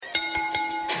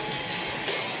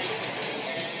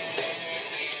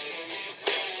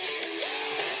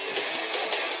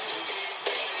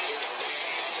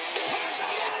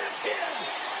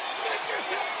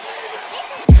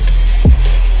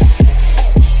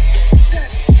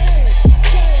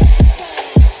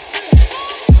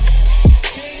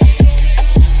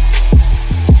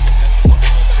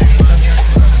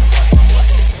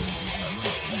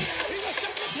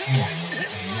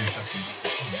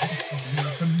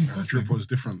drip was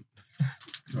different.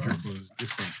 The drip was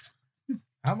different.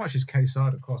 How much is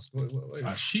K-Cider cost?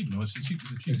 What cheap, no? It's cheap.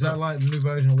 Is that like the new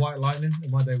version of White Lightning?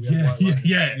 In my day, we had White Lightning.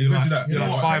 Yeah. You know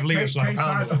what? 5 litres like a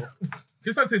pound.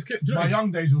 K-Cider tastes... My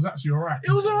young days, it was actually alright.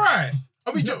 It was alright.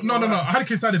 I mean, no. I had a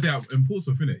K-Cider there in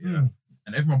Portsmouth, innit? Yeah.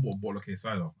 And everyone bought a bottle of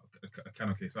K-Cider, a can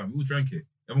of K-Cider. We all drank it.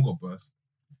 Everyone got burst.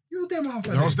 You were there, my house.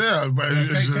 I was there, but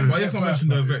let's not mention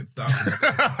the events.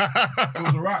 It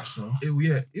was alright, so. It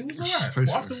was alright. But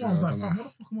after one, I was like, what the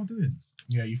fuck am I doing?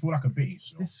 Yeah, you feel like a bitty.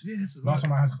 So. Last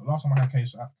time I had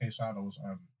K-Cider was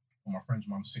for my friend's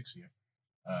mum's 60th.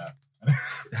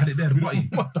 Had it there, the party.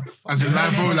 As in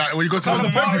live, bro, like when you go to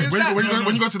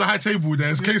when you go to the high table,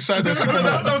 there's K-Cider.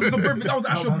 That was the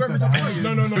actual beverage.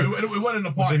 No, it wasn't in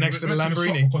the party. Was it next to the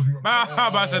Lambrini?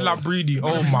 I said Lambrini.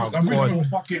 Oh my god.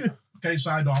 Fucking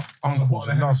K-Cider. Uncles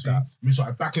love that. We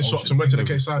started backing shots and went to the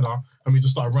K-Cider, and we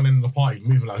just started running in the party,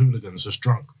 moving like hooligans, just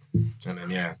drunk. And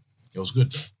then it was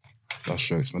good. That's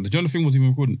jokes, man. Did you know the thing was even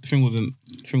recording? The thing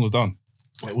was done.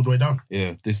 Wait, all the way down?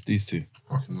 Yeah, these two.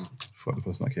 Fucking Fuck the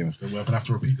person that came in. So we're gonna have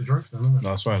to repeat the joke then, isn't it?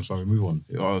 No, it's fine. We move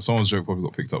on. Someone's joke probably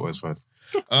got picked up, but it's fine.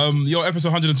 Episode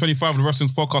 125 of the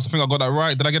Wrestling's Podcast. I think I got that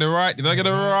right. Did I get it right?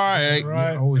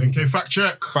 NK fact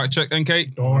check. Fact check,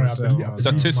 NK. Don't worry, I've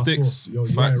Statistics,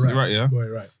 facts. right. Right, yeah? Got it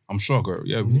right. I'm sure I got it.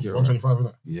 Yeah, we did get it right. 125, isn't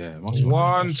it? Yeah, must be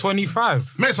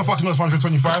 125. Mate, it's a fucking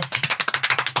 125. We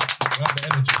have the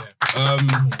energy there.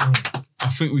 I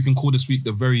think we can call this week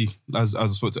the very, as I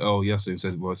spoke to Earl yesterday, he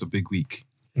said, well, it's a big week.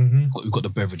 We've got the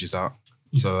beverages out.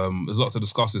 So there's a lot to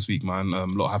discuss this week, man. A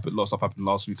lot of stuff happened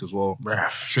last week as well.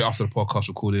 Straight after the podcast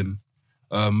recording.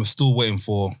 We're still waiting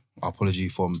for our apology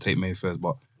from Tate Mayfair,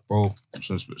 but bro,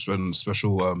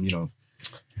 special,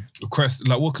 request.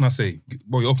 Like, what can I say?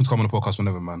 Bro, you're open to come on the podcast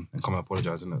whenever, man, and come and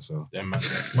apologise, innit? So Yeah, man.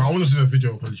 But I want to see the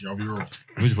video apology, I'll be real.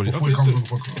 Before you come on the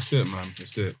podcast. Let's do it, man.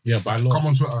 Let's do it. Yeah, by law. Come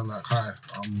on Twitter and like, hi,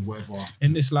 whatever.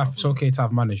 In this life, it's okay to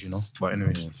have manners, you know. But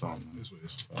anyway, This is what it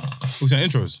is. Who's saying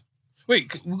intros?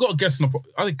 Wait, we got a guest in the...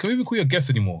 Can we even call you a guest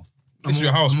anymore? This is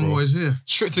your house, bro. I'm always here.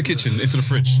 Straight to the kitchen, into the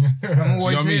fridge. I'm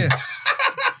always You know what I here.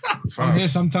 I'm here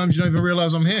sometimes you don't even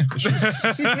realise I'm here.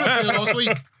 Last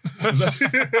week.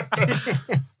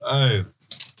 Hey,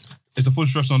 it's the full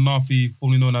stretch on Nafi,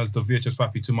 formerly known as the VHS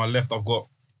Pappy. To my left, I've got...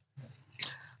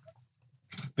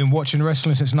 Been watching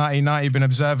wrestling since 1990, been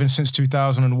observing since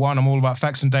 2001. I'm all about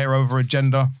facts and data over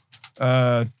agenda.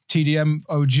 TDM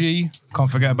OG, can't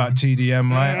forget about TDM,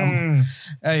 right?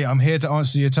 I'm here to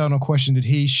answer the eternal question, did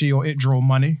he, she or it draw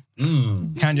money?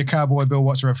 Can your Cowboy Bill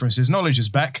watch references? Knowledge is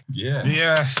back. Yeah.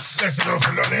 yes. Let's go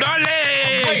for knowledge.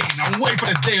 I'm waiting for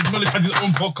the day of Knowledge has his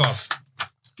own podcast.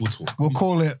 We'll talk. We'll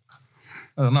call it,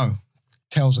 I don't know,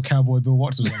 Tales of Cowboy Bill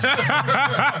Watchers.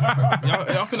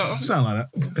 I feel like... Sound like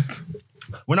that.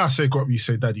 When I say guap, you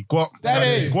say daddy. Guap.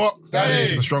 Daddy. Guap.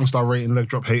 Daddy. It's a strong star rating, leg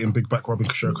drop hating, big back rubbing,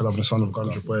 Kashirka loving, the son of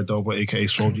Gandra Boy Delbo, aka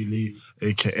Soldy Lee,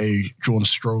 aka John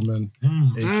Strowman,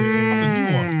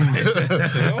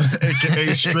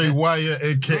 aka Stray Wire,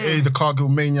 aka the Cargill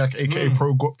Maniac, aka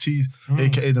Pro Gop Tees,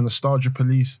 aka the Nostalgia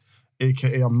Police,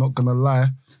 aka I'm Not Gonna Lie.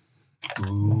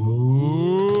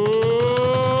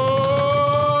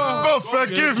 God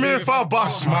forgive me if I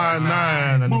bust my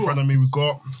nine. And in front of me we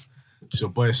got... It's your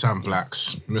boy Sam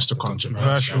Blacks, Mr.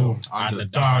 Controversial,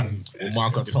 Underdone,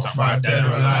 Omar top 5 dead or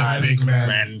alive, big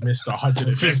man, Mr.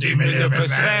 150 million %,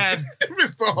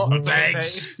 Mr. Hot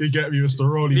Takes, you get me, Mr.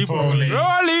 Roly Poly,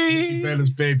 Bella's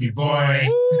baby boy,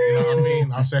 you know what I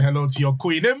mean? I'll say hello to your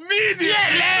queen immediately!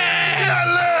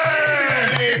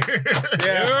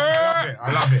 Yeah,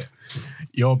 I love it.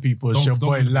 Your people, it's your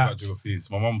boy Laps. Please.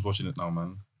 My mom's watching it now,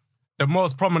 man. The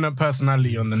most prominent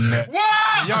personality on the net. What?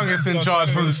 The youngest in charge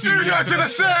from the studio. Studio to the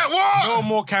set, what? No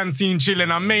more canteen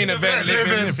chilling. I'm main event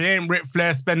living. If it ain't Ric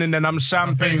Flair spending, then I'm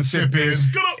champagne sipping.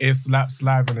 It's Laps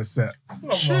live on the set.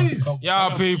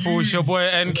 Y'all people, it's your boy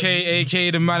NK, aka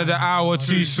the man of the hour,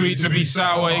 too sweet to be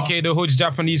sour, aka the Hood's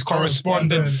Japanese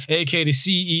correspondent, aka the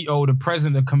CEO, the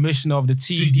president, the commissioner of the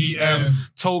TDM,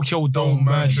 Tokyo Dome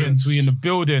Merchants. We in the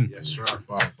building. Yes, right.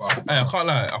 Hey, I can't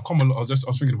lie. I was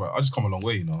thinking about it. I just come a long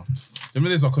way, you know. The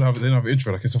minute I could have it, then have an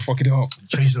intro, like it's a fucking it up.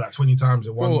 Changed it like 20 times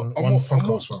in one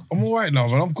podcast, fam. I'm all right now,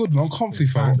 man. I'm good, man. I'm comfy,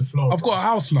 fam. I've got a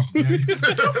house now.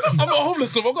 I'm not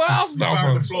homeless, I've got a house now, You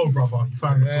found bro. the flow, brother. You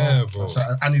found the flow. Yeah, bro.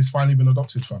 And he's finally been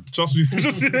adopted, fam. Trust me.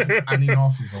 Annie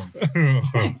Nafi,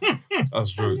 fam.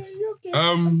 That's jokes.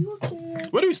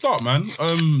 Where do we start, man?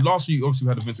 Last week, obviously, we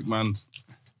had the Vince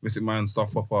McMahon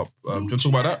stuff pop up. Do you want to talk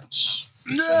about that?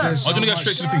 Yeah. I'm going to get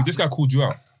straight to the thing. This guy called you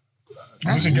out.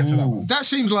 We can get to that one. That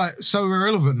seems like so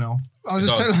irrelevant now. I was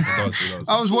just telling. It does.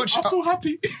 I was watching. I feel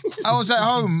happy. I was at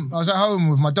home. I was at home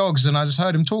with my dogs, and I just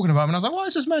heard him talking about me. And I was like, "Why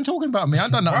is this man talking about me? I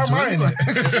done nothing to him."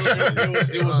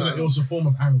 It was a form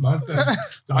of anger.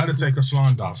 The Undertaker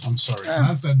slander. I'm sorry.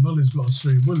 I said knowledge got a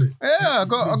stray bullet. Yeah, I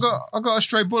got a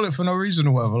stray bullet for no reason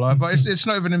or whatever. Like, but it's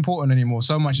not even important anymore.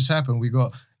 So much has happened. We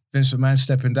got Vince McMahon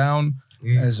stepping down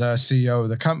as CEO of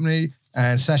the company.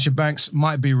 And Sasha Banks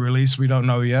might be released. We don't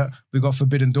know yet. We got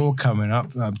Forbidden Door coming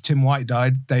up. Tim White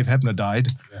died. Dave Hebner died.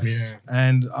 Yes. Yeah.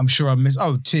 And I'm sure I missed.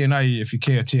 Oh, TNA, if you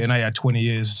care. TNA had 20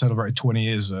 years, celebrated 20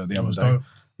 years the other day. dope.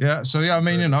 Yeah. So, yeah, I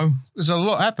mean, you know, there's a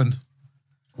lot happened.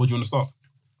 Where do you want to start?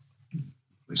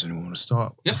 Does anyone want to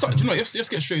start? Let's start. Do you know? Let's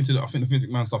get straight into it. I think the Vince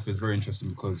McMahon stuff is very interesting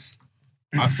because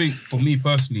I think for me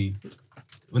personally,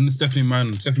 when the Stephanie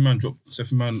Man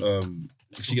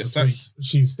she gets sacked.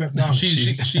 She stepped down.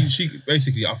 She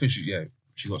basically, I think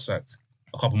she got sacked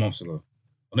a couple months ago.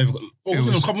 I never got. Oh, it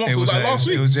was a couple months ago, like last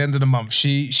week. It was the end of the month.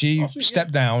 She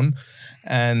stepped down,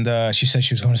 and she said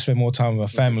she was going to spend more time with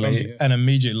her family, and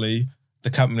immediately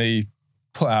the company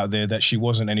put out there that she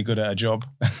wasn't any good at her job,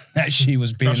 that she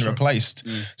was being replaced.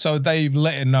 So they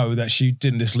let her know that she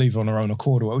didn't just leave on her own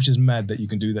accord, which is mad that you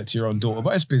can do that to your own daughter,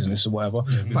 but it's business or whatever.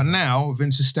 But now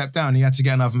Vince has stepped down. He had to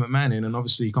get another McMahon in, and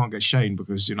obviously he can't get Shane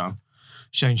because, you know,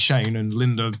 Shane and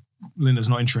Linda's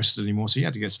not interested anymore, so he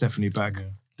had to get Stephanie back. Yeah.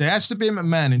 There has to be a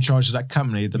McMahon in charge of that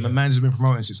company. The McMahons have been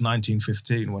promoting since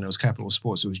 1915 when it was Capital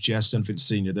Sports. It was Jess, then Vince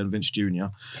Sr., then Vince Jr.,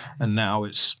 and now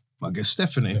it's, I guess,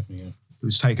 Stephanie.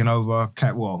 Who's taken over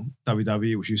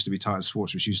WWE, which used to be Titan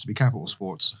Sports, which used to be Capital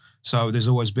Sports. So there's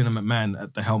always been a McMahon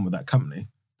at the helm of that company.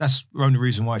 That's the only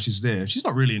reason why she's there. She's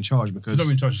not really in charge because... She's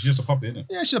not in charge, she's just a puppet, isn't it?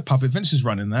 Yeah, she's a puppet. Vince is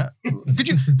running that. Could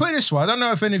you put it this way? I don't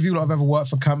know if any of you have ever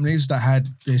worked for companies that had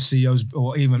their CEOs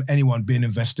or even anyone being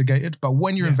investigated, but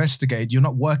when you're investigated, you're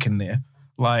not working there.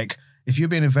 Like, if you're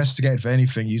being investigated for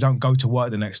anything, you don't go to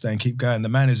work the next day and keep going. The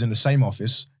man is in the same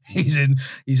office. He's in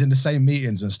the same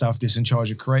meetings and stuff. Just in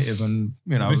charge of creative, and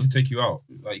you know, they take you out.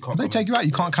 Like, you can't. They take you out.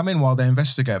 You can't come in while they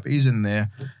investigate. But he's in there,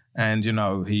 and you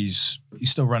know, he's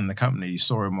still running the company. You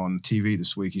saw him on TV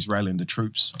this week. He's rallying the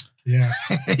troops. Yeah,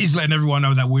 he's letting everyone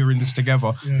know that we're in this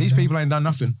together. Yeah, These people ain't done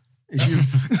nothing. It's you.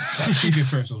 That TV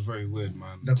appearance was very weird,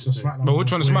 man. but which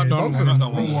one is SmackDown?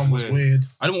 SmackDown one was weird.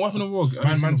 I didn't want to happen on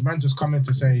Raw. Man just come in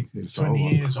to say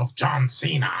 20 years of John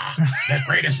Cena, the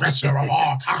greatest wrestler of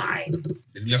all time.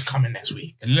 He's coming next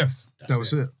week. And left. That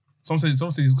was it. Someone said he's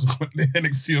going to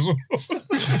NXT as well.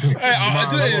 Hey, I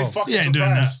did He ain't doing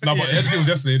that. No, but NXT was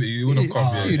yesterday. He would have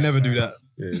come. Yeah, You'd never do that.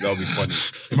 Yeah, that would be funny.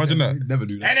 Imagine that. You'd never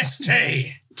do that.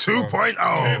 NXT 2.0.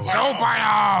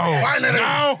 Finally.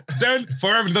 Now, then,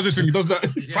 forever he does this thing. He does that.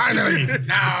 Finally.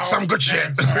 now. Some good shit.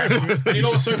 And you know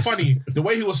what's so funny? The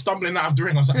way he was stumbling out of the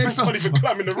ring, I was like, man, can't even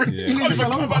climb in the ring. Yeah. He can't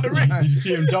even climb out the ring. You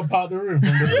see him jump out the room.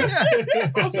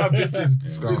 I was like,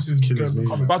 this is Killer's knee,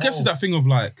 man. But I guess it's that thing of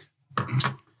like,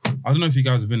 I don't know if you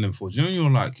guys have been there before. Do you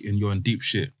know when you're in deep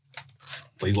shit,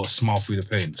 but you got to smile through the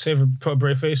pain? Put a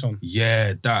brave face on.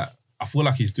 Yeah, that. I feel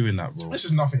like he's doing that, bro. This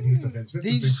is nothing new to Vince. Vince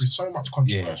has been through so much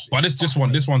Yeah, controversy.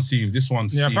 but this one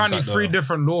seems. Yeah, apparently like 3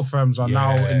 different law firms are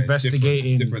now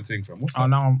investigating. It's different thing, fam. What's that?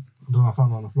 Now, I don't know, I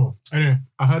found it on the floor. Anyway,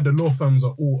 I heard the law firms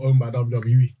are all owned by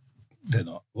WWE. They're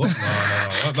not. What? No.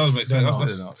 That doesn't make sense.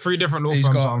 That's 3 different law He's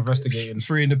firms got are investigating.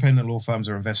 3 independent law firms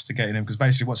are investigating him because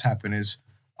basically what's happened is,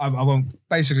 I won't.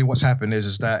 Basically, what's happened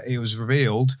is that it was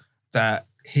revealed that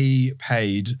he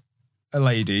paid a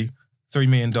lady $3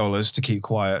 million to keep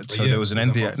quiet. So there was an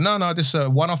NDA. No, this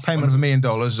one-off payment of $1 million,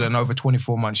 and over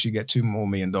 24 months you get $2 more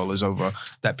million over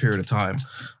that period of time.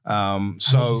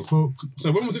 So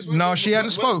when was this? No, she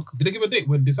hadn't spoke. Did they give a date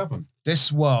when this happened?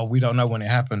 We don't know when it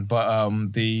happened, but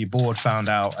the board found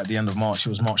out at the end of March. It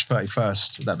was March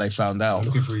 31st that they found out. I'm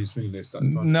looking for his thing list.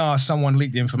 No, someone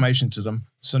leaked the information to them.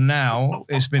 So now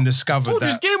it's been discovered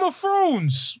This that... Game of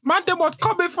Thrones. Man, them was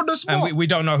coming for the smoke. And we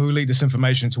don't know who leaked this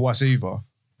information to us either.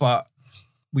 But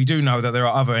we do know that there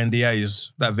are other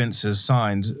NDAs that Vince has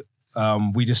signed.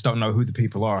 We just don't know who the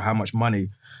people are, how much money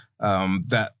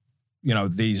that, you know,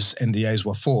 these NDAs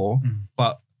were for.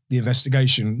 But the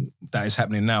investigation that is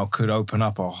happening now could open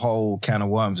up a whole can of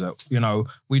worms that, you know,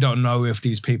 we don't know if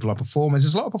these people are performers.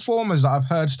 There's a lot of performers that I've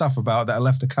heard stuff about that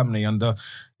left the company under,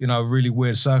 you know, really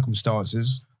weird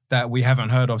circumstances that we haven't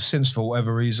heard of since for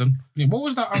whatever reason. Yeah, what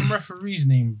was that referee's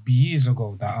name years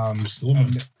ago? That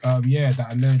that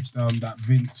alleged that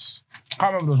Vince. I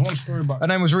can't remember. There was one story about. Her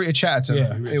name was Rita Chatterton.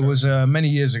 Yeah, it was many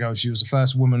years ago. She was the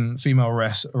first female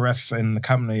ref in the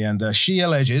company, and she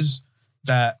alleges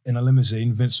that in a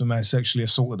limousine, Vince McMahon sexually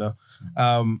assaulted her.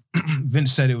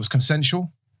 Vince said it was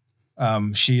consensual.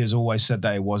 She has always said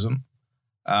that it wasn't.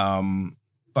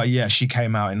 But yeah, she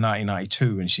came out in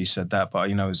 1992 and she said that. But,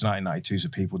 you know, it was 1992, so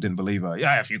people didn't believe her.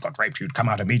 Yeah, if you got raped, you'd come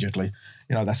out immediately.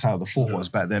 You know, that's how the thought was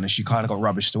back then. And she kind of got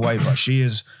rubbished away. But she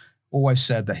has always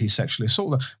said that he sexually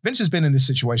assaulted her. Vince has been in this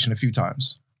situation a few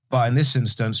times. But in this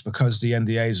instance, because the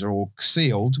NDAs are all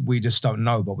sealed, we just don't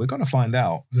know. But we're going to find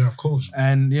out. Yeah, of course.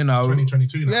 And, you know... It's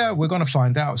 2022 now. Yeah, we're going to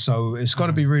find out. So it's got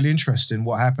to be really interesting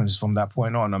what happens from that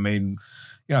point on. I mean,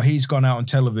 you know, he's gone out on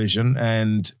television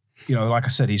and... You know, like I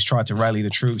said, he's tried to rally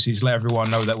the troops. He's let everyone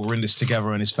know that we're in this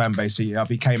together, and his fan base. He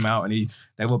came out and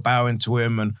they were bowing to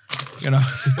him, and you know.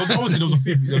 Obviously, there was a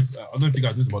few. I don't know if you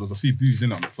guys knew, but there was a few boos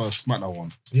in on the first SmackDown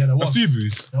one. Yeah, there was. A few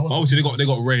boos. There was. But obviously, they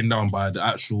got rained down by the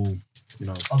actual, you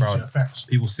know, Obviously, crowd. effects.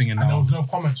 People singing And there now. was no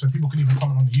comments, so people couldn't even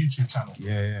comment on the YouTube channel.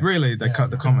 Yeah. Really, they cut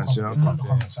the comments. They cut the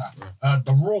comments out.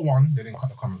 The Raw one, they didn't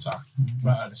cut the comments out.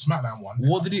 But the SmackDown one.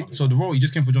 What did he? So the Raw, he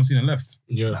just came for John Cena and left.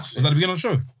 Yeah. Was that the beginning of the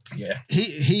show? Yeah.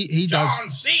 He does. John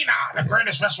Cena, the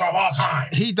greatest wrestler of all time.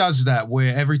 He does that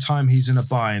where every time he's in a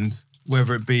bind,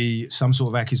 whether it be some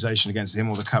sort of accusation against him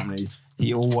or the company,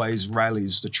 he always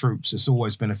rallies the troops. It's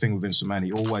always been a thing with Vince McMahon.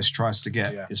 He always tries to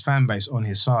get his fan base on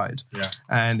his side. Yeah.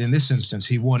 And in this instance,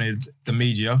 he wanted the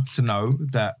media to know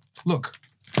that, look,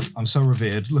 I'm so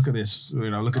revered. Look at this. You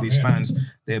know, look at these fans.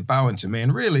 They're bowing to me.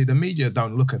 And really, the media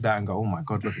don't look at that and go, oh my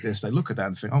God, look at this. They look at that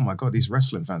and think, oh my God, these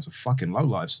wrestling fans are fucking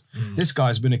lowlifes. This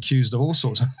guy's been accused of all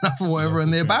sorts of stuff or whatever,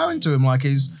 and they're bowing to him like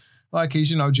he's,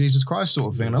 you know, Jesus Christ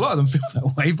sort of thing. And a lot of them feel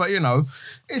that way, but you know,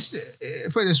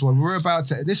 put it this way,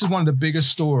 this is one of the biggest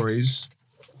stories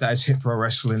that has hit pro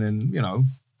wrestling in, you know,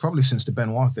 probably since the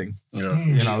Benoit thing. Yeah.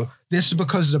 You know, this is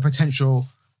because of the potential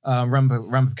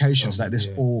ramifications that this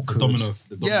all could.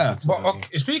 The domino.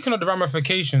 But speaking of the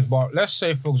ramifications, but let's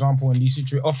say, for example, in these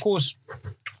situations, of course,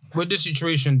 with this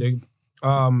situation,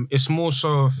 it's more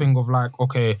so a thing of like,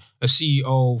 okay, a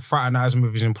CEO fraternizing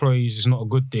with his employees is not a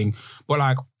good thing. But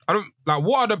like,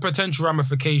 what are the potential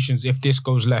ramifications if this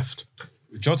goes left?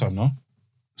 Joe time, no?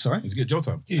 Sorry? Let's get Joe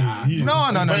time.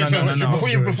 No. Before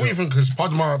you even, because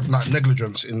pardon my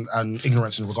negligence and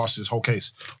ignorance in regards to this whole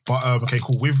case, but okay,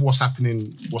 cool. With what's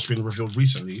been revealed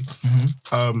recently,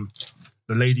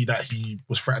 the lady that he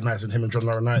was fraternizing, him and John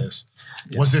Laurinaitis,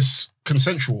 was this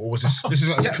consensual or was this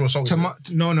isn't a sexual assault?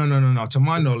 No. To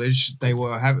my knowledge, they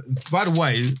were having. By the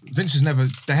way, Vince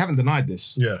they haven't denied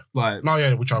this. Yeah. Like. No,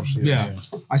 yeah, which obviously. Yeah.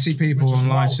 I see people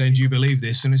online saying, "Do you believe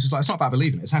this?" And it's just like, it's not about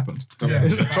believing it. It's happened. Yeah.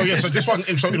 So this one.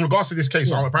 So in regards to this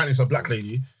case, apparently it's a black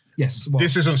lady. Yes.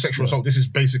 This isn't sexual assault. This is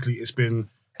basically it's been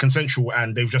consensual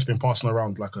and they've just been passing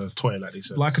around like a toy, like they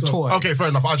said. Like a toy. Okay, fair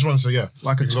enough. I just want to say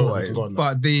like a toy.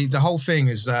 But the whole thing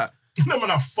is that. No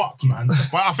man, I fucked, man.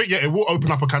 But I think it will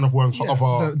open up a can of worms for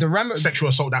other sexual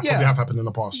assault that probably have happened in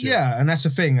the past. Yeah, and that's the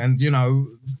thing. And you know,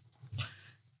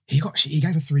 he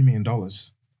gave her $3 million.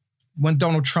 When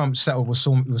Donald Trump settled with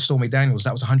Stormy Daniels,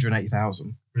 that was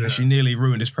 $180,000. Yeah. And she nearly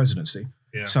ruined his presidency.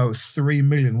 Yeah. So $3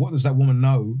 million. What does that woman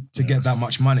know to get that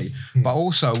much money? But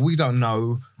also, we don't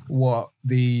know what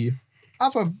the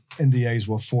other NDAs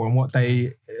were for and what they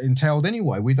entailed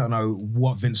anyway. We don't know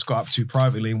what Vince got up to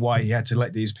privately and why he had to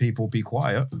let these people be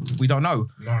quiet. We don't know.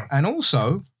 No. And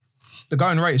also, the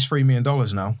going rate is $3 million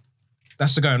now.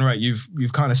 That's the going rate.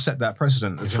 You've kind of set that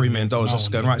precedent of $3 million. That's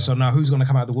the going rate. So now who's going to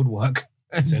come out of the woodwork?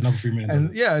 Say another $3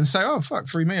 million. And say, oh, fuck,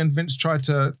 $3 million. Vince tried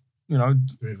to, you know,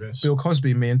 Bill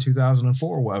Cosby me in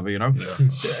 2004 or whatever, you know.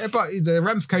 Yeah. But the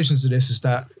ramifications of this is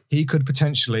that he could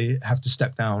potentially have to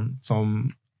step down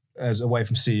away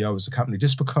from CEO as a company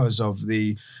just because of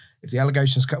if the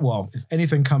allegations, if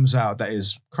anything comes out that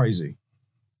is crazy,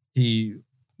 the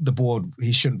board,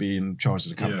 he shouldn't be in charge of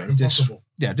the company.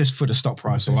 Just for the stock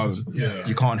price alone. Yeah.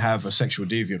 You can't have a sexual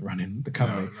deviant running the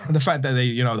company. No. And the fact that they,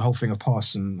 you know, the whole thing of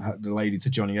passing the lady to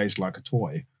Johnny Ace like a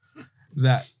toy,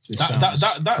 that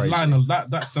line of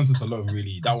that sentence alone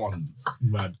really, that one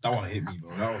hit me,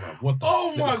 bro. That was like, what the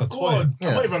oh my like God.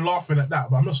 I'm not even laughing at that,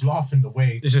 but I'm just laughing the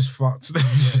way it's just fucked.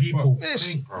 People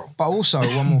think, bro. But also,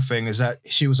 one more thing is that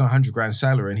she was on $100,000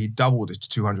 salary and he doubled it to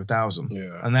 200,000.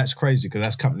 Yeah. And that's crazy because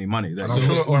that's company money.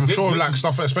 I'm sure like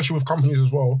stuff, especially with companies as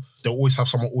well, they'll always have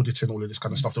someone auditing all of this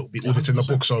kind of stuff that will be auditing the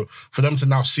book. So for them to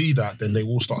now see that, then they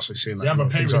will start saying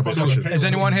that things are a bit fishy. Has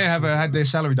anyone here ever had their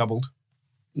salary doubled?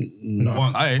 No.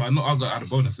 Once, but I had a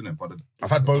bonus in it. But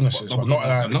I've had bonuses, but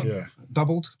not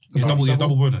doubled.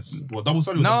 Double bonus. What, double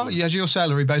salary? No, has your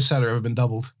base salary ever been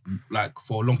doubled? Like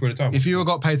for a long period of time. If you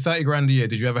got paid $30,000 a year,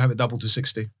 did you ever have it doubled to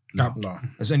 60? No.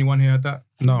 Has anyone here had that?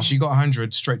 No. She got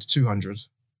 100 straight to 200,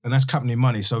 and that's company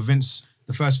money. So Vince,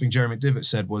 the first thing Jeremy Divot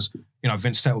said was, you know,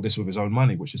 Vince settled this with his own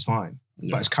money, which is fine,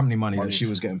 but it's company money that she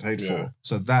was getting paid for.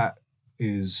 So that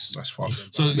is That's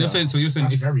fucked. So you're saying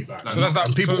That's if very bad. So that's that.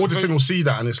 And people auditing will see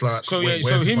that, and it's like, So wait,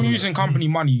 so where's the him money? using company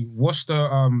money, what's the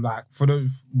like for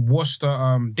the what's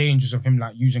the dangers of him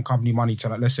like using company money to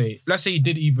like let's say he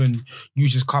did even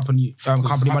use his company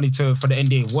money for the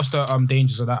NDA. What's the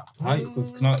dangers of that? how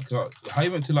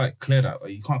you went to like clear that?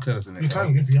 You can't clear that in You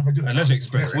can if you have a good Alleged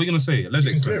express. What are you gonna say? Alleged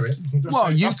You can clear express. it.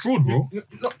 well, you That's fraud, bro.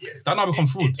 That now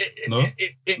becomes fraud. No?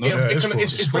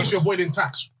 It's basically avoiding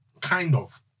tax. Kind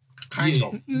of.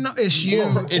 no, it's you.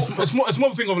 It's more a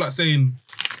thing of like saying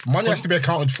Money has to be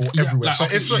accounted for everywhere. like,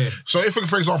 So okay, if,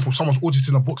 for example, someone's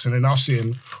auditing the books and they're now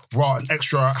seeing, an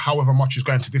extra however much is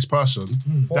going to this person,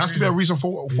 there has to be a reason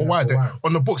for why.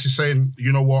 On the books, it's saying,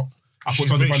 you know what,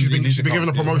 she's been given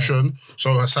a promotion,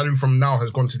 so her salary from now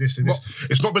has gone to this to this.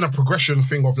 It's not been a progression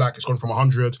thing of like, it's gone from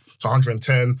 100 to 110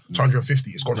 to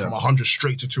 150. It's gone from 100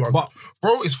 straight to 200.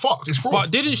 Bro, it's fucked. It's fraud.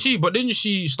 But didn't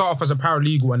she start off as a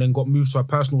paralegal and then got moved to a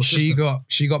personal assistant?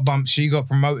 She got bumped. She got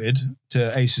promoted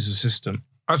to Ace's assistant.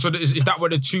 And so is that where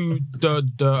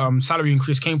the salary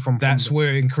increase came from? That's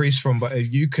where it increased from. But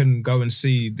if you can go and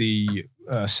see the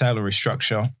salary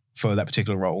structure for that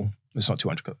particular role, it's not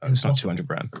 200. It's not 200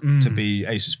 grand to be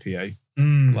Ace's PA.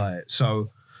 Like, so,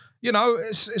 you know,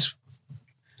 it's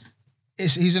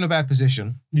he's in a bad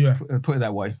position. Yeah, put it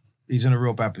that way. He's in a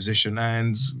real bad position,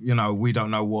 and you know we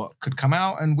don't know what could come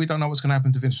out, and we don't know what's going to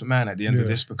happen to Vince McMahon at the end of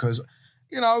this because,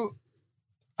 you know,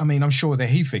 I mean, I'm sure that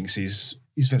he thinks he's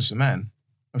Vince McMahon.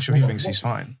 I'm sure he thinks he's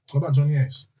fine. What about Johnny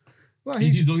Ace? Well,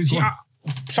 he's gone.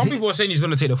 some people are saying he's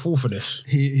going to take the fall for this.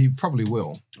 He probably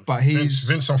will, but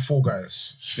Vince and Fall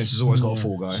Guys. Vince has always got a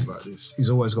fall guy. Like this. He's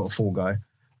always got a fall guy.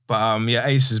 But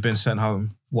Ace has been sent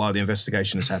home while the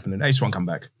investigation is happening. Ace won't come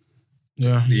back.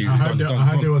 Yeah, I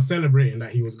heard they were celebrating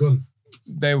that he was gone.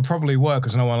 They would probably were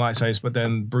because no one likes Ace, but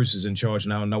then Bruce is in charge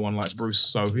now and no one likes Bruce.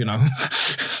 So, you know,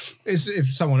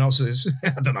 if someone else is,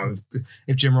 I don't know,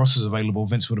 if Jim Ross is available,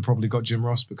 Vince would have probably got Jim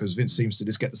Ross because Vince seems to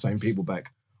just get the same people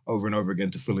back over and over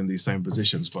again to fill in these same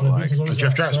positions. But like,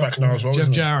 Jeff Jarrett's back now as well. Jeff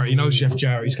Jarrett, he knows Jeff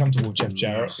Jarrett. He's comfortable with Jeff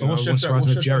Jarrett. So what's Jeff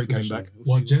Jarrett came back?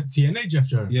 What, TNA Jeff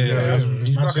Jarrett? Yeah.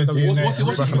 What's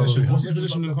his position? What's his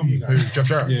position in the company? Who, Jeff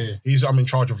Jarrett? Yeah. He's in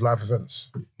charge of live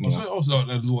events. Also,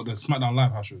 the SmackDown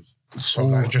Live house shows. So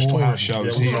like, just all touring. house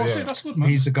shows. Yeah, That's good, man.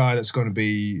 He's the guy that's going to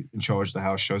be in charge of the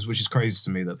house shows, which is crazy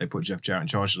to me that they put Jeff Jarrett in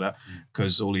charge of that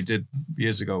because all he did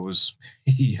years ago was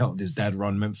he helped his dad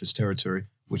run Memphis Territory,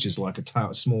 which is like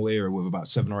a small area with about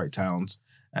 7 or 8 towns.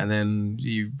 And then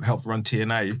you helped run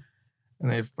TNA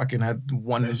and they fucking had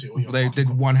they did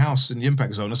one house in the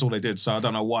Impact Zone. That's all they did. So I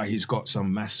don't know why he's got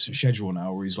some mass schedule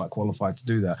now where he's like qualified to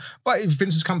do that. But if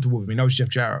Vince is comfortable with him, he knows Jeff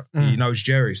Jarrett. He knows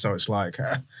Jerry. So it's like,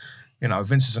 you know,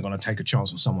 Vince isn't going to take a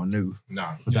chance on someone new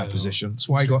with that position. That's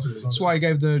why he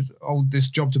gave this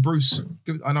job to Bruce.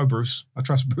 I know Bruce. I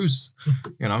trust Bruce,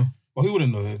 you know. Well, who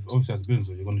wouldn't know? Obviously, as Vince,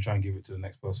 you're going to try and give it to the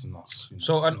next person. That's, you know.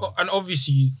 So and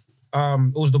obviously,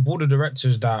 it was the board of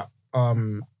directors that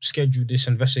scheduled this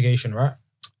investigation, right?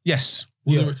 Yes.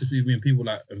 Board of directors being people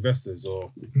like investors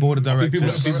or board of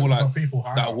directors. People that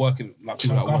are working, like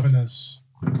people that are governors,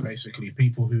 basically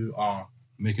people who are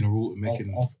making a rule,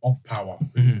 of power,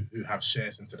 who have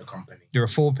shares into the company. There are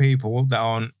 4 people that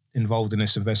aren't involved in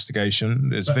this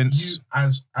investigation. There's Vince. You,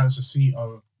 as a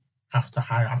CEO, have to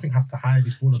hire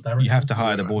this board of directors. You have to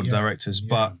hire the board of directors,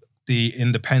 but the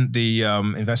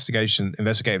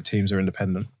investigative teams are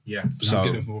independent. Yeah. So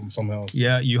get it from somewhere else.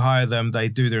 Yeah, you hire them, they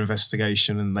do their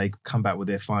investigation and they come back with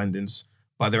their findings.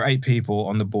 But there are 8 people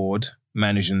on the board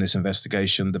managing this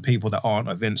investigation. The people that aren't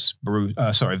are Vince,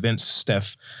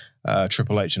 Steph,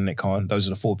 Triple H and Nick Khan. Those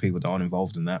are the 4 people that aren't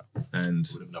involved in that. And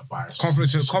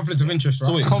conflict of interest, right?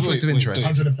 So conflict of interest.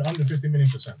 150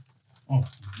 million%. Oh,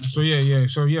 so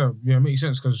yeah, makes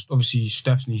sense because obviously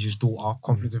Stephanie's his daughter,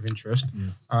 conflict of interest.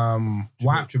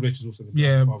 Why? Triple H is also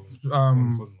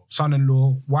the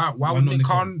son-in-law. Why would Nick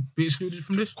Khan be excluded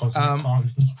from this? Nick Khan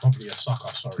is probably a sucker.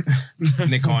 Sorry,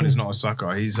 Nick Khan is not a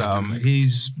sucker. He's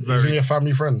only a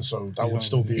family friend, so that would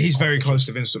still be. He's very close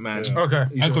to Vince McMahon. Yeah. Okay,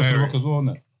 and close to Rock as well,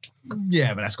 isn't it?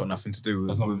 Yeah, but that's got nothing to do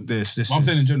with this. I'm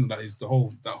saying in general that is that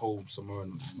whole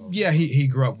Samoan. Yeah, he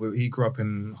grew up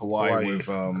in Hawaii. With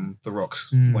the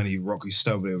Rocks when he used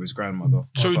to over there with his grandmother.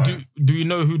 So do you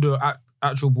know who the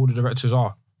actual board of directors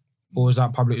are, or is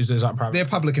that public? Is that private? They're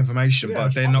public information,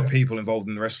 but they're not people involved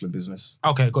in the wrestling business.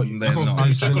 Okay, got you. They're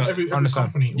not. Every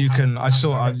company. You can. I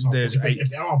saw. There's 8. If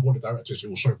there are board of directors, it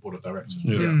will show board of directors.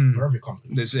 Yeah. For every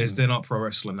company. They're not pro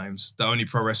wrestler names. The only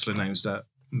pro wrestler names that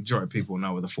majority of people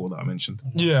know are the 4 that I mentioned.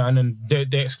 Yeah, and then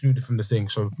they're excluded from the thing.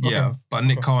 So yeah, but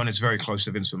Nick Khan is very close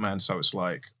to Vince McMahon, so it's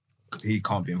like he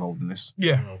can't be involved in this.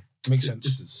 Yeah. Makes sense.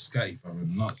 This is scatty,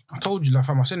 fam. Nuts. I told you, like,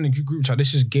 fam, I said in the group chat,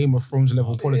 this is Game of Thrones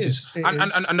level politics. It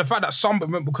And the fact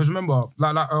that because remember,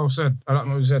 like Earl said,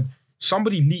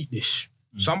 somebody leaked this.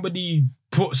 Somebody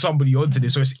put somebody onto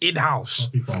this, so it's in-house.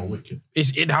 People are wicked. It's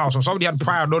in-house, so somebody had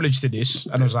prior knowledge to this,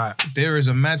 and it was like, there is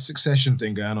a mad Succession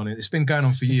thing going on. It's been going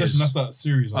on for years. That's that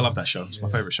series. I love that show. It's my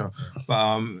favorite show.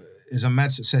 But there's a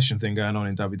mad Succession thing going on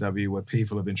in WWE where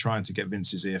people have been trying to get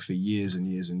Vince's ear for years and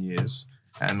years and years.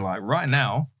 And like right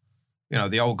now, you know,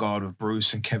 the old guard of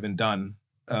Bruce and Kevin Dunn,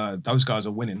 those guys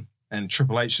are winning. And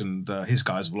Triple H and his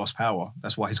guys have lost power.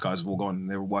 That's why his guys have all gone.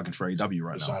 They're working for AEW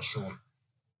right now.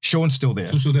 Sean's still there.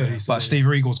 Still there. But Steve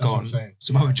Regal's That's what gone. I'm saying.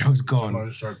 Samoa Joe's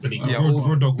gone. Billy Yeah,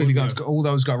 Billy Gunn's got, all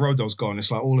those guys, Road Dogg's gone.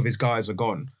 It's like all of his guys are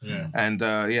gone. Yeah. And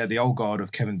the old guard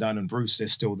of Kevin Dunn and Bruce, they're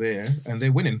still there and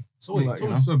they're winning. So wait,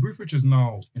 so Bruce Richards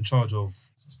now in charge of.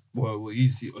 Well,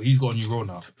 he's got a new role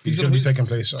now. He's going to be taking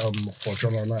place for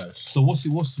John Laurinaitis. So who's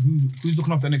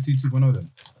looking after NXT 2.0 then?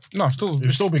 no, still.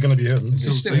 It's still going to be him.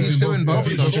 He's still in both.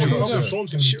 Sean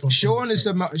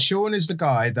Sean is the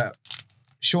guy that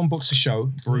Sean books a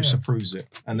show, Bruce approves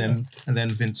it, and then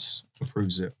Vince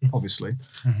approves it, obviously.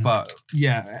 But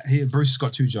yeah, Bruce has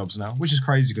got 2 jobs now, which is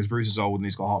crazy because Bruce is old and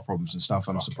he's got heart problems and stuff.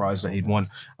 And I'm surprised that he'd won.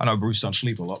 I know Bruce don't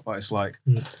sleep a lot, but it's like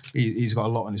he's got a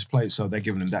lot on his plate, so they're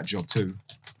giving him that job too.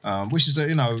 Which is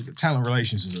talent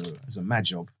relations is a mad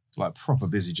job, like proper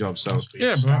busy job. So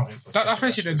Yeah, bro. That's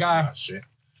basically the guy.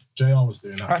 JR was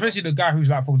doing that. That's basically the guy who's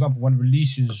like, for example, when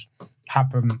releases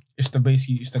happen, it's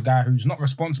the guy who's not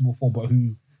responsible for, but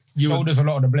who shoulders a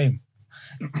lot of the blame.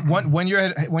 when you're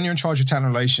in charge of talent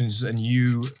relations and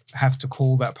you have to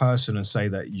call that person and say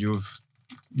that you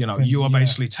are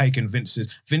basically taking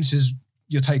Vince's.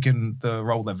 You're taking the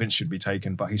role that Vince should be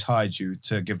taking, but he's hired you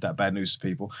to give that bad news to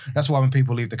people. That's why when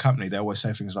people leave the company, they always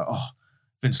say things like, "Oh,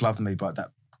 Vince loved me, but that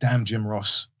damn Jim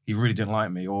Ross, he really didn't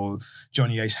like me," or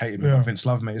Johnny Ace hated me, but Vince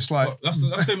loved me. It's like Well, that's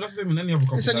the same in any other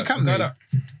company. It's any Like, company.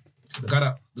 The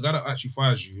guy that actually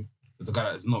fires you is the guy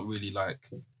that is not really like,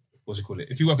 what's it called?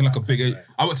 If you work in like a big,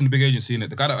 I worked in a big agency, and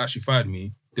the guy that actually fired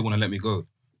me didn't want to let me go.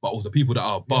 But it was the people that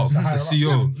are above, the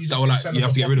CEO, that were like, you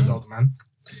have to get rid of him. Man.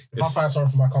 If I fire someone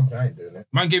from my company, I ain't doing it.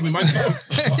 Man gave me my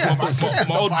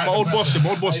old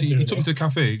boss. He took me to a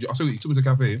cafe. I said he took me to a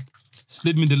cafe,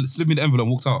 slid me the envelope, and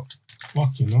walked out.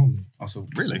 Fucking hell, man. I said,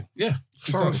 really? yeah.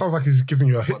 Sounds like he's giving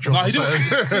you a hit job. No, he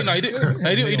didn't. No, he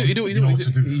didn't. He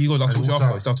didn't. He goes, I'll talk to you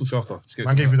after. He said, I'll talk to you after.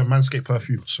 Man gave you the Manscaped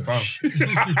perfume. So. Fam.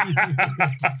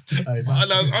 I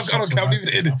don't care.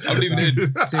 I'm leaving it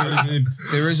in.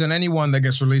 There isn't anyone that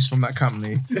gets released from that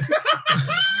company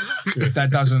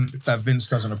that Vince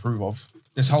doesn't approve of.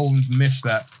 This whole myth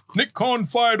that Nick Khan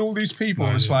fired all these people.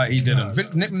 It's like he didn't.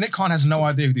 Nick Khan has no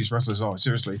idea who these wrestlers are.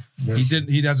 Seriously,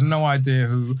 he has no idea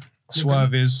who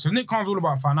Swerve is. So Nick Khan's all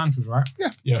about financials, right?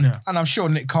 Yeah. And I'm sure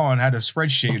Nick Khan had a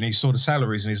spreadsheet and he saw the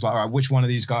salaries and he's like, all right, which one of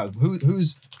these guys? Who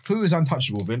is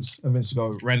untouchable? Vince. And Vince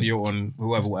will go Randy Orton,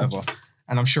 whoever, whatever.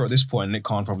 And I'm sure at this point Nick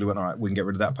Khan probably went, all right, we can get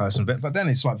rid of that person. But then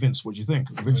it's like, Vince, what do you think?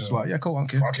 Vince is like, yeah, cool, I don't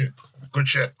care. Fuck it. Good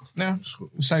shit. Yeah,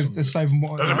 let's save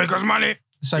more. Doesn't make us money.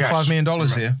 Save $5 million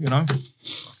here, you know.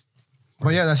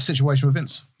 But yeah, that's the situation with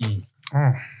Vince.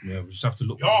 Yeah, we just have to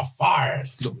look. You're fired.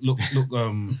 Look. See Very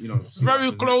what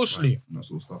happens closely. next, and that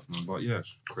sort of stuff, man. But yeah,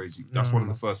 it's crazy. That's one of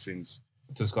the first things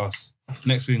to discuss.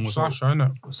 Next thing was Sasha,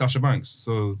 innit? Sasha Banks.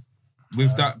 So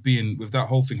with that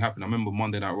whole thing happening, I remember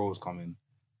Monday Night Raw was coming,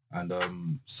 and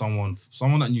someone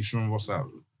that knew Sean Ross out,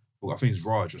 I think it's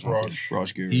Raj or something.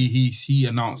 Raj Guru. He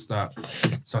announced that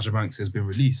Sasha Banks has been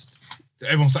released. So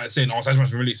everyone started saying, "Oh, Sasha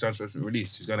Banks been released. Sasha Banks been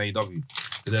released. He's going to AEW."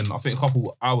 But then I think a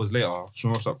couple hours later,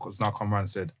 Sean Ross has now come around and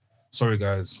said, "Sorry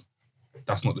guys,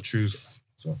 that's not the truth.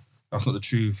 That's not the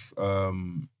truth.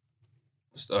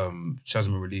 She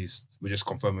hasn't been released. We're just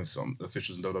confirming some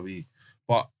officials in WWE."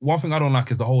 But one thing I don't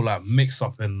like is the whole like mix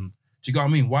up and. Do you get what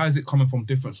I mean? Why is it coming from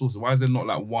different sources? Why is it not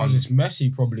like one? It's messy,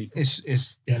 probably.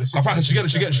 Apparently,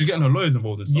 she's getting her lawyers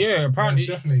involved and stuff. Yeah, apparently.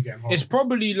 It's definitely getting hard. It's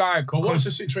probably like. But what's the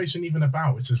situation even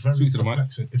about? It's just very Speak to the mic.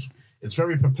 perplexing. It's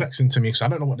very perplexing to me because I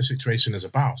don't know what the situation is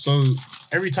about. So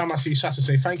every time I see Sasha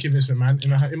say thank you, Vince McMahon,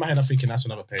 in my head I'm thinking that's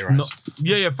another pay rise. No,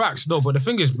 yeah, facts. No, but the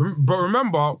thing is, but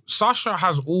remember, Sasha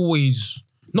has always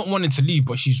not wanted to leave,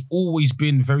 but she's always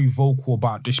been very vocal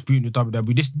about disputing the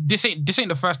WWE. This ain't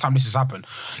the first time this has happened.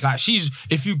 Like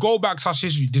if you go back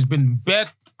Sasha's history, there's been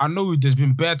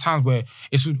bare times where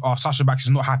it's Sasha Banks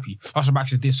is not happy. Sasha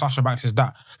Banks is this, Sasha Banks is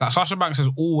that. Like Sasha Banks has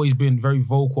always been very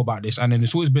vocal about this, and then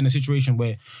it's always been a situation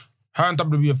where her and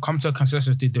WWE have come to a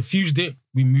consensus, they diffused it,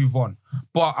 we move on.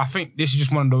 But I think this is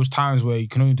just one of those times where you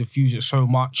can only diffuse it so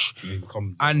much. it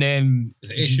becomes and then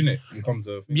it's an issue, innit? It becomes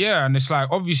a yeah, and it's like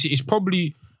obviously it's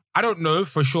probably I don't know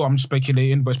for sure. I'm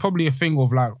speculating, but it's probably a thing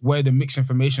of like where the mixed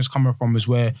information is coming from is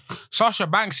where Sasha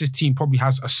Banks' team probably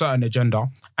has a certain agenda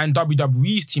and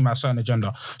WWE's team has a certain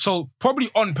agenda. So probably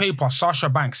on paper, Sasha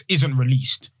Banks isn't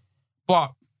released,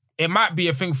 but it might be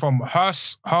a thing from her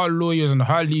lawyers and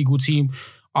her legal team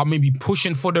are maybe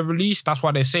pushing for the release. That's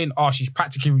why they're saying, oh, she's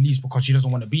practically released because she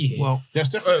doesn't want to be here. Well, There's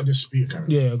definitely a dispute, Karen.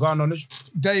 yeah, go on, knowledge.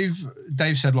 Dave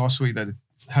said last week that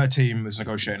her team was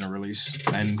negotiating a release,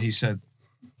 and he said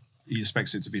he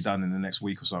expects it to be done in the next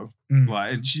week or so.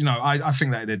 Like, it's, you know, I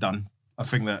think that they're done. I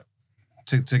think that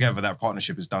together that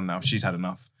partnership is done now. She's had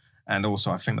enough, and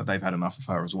also I think that they've had enough of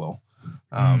her as well.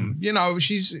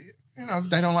 You know,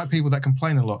 they don't like people that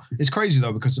complain a lot. It's crazy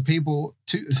though, because a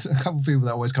couple of people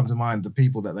that always come to mind, the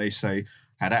people that they say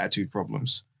had attitude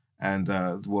problems and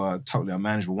were totally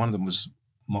unmanageable. One of them was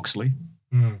Moxley.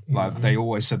 Like they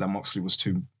always said that Moxley was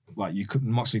too, like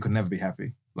Moxley could never be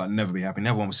happy. Like never be happy.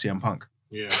 Never one was CM Punk.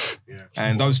 Yeah.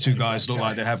 And those two guys look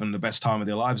like they're having the best time of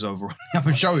their lives over on the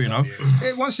other show, you know.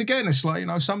 Once again, it's like, you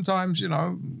know, sometimes, you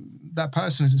know, that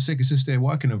person isn't sick, it's just their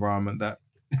working environment that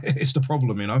it's the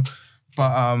problem, you know.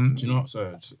 But do you know what?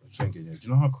 Sorry, thinking. Do you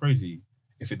know how crazy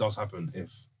if it does happen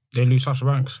if They lose Sasha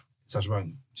Banks. Sasha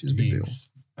Banks She's a big deal. leaves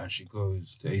and she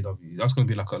goes to AEW? That's going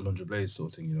to be like a Alundra Blaze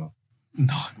sort of thing, you know.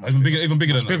 no, Even bigger than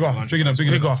bigger. that. Bigger than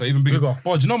that. So even bigger.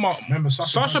 But do you know what? Remember,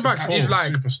 Sasha Banks is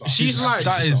like, she's like,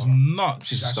 That is nuts.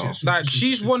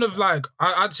 she's one of like,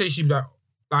 I'd say she'd be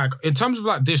like in terms of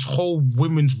like this whole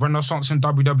women's renaissance in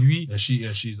WWE,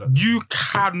 She's like, you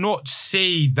cannot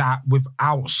say that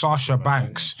without Sasha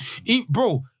Banks.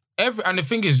 Bro, and the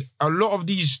thing is, a lot of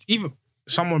these, even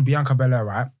someone, Bianca Belair,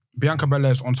 right? Bianca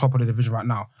Belair is on top of the division right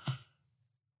now.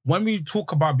 When we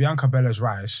talk about Bianca Belair's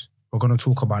rise, we're going to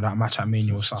talk about that match at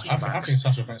Mania with Sasha Banks. I think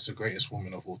Sasha Banks is the greatest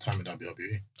woman of all time in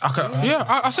WWE.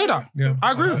 I say that. Yeah.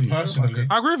 I agree with you. Personally.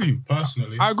 I agree with you.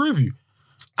 Personally. I agree with you.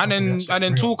 And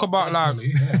then talk about like,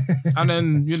 and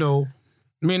then, you know,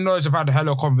 me and Noise have had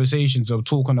hella conversations of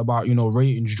talking about, you know,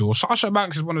 ratings draws. Sasha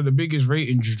Banks is one of the biggest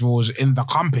ratings draws in the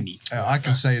company. I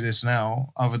can say this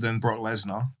now, other than Brock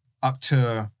Lesnar, up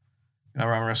to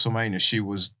around WrestleMania, she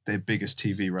was their biggest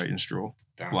TV ratings draw.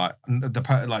 Damn.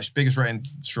 Like biggest rating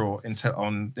draw in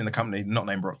the company, not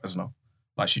named Brock Lesnar.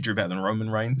 Like she drew better than Roman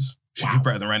Reigns. She drew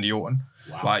better than Randy Orton.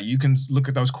 Wow. Like you can look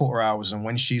at those quarter hours, and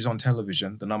when she's on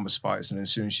television, the number spikes, and as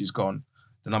soon as she's gone,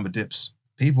 the number dips.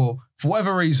 People, for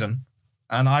whatever reason,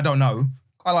 and I don't know,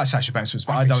 I like Sasha Banks,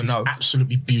 but I don't know.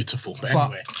 Absolutely beautiful. But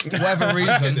anyway. For whatever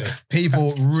reason,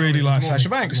 people really like Sasha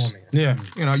Banks. Yeah.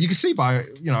 You know, you can see by,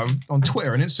 you know, on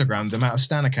Twitter and Instagram, the amount of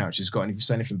stan accounts she's got, and if you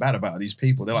say anything bad about these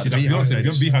people, they're like,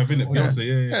 Beyonce, Beehive, innit? Beyonce,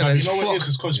 yeah. Yeah, You there's know what it is?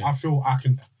 It's because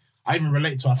I even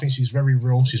relate to her. I think she's very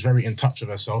real. She's very in touch with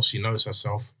herself. She knows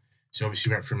herself. She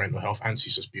obviously went through mental health, and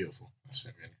she's just beautiful. That's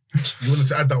it, really. You wanted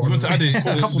to add that one? You want to add it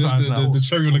a couple times now. The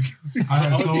cherry on the I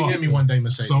hope you hear me one day,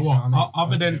 Mercedes. So what? You know what I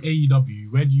mean? Other than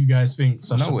AEW, where do you guys think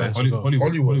Sasha Nowhere. Banks should go?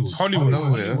 Hollywood.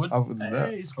 Nowhere other than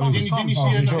that. Didn't you see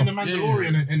her in The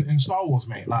Mandalorian in Star Wars,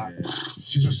 mate? Like,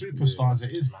 she's a superstar as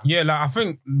it is, man. Yeah, like I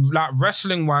think, like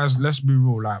wrestling wise, let's be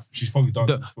real, like She's probably done.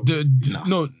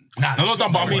 no, Nah, I'm not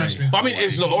done, but I mean, wrestling.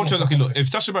 if look, I want to like, look, if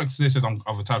Sasha Banks says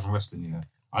I've retired from wrestling, yeah,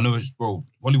 I know, bro,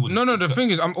 Hollywood. No, the thing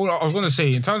is, I was gonna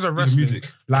say in terms of wrestling, music.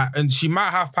 like, and she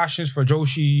might have passions for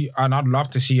Joshi, and I'd love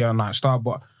to see her like start,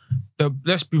 but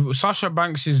let's be real, Sasha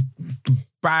Banks's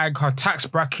bag, her tax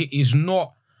bracket is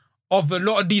not of a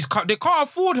lot of these. They can't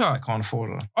afford her. I can't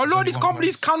afford her. A lot of these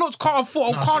companies can't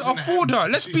afford her.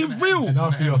 Let's be real.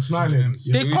 Enough, you're smiling.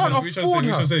 They can't afford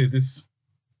her. Say this.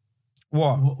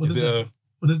 What?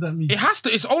 What does that mean? It has to.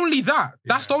 It's only that.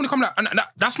 That's the only company. And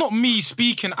that's not me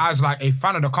speaking as like a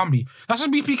fan of the company. That's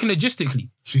just me speaking logistically.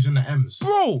 She's in the M's.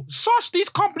 Bro, these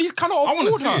companies cannot I afford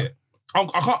want to her. see it.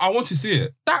 I want to see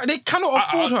it. They cannot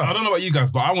afford her. I don't know about you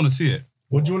guys, but I want to see it.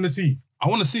 What do you want to see? I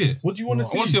want to see it. What do you want to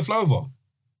see? I want to see a flyover.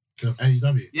 To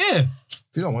AEW. Yeah.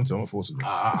 If you don't want to, I'm forced to.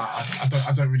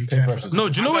 I don't really care. For No,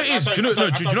 do you know what it is? Do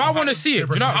you know I want to see it?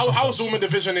 Do you know? How's the woman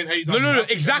division in AEW? No,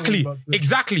 exactly.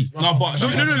 No, but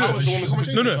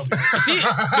No.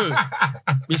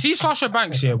 You see Sasha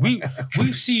Banks here. We've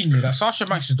seen that Sasha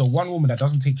Banks is the one woman that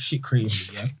doesn't take shit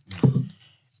creatively. Yeah.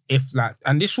 If like,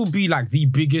 and this will be like the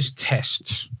biggest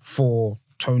test for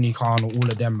Tony Khan or all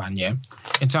of them, man. Yeah.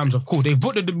 In terms of they've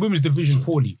booked the women's division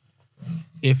poorly.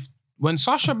 If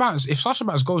Sasha Banks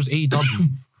goes to AEW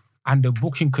and the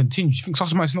booking continues, you think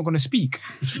Sasha Banks is not going to speak?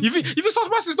 You think Sasha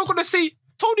Banks is not going to say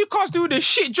Tony Khan's doing a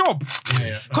shit job?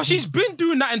 Because she's been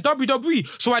doing that in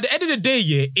WWE. So at the end of the day,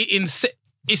 yeah,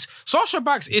 it's Sasha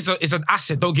Banks is an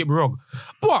asset. Don't get me wrong,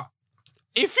 but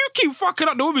if you keep fucking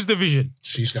up the women's division,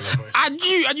 She's gonna voice. and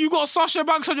you got Sasha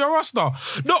Banks on your roster,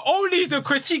 not only is the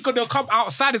critique gonna come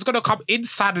outside, it's gonna come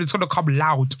inside and it's gonna come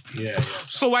loud. Yeah.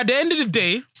 So at the end of the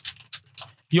day,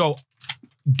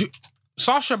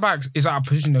 Sasha Banks is at a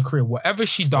position in her career. Whatever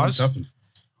she does,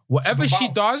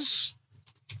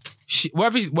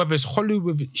 whether it's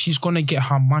Hollywood, she's gonna get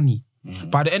her money.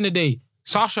 By the end of the day,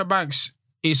 Sasha Banks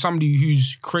is somebody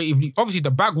who's creatively, obviously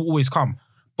the bag will always come,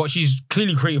 but she's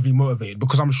clearly creatively motivated,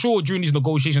 because I'm sure during these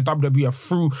negotiations, WWE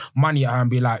threw money at her and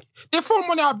be like, they're throwing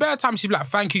money at bare times. She'd be like,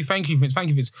 thank you,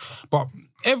 Vince. But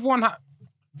everyone,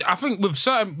 I think with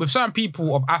certain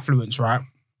people of affluence, right?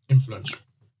 Influence.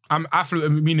 I'm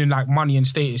affluent, meaning like money and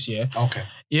status, yeah? Okay.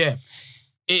 Yeah.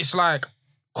 It's like,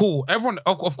 cool. Everyone,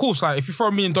 of course, like if you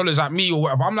throw $1 million at me or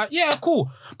whatever, I'm like, yeah,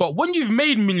 cool. But when you've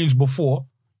made millions before,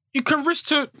 you can risk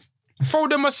to throw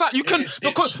them aside. You can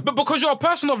because you're a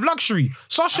person of luxury.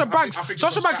 Sasha Banks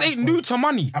ain't new to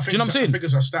money. Do you know what I'm saying? I think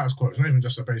it's a status quo. It's not even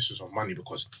just a basis of money,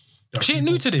 because She ain't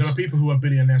new to this. There are people who are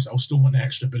billionaires that will still want the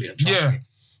extra billion. Trust Yeah. me.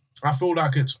 I feel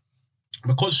like it's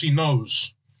because she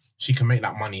knows she can make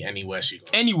that money anywhere she goes.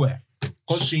 Anywhere.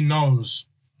 Because she knows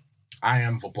I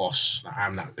am the boss. Like, I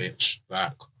am that bitch.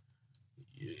 Like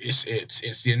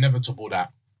it's the inevitable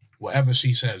that whatever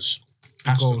she says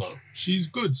has to go. She's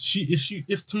good.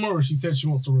 If tomorrow she said she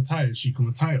wants to retire, she can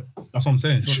retire. That's what I'm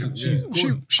saying. She's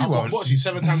good. She won't. What's he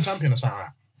 7-time champion or something like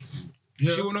that?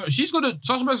 Yeah. She will know,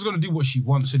 Sasha Banks is gonna do what she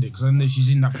wants in it, because I know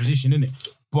she's in that position, in it.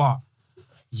 But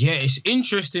yeah, it's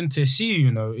interesting to see.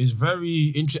 You know, it's very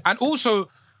interesting, and also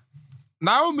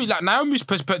Naomi's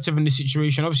perspective in this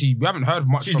situation. Obviously, we haven't heard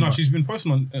much from her. She's been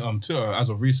posting on Twitter as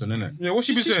of recent, innit? Yeah, what's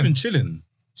she been She's saying? been chilling.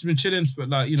 She's been chilling, but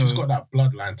like, you know, She's got that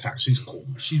bloodline tax. She's cool.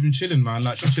 she's been chilling, man.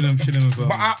 Like, she's chilling with.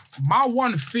 But my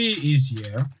one fear is,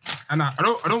 yeah, and I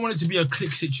don't want it to be a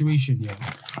click situation, yeah,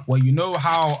 where you know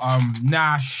how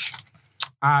Nash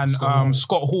and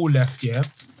Scott Hall left, yeah,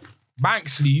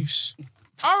 Banks leaves.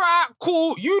 All right,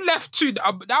 cool. You left too.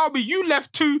 That'll be you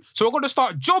left too. So we're gonna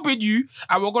start jobbing you,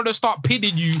 and we're gonna start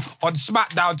pinning you on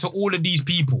SmackDown to all of these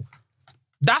people.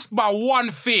 That's my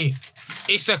one fear.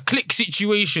 It's a click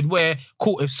situation where,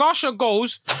 cool, if Sasha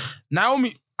goes,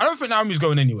 Naomi, I don't think Naomi's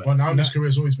going anywhere. Well, Naomi's career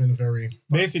has always been very...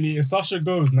 Basically, if Sasha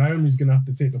goes, Naomi's gonna have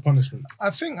to take the punishment. I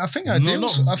think her deal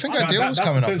was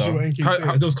coming up though.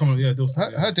 her deal's coming up. Yeah, deal's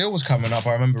Her deal was coming up.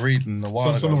 I remember reading a while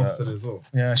ago. Someone that- said it as well.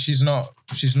 Yeah, she's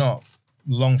not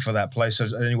long for that place. So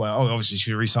anyway, obviously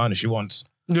she resign if she wants,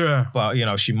 Yeah. but you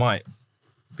know she might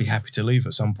be happy to leave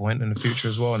at some point in the future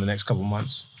as well in the next couple of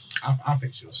months. I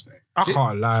think she'll stay. I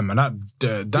can't lie, man.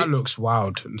 That looks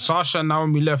wild. Sasha and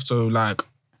Naomi left, so like,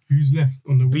 Who's left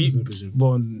on the women's division?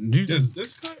 well, There's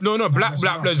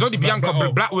black. There's only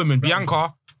black women,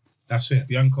 Bianca, That's it.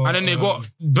 Bianca, and then they got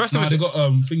the rest of they us. got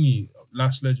thingy,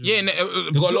 Lash Legend. Yeah,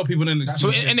 they got a lot of people in NXT. So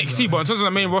in NXT, but in terms of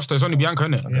the main roster, it's only Bianca,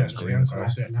 innit? Yeah,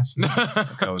 that's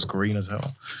it. That was green as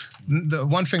hell. The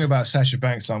one thing about Sasha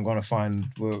Banks I'm going to find,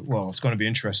 well, it's going to be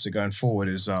interesting going forward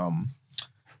is,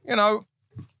 you know,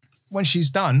 when she's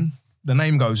done, the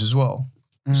name goes as well.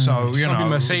 So, you It's gonna be know,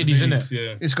 Mercedes, innit?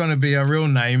 Yeah. it's going to be a real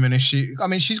name. And if she's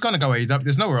going to go AEW,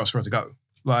 there's nowhere else for her to go.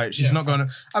 Like, she's not going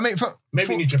to,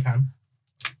 Maybe New Japan.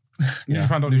 yeah,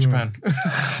 Japan don't New do Japan.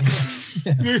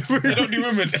 They don't do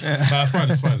women. Nah, it's fine.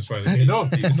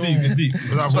 It's deep.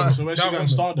 So where's she going to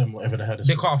start them? Whatever the hell is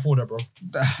They can't afford her, bro.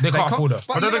 They can't afford her.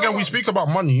 But then again, we speak about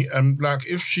money, and like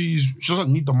if she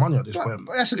doesn't need the money at this point.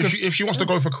 but that's a good- If she wants to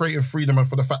go for creative freedom and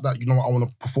for the fact that, you know what, I want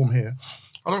to perform here,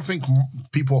 I don't think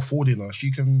people affording her.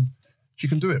 She can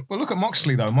do it. Well, look at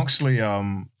Moxley though. Moxley, you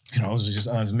know, obviously just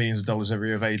earns millions of dollars every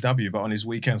year of AEW, but on his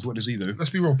weekends, what does he do? Let's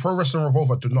be real. Pro Wrestling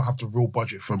Revolver do not have the real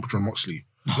budget for John Moxley.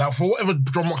 Like for whatever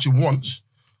John Moxley wants,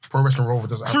 Pro Wrestling Revolver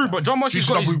doesn't. True, have that. but John Moxley's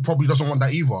got his... GCW probably doesn't want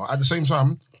that either. At the same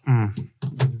time,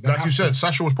 like you said,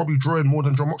 Sasha was probably drawing more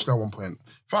than John Moxley at one point.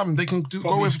 Fam, they can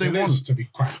go if they want. To be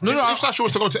quite No, If Sasha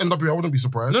was to go to NWA, I wouldn't be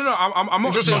surprised. No, I'm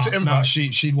not Just saying... go to No, Impact.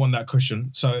 she'd want that cushion.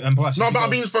 So and plus, No, if but you I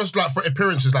mean first, like for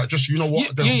appearances, like just, you know what,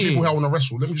 Yeah, there's yeah, people yeah. here want to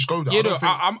wrestle. Let me just go there. Yeah, I don't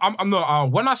think- I'm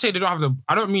not. When I say they don't have the,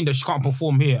 I don't mean that she can't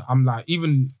perform here. I'm like,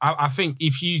 even I think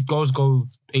if she go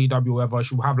AEW or whatever,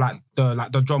 she'll have like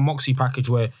the John Moxley package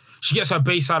where she gets her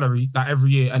base salary like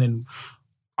every year, and then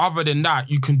other than that,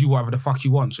 you can do whatever the fuck you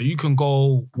want. So you can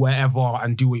go wherever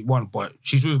and do what you want, but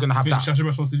she's always gonna have Think that. Sasha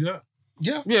Banks wants to do that?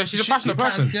 Yeah, she's a passionate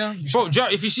person. Yeah, Bro,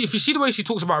 if you see the way she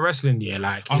talks about wrestling, yeah,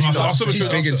 like she's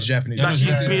big into Japanese. Like,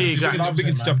 she's wrestling. big. She's big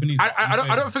into Japanese.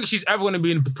 I don't think she's ever going to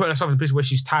be putting herself in a place where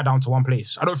she's tied down to one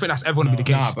place. I don't think that's ever going to be the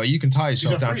case. Nah, but you can tie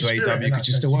yourself She's a down free to spirit AEW in because that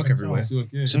you still sense, work you can everywhere.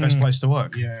 Yeah. It's the best place to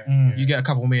work. Yeah. You get a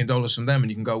couple $1 million from them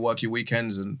and you can go work your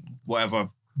weekends and whatever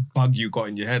bug you got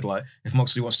in your head. Like, if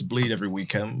Moxley wants to bleed every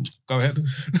weekend, go ahead.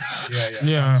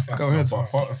 Yeah. Go ahead. But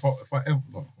if I ever,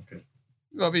 okay.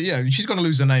 I mean, yeah, she's going to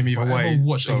lose her name either If I way. ever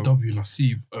watch so- AEW and I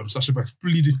see Sasha Banks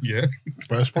bleeding, yeah.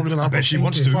 But it's probably gonna happen. I bet she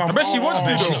wants to. I bet she wants I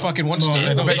bet to. she fucking wants No, to.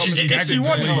 I I bet she's If she gagging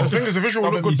wants to. The thing is, the visual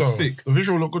That look would good be though. sick. The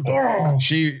visual look good though.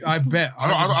 I bet. I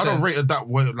don't 100%. rate it that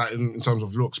way, like in terms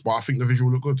of looks, but I think the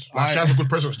visual look good. Like, she has a good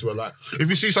presence to her. Like, if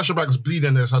you see Sasha Banks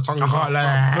bleeding, there's her tongue. Is out.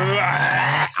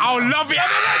 I'll love it.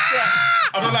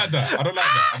 I don't like that. I don't like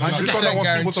that. I don't like She's that. got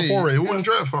that wants people to guarantee. pour it. He'll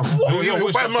enjoy it, fam.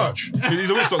 He'll buy merch. He's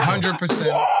a whistle.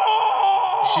 100%.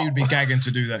 She would be gagging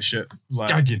to do that shit. Like,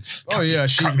 Gagging. oh yeah,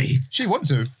 she want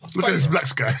to. Look at this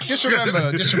black guy. Just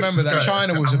remember that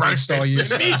China was a big star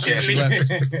years ago. She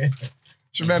left.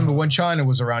 Just remember when China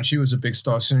was around, she was a big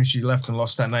star. As soon as she left and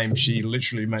lost that name, she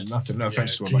literally meant nothing. No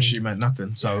offense to her, but she meant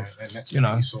nothing. So, you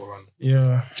know,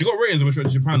 Yeah. She got ratings when she went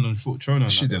to Japan and fought China.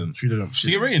 she didn't. She didn't.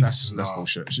 She get ratings. That's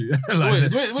bullshit. She,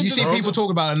 wait, you see people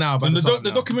talk about it now, but And the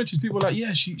the documentaries, people are like,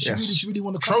 yeah, she really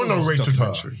want to come. Chono rated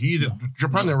her. He did.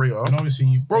 Japan didn't rate her. And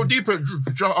obviously, Bro, deep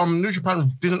New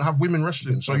Japan didn't have women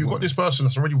wrestling, so you got this person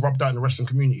that's already rubbed out in the wrestling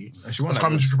community. And she wasn't that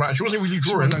coming good. to Japan. She wasn't really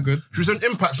drawing. wasn't that good. She was in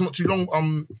Impact not too long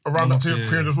around that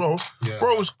period as well. Yeah.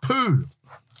 Bro, it was poo.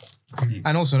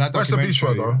 And also that Rest in peace to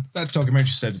her, documentary, though. that documentary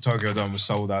said the Tokyo Dome was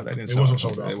sold out. They didn't. It sell wasn't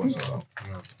out. sold out. It wasn't sold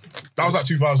out. That was like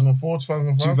 2004,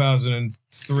 2005.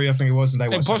 2003, I think it was, and they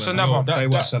weren't Imposter selling never. out. They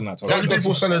weren't That- selling that. The Tokyo only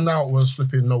people selling out was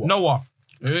flipping Noah. Noah.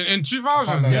 In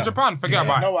 2000, in Japan, forget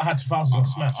about it. Noah had 2000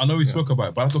 Smash. I know we spoke about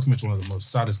it, but that documentary is one of the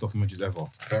most saddest documentaries ever.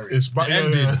 It's but The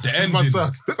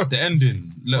ending, the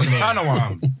ending, let alone China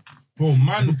one. Bro,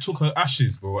 man took her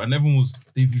ashes, bro, and everyone was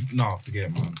forget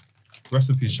it, man. Rest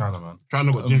in peace, China, man.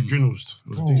 China got Junos.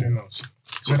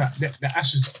 So that the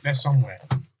ashes, they're somewhere.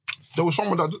 There was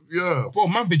someone that, yeah. Bro,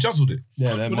 man, they jazzled it.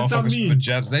 Yeah, they What does that motherfuckers mean? put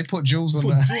jazz. They put jewels on Put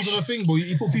that. jewels on the thing, bro.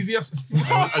 You put VVS.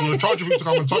 And you're charging people to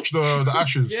come and touch the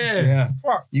ashes. Yeah. Yeah,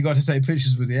 Fuck. you got to take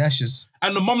pictures with the ashes.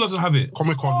 And the mum doesn't have it.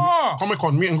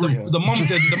 Comic-Con, meet and greet. The mum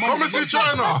said, Come and see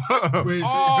China.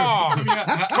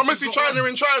 Come and see China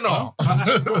in China.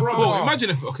 Bro, imagine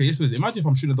if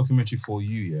I'm shooting a documentary for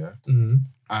you, yeah?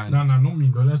 And No, not me,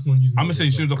 bro. Let's not use me. I'm gonna say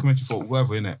you shoot a documentary for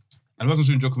whoever, innit? And if I was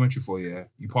shooting a documentary for you, yeah,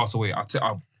 you pass away, I'll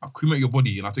cremate your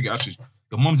body and I'll take your ashes.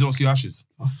 Your mum didn't see your ashes.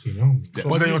 Fucking hell.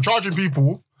 But then you're charging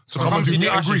people to come and do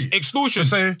meet and greet. Exclusion. To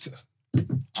say,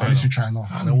 China see China.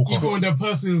 And then walk off. Even when the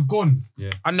person's gone.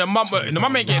 And the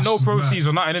mum ain't getting no proceeds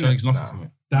or nothing, So it's innit? nothing for me.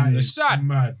 That It's is sad.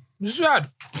 mad. It's sad.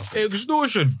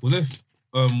 Extortion. Was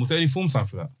there any form sign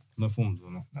for that? No forms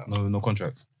or no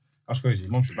contracts. That's crazy.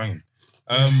 Mum should bang him.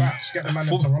 Facts. Get the man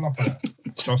to roll up on it.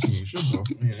 Trust me, you should, bro.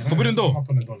 Yeah, Forbidden Door. roll up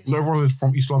on the dolly. Not everyone is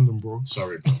from East London, bro.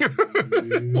 Sorry.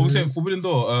 What we saying, Forbidden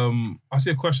Door. I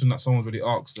see a question that someone already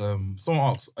asked. Someone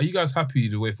asked, "Are you guys happy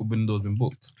the way Forbidden Door's been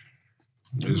booked?"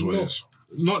 It is what it is.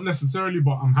 Not necessarily,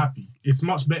 but I'm happy. It's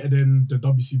much better than the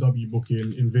WCW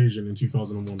booking Invasion in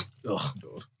 2001. Oh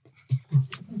God,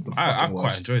 I quite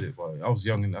worst. enjoyed it, but I was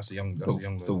young and that's a young.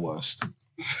 the worst.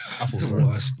 I thought it was The right.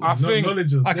 worst. I think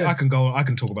Knowledge is I there. can go. I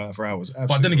can talk about it for hours.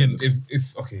 But then again, Absolutely.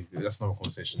 if okay, that's another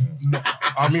conversation. Yeah.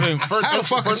 I mean, How the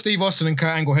fuck is Steve Austin and Kurt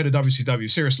Angle head of WCW?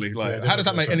 Seriously, like, how does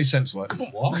that make any sense? Like, Yeah,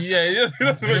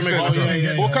 that makes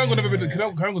sense. Well, Kangol never been.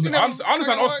 Kangol's never. I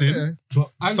understand Austin. But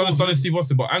Son Steve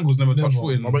Austin, but Angle's never touched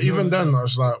foot in. but even then, I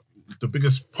was like, the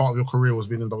biggest part of your career was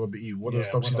being in WWE. What does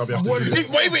Yeah, WCW have What, to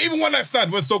do? even one night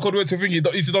stand when Stone Cold went to thingy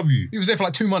ECW. he was there for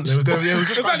like 2 months. They was there, yeah, it was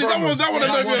just Exactly, that one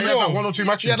annoyed me as well. Like 1 or 2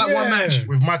 matches. Yeah, like one match.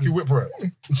 with Mikey Whipwreck.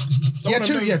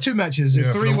 Two matches. Yeah,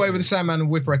 3-way with the Sandman and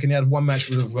Whipwreck, and he had one match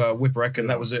with Whipwreck, and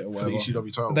that was it. Or For the whatever.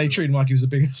 ECW title. They treated him like he was the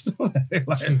biggest.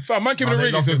 Like, Fam, man came in the they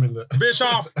ring and loved him said, in there. bitch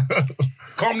off.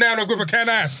 Calm down, I'll grip a can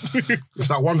ass. It's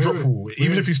that one drop rule.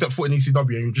 Even if you step foot in ECW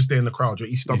and you're just there in the crowd, you're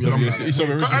ECW alumni.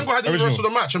 Kurt Angle had the rest of the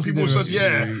match and people said,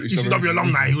 yeah, ECW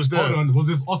alumni, he was hold there. on, was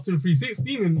this Austin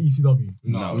 316 in ECW?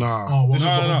 Nah. Oh, what This is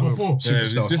No. before? Yeah,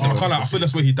 this I can't lie, I feel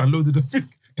that's where he downloaded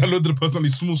the personality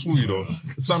small, you know.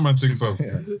 The Sandman thing, fam.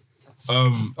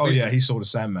 oh yeah, he saw the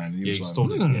Sandman. And Yeah, he he was stole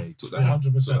like, it. Yeah, he took that.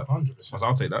 100%, 100%.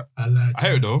 I'll take that. I like I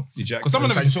hear it though. He jacked Because some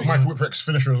of them He took Mike Whipwreck's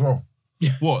finisher as well.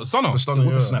 What, Stunner? The stunner,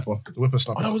 whippersnapper. The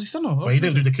whippersnapper. Oh, that was his Stunner. But he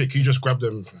didn't do the kick, he just grabbed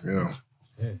them, you know.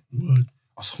 Word.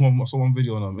 I saw one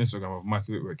video on Instagram of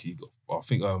Mikey Whipwreck. He got, I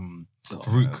think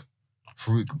Farouk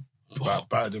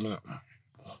Battered him, innit?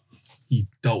 he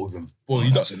dealt with him. Well,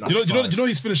 he dealt, do you know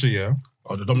his finisher? Yeah,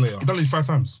 Oh, the Dominator. he done it 5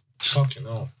 times. Fucking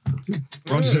hell.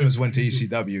 Ron Simmons went to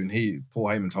ECW and Paul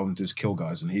Heyman told him to just kill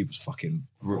guys and he was fucking...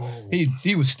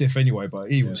 He was stiff anyway,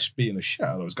 but he was beating the shit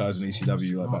out of those guys in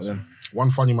ECW like back then. One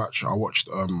funny match I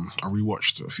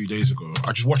rewatched a few days ago.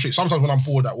 I just watch it sometimes when I'm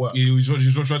bored at work. Yeah, you just I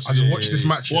just watch this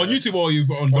match. Well, on YouTube or you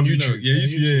on YouTube?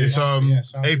 Yeah, It's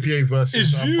APA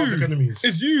versus Public Enemies.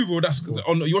 It's you, bro. That's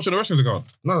on. You watching the wrestling's account?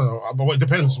 No, but it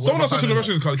depends. Someone else watching the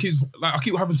wrestling's account keeps I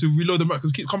keep having to reload the match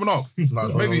because it keeps coming up. No,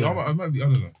 Maybe I don't know.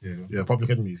 Yeah, Public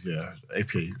Enemies. Yeah,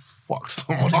 APA fucks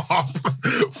them up.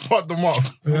 Fucked them up.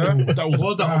 Yeah. What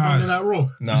was that on Monday Night Raw?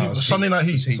 No, Was it Sunday Night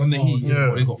Heat. Sunday Heat. Yeah.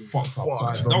 Yeah, they got fucked up.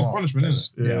 Fucked That them was up. punishment,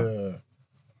 isn't it?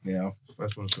 Yeah.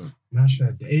 First one, so. Man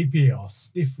said the APA are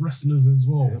stiff wrestlers as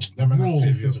well. Them Raw. are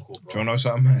too physical, Do you bro. want to know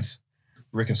something mad?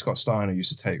 Rick and Scott Steiner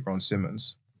used to take Ron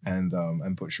Simmons and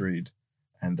Butch Reed,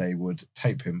 and they would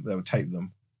tape him. They would tape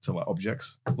them to like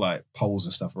objects, like poles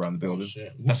and stuff around the building.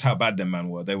 Shit. That's how bad them man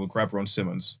were. They would grab Ron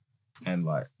Simmons and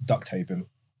like duct tape him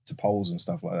to poles and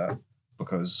stuff like that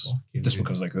because they could.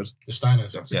 The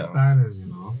Steiners. Yeah. Steiners, you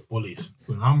know. Bullies.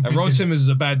 So I'm And Ron thinking- Simmons is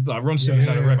a bad. Like Ron Simmons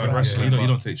had a rep in Yeah, wrestling. you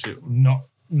don't take shit.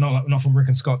 Not from Rick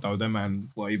and Scott though. Them man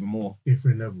were even more.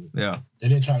 different level. Yeah. They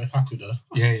didn't try with Haku though.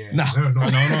 Yeah. Nah. No. No.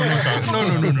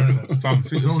 Fam,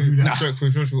 Don't do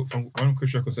that. When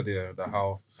Chris Jericho said that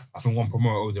how I think one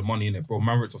promoter owed the money in it, bro.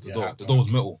 Man ripped off the door. Yeah. The door was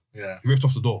metal. Yeah. He ripped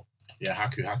off the door. Yeah,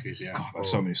 Haku's, yeah. God, there's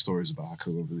so many stories about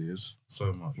Haku over the years.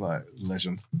 So much. Like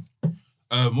legend.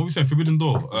 What were we saying? Forbidden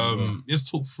Door. Let's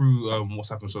talk through what's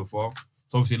happened so far.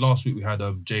 So obviously last week we had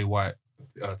Jay White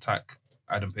attack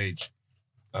Adam Page.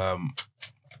 I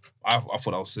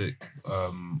thought that was sick.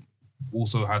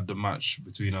 Also had the match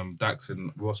between Dax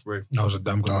and Ospreay. That was a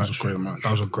damn good That was match. a great match.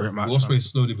 That was a great match. Ospreay man.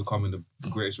 is slowly becoming the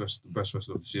greatest, the best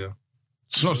wrestler of this year.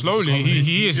 Not slowly.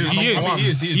 He is.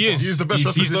 He's the best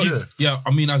wrestler this year. Yeah,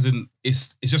 I mean, as in,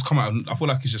 it's just come out. I feel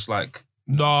like it's just like.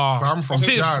 Nah. Fam, from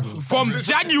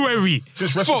January.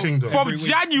 Since Wrestle Kingdom. From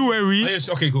January. Oh, yes,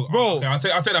 okay, cool. Bro. Okay, I'll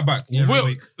take that back.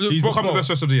 He's become the best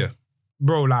wrestler of the year.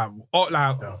 Bro,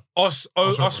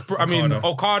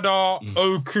 Okada,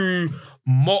 Oku,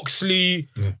 Moxley.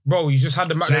 Yeah. Bro, he just had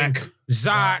the match.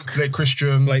 Zach. Blake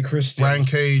Christian. Ryan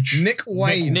Cage. Nick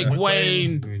Wayne. Nick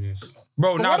Wayne.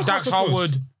 Bro, But now why the Dax crowd so Howard.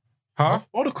 close? Huh?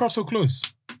 Why the crowd so close?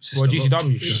 Well,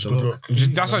 GCW. Just a look.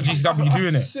 That's how GCW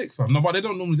doing it. Sick, fam. No, but they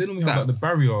normally have like the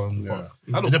barrier. And, Yeah.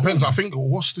 that It look depends. cool. I think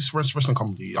what's this wrestling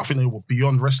company? I think they were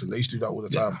Beyond Wrestling. They used to do that all the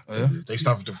time. Yeah. They used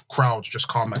to have the crowd just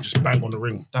come and just bang on the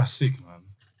ring. That's sick, man.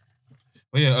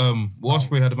 But yeah,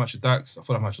 Ospreay had a match with Dax. I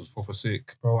thought that match was proper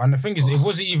sick. Bro, and the thing is, it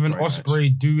wasn't even Great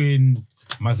Ospreay doing.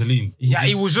 Mazzoline. Yeah,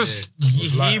 it was just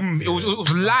light. him. It was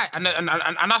light, and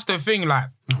that's the thing. Like,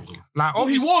 Oh,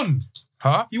 he won.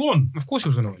 Huh? He won. Of course, he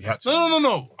was gonna. He had to.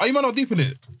 No. Are you man not deep in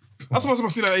it? That's the first time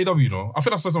I've seen that at AEW, no? I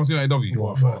think that's the first time I've seen that at AEW.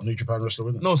 What, for New Japan wrestler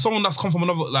winning? No, someone that's come from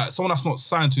another, like someone that's not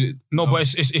signed to it. No, but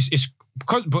it's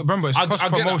because. But remember, it's cost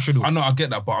get that. promotional. I know, I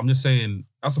get that, but I'm just saying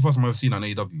that's the first time I've ever seen that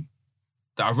in AEW.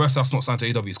 That a wrestler that's not signed to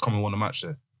AEW is coming and won a match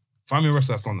there. Find me a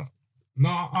wrestler that's done that. No,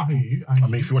 I hear you. I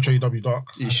mean, if you watch AEW Dark,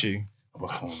 Ishii. Oh,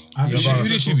 come on. I Who hear you.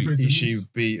 did she beat?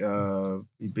 Ishii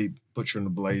beat Butcher and the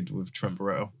Blade with Trent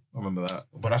Barretto. I remember that.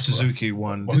 But that's Suzuki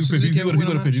won. But who got to pick? Who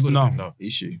got to pick now?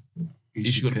 Ishii.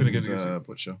 Ishii got to pick against Ishii.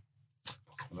 Butcher.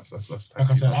 That's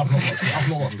Like I said, I've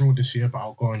not watched Raw this year, but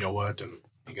I'll go on your word and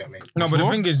you get me. No, but the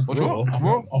thing is, What's Raw?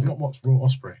 I've not watched Raw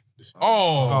Ospreay. This year.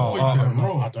 Oh, I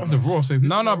don't that's a know. Raw. Say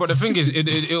no, but the thing is,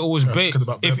 it was bait.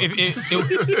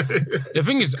 The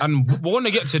thing is, and we're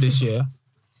gonna get to this year.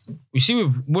 We see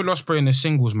with Will Ospreay in the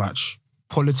singles match,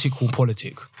 politic.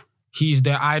 He's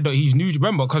their idol. He's New.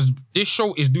 Remember, because this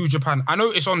show is New Japan. I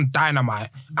know it's on Dynamite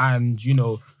and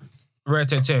Rare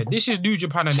Tear. This is New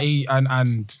Japan and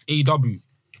AEW.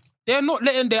 They're not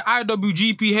letting their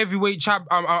IWGP heavyweight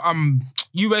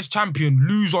US champion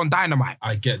lose on Dynamite.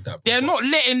 I get that. They're not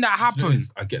letting that happen.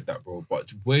 I get that, bro. But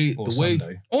the way Oh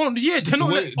yeah, they're not.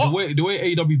 the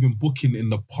way AEW been booking in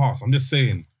the past, I'm just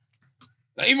saying.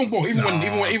 Like even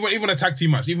when a tag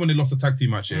team match, even when they lost a tag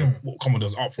team match here, what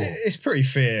Commodore's up for? It's pretty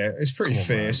fair. It's pretty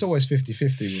fair. It's always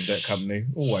 50-50 with that company.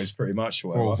 Always pretty much.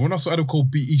 Bro, Whatever. when I saw Adam Cole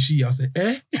beat Ishii, I said,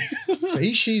 But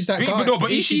Ishii's that But- guy. no, but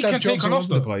Ishii does can jobs take a all loss,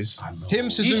 over the though. place. I know. Him,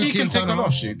 Suzuki, Ishii can and take a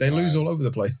Tanahashi, loss. they lose all over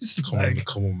the place.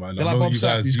 Come on, man. They're I like know Bob you Sapp.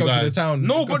 guys- He's you go to the guys- town.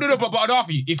 No, but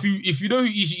Adafi, if you know who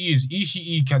Ishii is,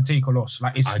 Ishii can take a loss.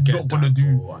 Like it's I get not that, gonna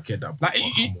do. bro. I get that, bro. Like, But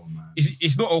it- come on, man.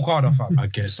 It's not Okada, fam. I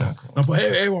get that. No, but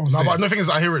hey, what I'm no, saying. but the thing is,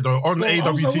 I hear it though on No,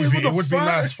 I was like, AWTV. wait, what It would the be fuck?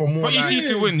 nice for more. For like, Ishii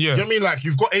to win, you know what I mean? Like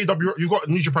you've got you've got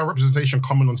New Japan representation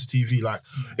coming onto TV. Like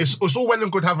it's all well and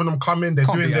good having them come in. They're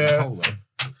Can't doing be Adam their Cole, though.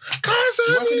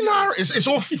 it's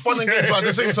all fun and games, but at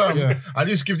the same time, Yeah. at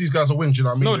least give these guys a win. Do you know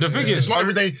what I mean? No, the thing it's is- not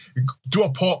every day. Do a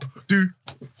pop, do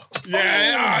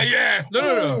Yeah.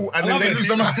 Ooh, and then they lose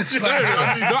the match.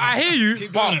 No, I hear you,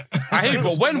 but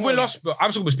when Will Ospreay,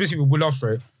 I'm talking specifically Will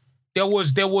Ospreay, there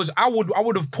was I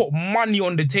would have put money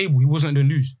on the table he wasn't going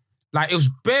to lose. Like, it was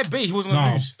bare bait he wasn't going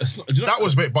to lose. That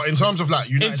was bit, but in terms of like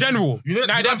In general,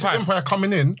 United Empire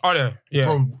coming in, yeah.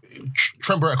 bro,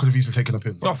 Trent Barrett could have easily taken a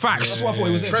pin. No, facts. That's what I thought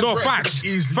he was in. No, facts.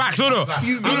 Facts, no.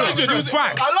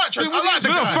 Facts. I like Trent.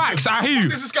 No, facts, I hear you.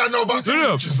 What does this guy know about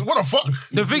Trent? What the fuck?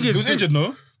 The thing is... He was injured,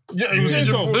 no? Yeah, he was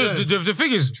injured. The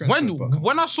thing is,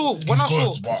 when I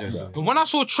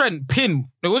saw Trent pin,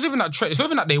 it wasn't even that Trent. It's not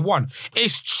even that they won.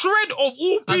 It's Trent of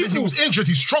all people. He was injured.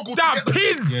 He struggled that to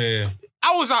pin. Yeah.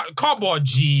 I was like, come on,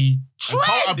 G.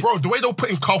 Trent. Bro, the way they were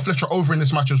putting Carl Fletcher over in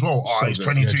this match as well. He's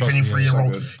 22,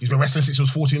 23-year-old. He's been wrestling since he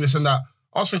was 14. This and that.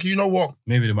 I was thinking, you know what?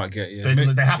 Maybe they might get.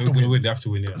 They have to win. They have to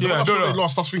win. Yeah, they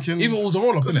lost. I was thinking. Even it was a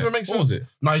roll up. Doesn't even make sense. What was it?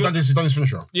 No, he done his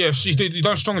finisher. Yeah, he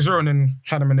done strong zero and then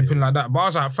had him in the pin like that. But I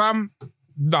was like, fam,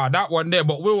 nah, that one there.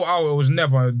 But Will Howe, it was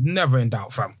never in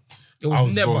doubt, fam. It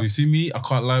was never. Bro, you see me, I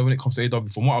can't lie when it comes to AW.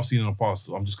 From what I've seen in the past,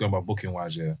 I'm just going by booking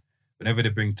wise, yeah. Whenever they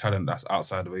bring talent that's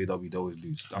outside of AW, they always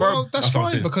lose. Bro, that's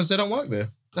fine because they don't work there.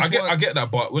 I get that,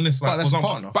 but when it's like, that's a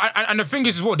partner. But and the thing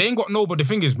is as well, they ain't got no. But the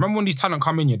thing is, remember when these talent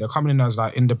come in here, they're coming in as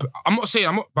like By the way,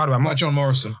 I'm not John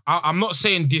Morrison. I'm not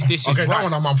saying this is okay. That right.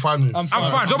 one I'm fine with. I'm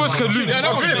fine. Thomas can lose. That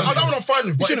one I'm fine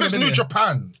with. But if it's New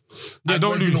Japan,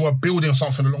 don't lose. You know, we're building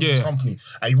something along this company,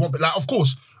 and you want, like, of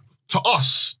course, to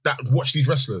us that watch these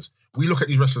wrestlers, we look at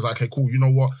these wrestlers like, okay, cool. You know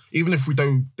what? Even if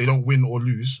they don't win or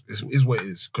lose, it is what it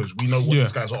is because we know what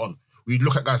these guys are on. We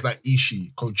look at guys like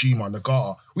Ishii, Kojima,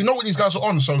 Nagata. We know what these guys are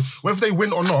on. So whether they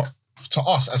win or not, to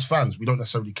us as fans, we don't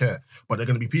necessarily care. But they're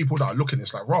going to be people that are looking.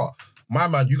 It's like, rah, my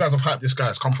man, you guys have hyped this guy.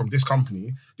 It's come from this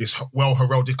company, this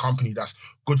well-heralded company that's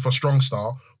good for Strong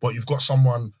Style. But you've got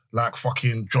someone like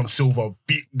fucking John Silver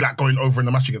going over in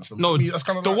the match against them. No, me, that's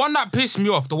kind of the one that pissed me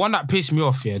off.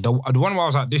 Yeah, the one where I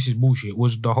was like, this is bullshit.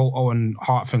 Was the whole Owen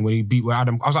Hart thing when he beat with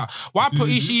Adam. I was like, why put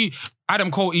Ishii? Adam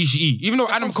Cole, Ishii. Even though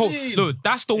Adam Cole, look,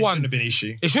 that's the one. It shouldn't have been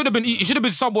Ishii. It should have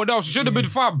been someone else. It should have been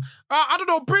Fab. I don't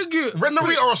know. Bring it. Ren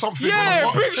Narita or something.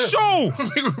 Yeah, bring show.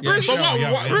 Bring show.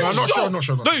 I'm not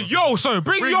sure.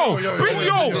 Bring yo.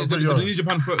 The New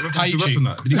Japan wrestling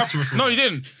that. Did he have to wrestle? No, he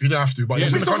didn't. You didn't have to, but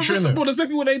he's in the country, innit? There's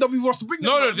people in AW wants to bring them.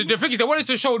 No. The thing is, they wanted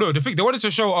to show though. They wanted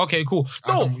to show. Okay, cool.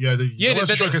 No. They wanted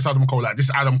to showcase Adam Cole. Like, this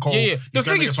is Adam Cole. Yeah. The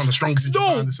thing is, one of the strongest in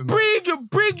Japan.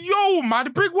 Bring yo, man.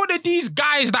 Bring one of these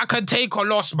guys that can take a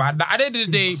loss, man. At the end of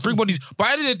the day, bring one of these. But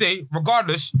at the end of the day,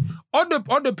 regardless, on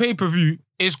the pay-per-view,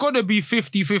 it's going to be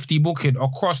 50-50 booking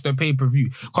across the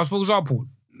pay-per-view. Because, for example,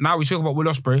 now we speak about Will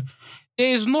Ospreay,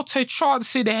 there's not a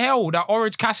chance in hell that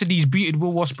Orange Cassidy's beating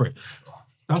Will Ospreay.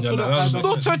 That's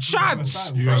not a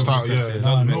chance.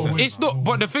 It's not.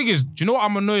 But the thing is, do you know what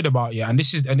I'm annoyed about? Yeah, and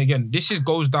this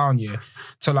goes down. Yeah,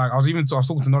 to like I was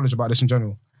talking to Knowledge about this in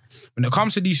general. When it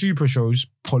comes to these super shows,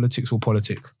 politics will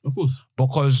politic. Of course,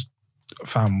 because.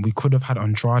 Fam, we could have had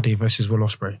Andrade versus Will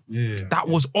Ospreay. Yeah. That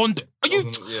was on the... Are you...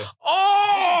 Yeah.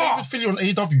 Oh! David Philly on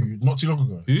AEW not too long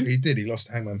ago. Who? He did. He lost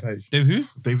to Hangman Page. Dave who?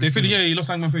 David Philly. Yeah, he lost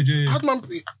Hangman Page. Yeah. Hangman...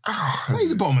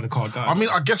 He's the bottom of the card guy. I mean,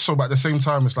 I guess so, but at the same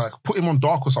time, it's like, put him on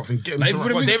Dark or something. Get him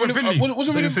to... David Finlay.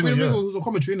 Wasn't David Finlay, Finlay was on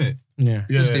commentary, innit? Yeah.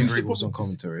 Steve Regal was on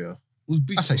commentary, yeah.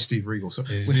 I say Steve Regal. So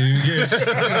So if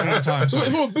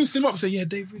I boost him up, say, yeah,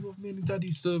 Dave Regal, me and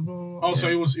Daddy, so bro. Oh, so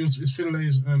it was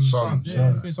Finlay's son.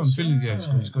 Finlay, yeah.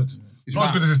 He's good. He's not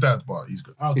as good as his dad, but he's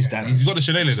good. Okay. His dad. He's got the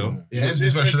shillelagh though. Yeah,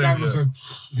 He's got He's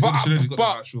got the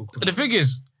actual. The thing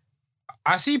is,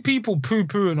 I see people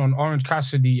poo-pooing on Orange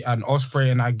Cassidy and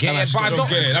Ospreay, and I get it, but I don't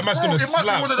get it. That man's gonna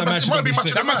slap. It might be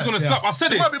match. That man's gonna slap. I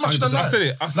said it. It might be match of the night. I said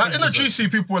it. Like in the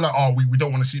GC, people were like, "Oh, we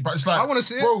don't want to see it," but it's like, I want to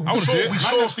see it. Bro, I wanna see it. We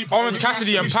saw Orange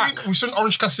Cassidy and Pac. We've seen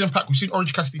Orange Cassidy and Pac. We've seen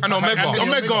Orange Cassidy and Omega.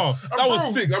 Omega. That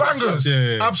was sick. Bangers.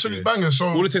 Absolute bangers. So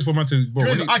all it takes for man to.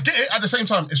 I get it. At the same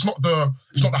time, it's not the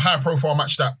high profile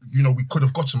match that we could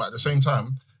have gotten. At the same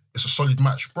time, it's a solid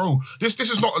match, bro. This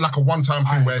is not like a one time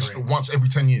thing where it's once every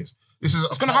 10 years. This is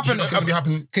gonna happen. It's gonna be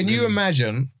happening. Can you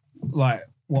imagine, like,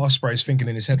 what Ospreay's thinking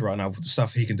in his head right now with the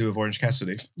stuff he can do with Orange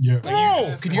Cassidy? Yeah.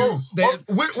 Bro,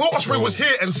 Will Ospreay was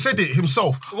here and said it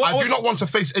himself. I do not want to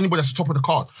face anybody that's the top of the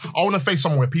card. I want to face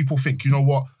someone where people think, you know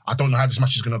what? I don't know how this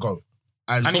match is gonna go.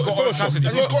 And he got Orange Cassidy.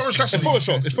 And he's got Orange Cassidy.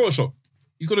 It's Photoshop.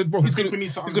 He's gonna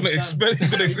expand.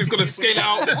 He's gonna scale it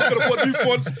out. He's gonna put new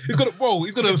fonts. He's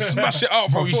gonna smash it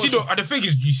out. Bro, you see the thing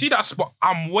is, you see that spot.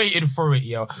 I'm waiting for it,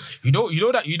 yo. You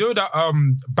know that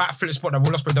backflip spot that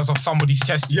Will Ospreay does off somebody's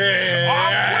chest. I'm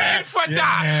waiting for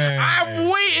that. I'm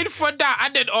waiting for that.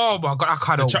 And then, oh my god, I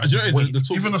can't wait.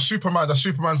 Even the Superman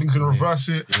thing can reverse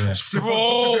it. Flip on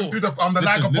top of him, do the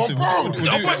Liger bomb.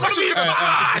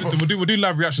 We'll do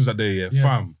live reactions that day,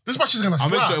 fam. This match is gonna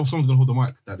slap. I'll make sure someone's gonna hold the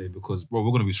mic that day because, bro,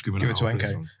 we're gonna be screaming. Give it to NK.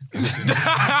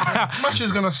 Match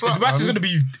is gonna slap. This match is gonna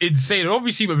be insane. And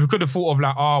obviously, we could have thought of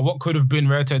like, what could have been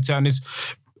rare to turn this.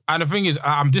 And the thing is,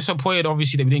 I'm disappointed,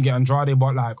 obviously, that we didn't get Andrade,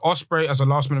 but like Ospreay as a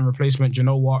last minute replacement, you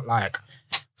know what? Like,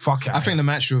 fuck it. I think the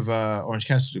match with Orange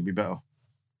Cassidy would be better.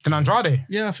 Than Andrade?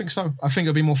 Yeah, I think so. I think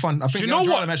it'll be more fun. I think the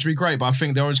Andrade match will be great, but I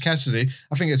think the Orange Cassidy,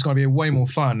 I think it's going to be way more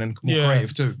fun and more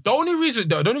creative too. The only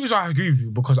reason I agree with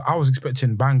you, because I was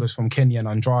expecting bangers from Kenny and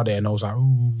Andrade, and I was like,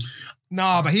 ooh.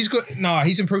 Nah, but he's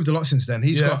improved a lot since then.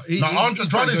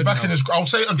 Andrade's back in his. I'll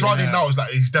say Andrade now is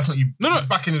like he's definitely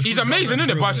back in his. He's amazing,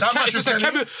 isn't it? But it's just a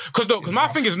chemistry. Because my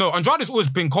thing is, Andrade's always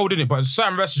been cold in it, but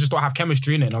certain wrestlers just don't have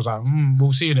chemistry in it. And I was like,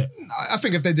 we'll see in it. I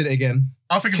think if they did it again,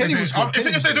 I think if they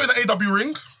do it in the AW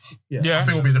ring. Yeah. I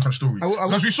think it'll be a different story.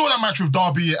 Because we saw that match with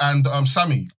Darby and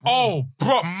Sammy. Oh,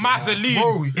 bro, Mazzolini.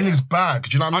 Bro, in his bag.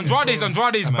 Do you know what I mean?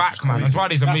 Andrade's back, man.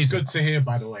 Andrade's amazing. That's good to hear,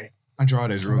 by the way.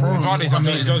 Andrade's really Andrade's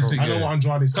amazing. I know what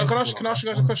Andrade's Can I ask you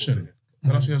guys a question?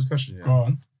 Can I ask you guys a question? Yeah? Go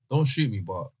on. Don't shoot me,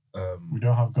 but we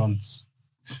don't have guns.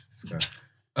 This guy.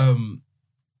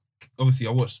 Obviously, I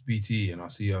watched BT and I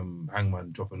see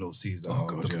Hangman dropping little C's that are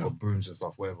looking for brooms and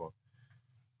stuff, whatever.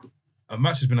 A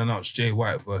match has been announced: Jay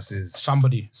White versus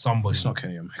somebody. It's not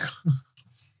Kenny Omega.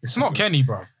 It's not Kenny,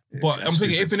 bro. But I'm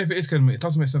thinking, even if it is Kenny, it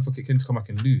doesn't make sense for Kenny to come back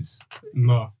and lose.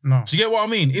 No. Do you get what I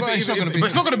mean? But it's not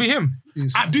going to be him.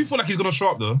 I do feel like he's going to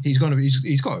show up though. He's got to.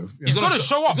 He's got to. He's going to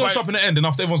show up. He's going to show up in the end, and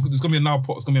after everyone's, it's going to be a now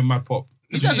pop. It's going to be a mad pop.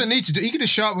 He doesn't need to do. He can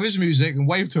just show up with his music and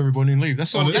wave to everybody and leave.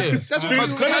 That's all. That's what.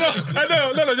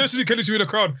 I know. Just Kenny to be in the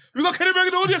crowd. We got Kenny back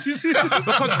in the audience.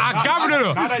 Because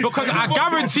I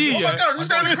guarantee you. Because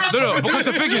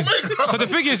the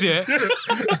thing is, yeah.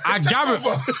 I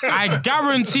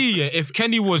guarantee you, if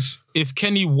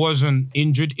Kenny wasn't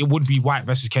injured, it would be White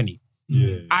versus Kenny.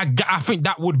 Yeah. I think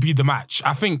that would be the match.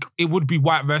 I think it would be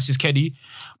White versus Kenny,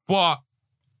 but.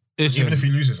 Even if he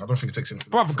loses, I don't think it takes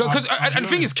anything. Bro, because and the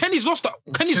thing is, Kenny's lost to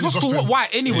White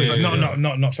anyway.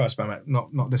 Not first match.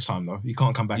 Not this time though. He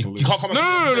can't come back and lose. No.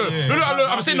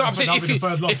 I'm saying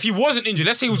if he wasn't injured,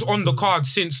 let's say he was on the card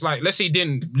since let's say he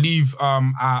didn't leave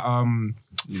at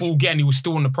Full Gear and he was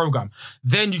still on the program,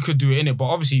 then you could do it, innit? But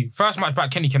obviously, first match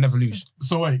back, Kenny can never lose.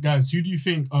 So wait, guys, who do you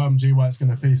think Jay White's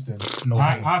gonna face then? No,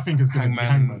 I think it's gonna be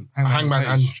Hangman.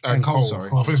 Hangman and Cole. Sorry.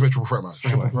 I think it's a triple threat match.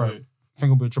 Triple threat. I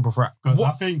think it'll be a triple threat. Because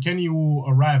I think Kenny will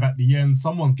arrive at the end.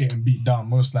 Someone's getting beat down,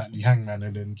 most likely Hangman,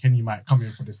 and then Kenny might come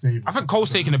in for the save. I think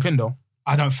Cole's taking a pin though.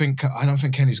 I don't think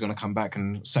Kenny's going to come back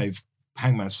and save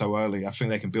Hangman so early. I think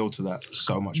they can build to that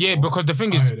so much. Yeah, more. because the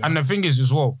thing is,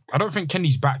 as well, I don't think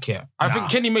Kenny's back yet. I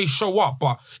think Kenny may show up,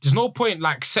 but there's no point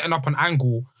setting up an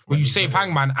angle where you save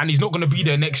Hangman and he's not going to be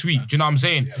there next week. Do you know what I'm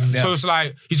saying? Yeah. So it's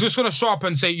he's just going to show up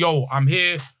and say, yo, I'm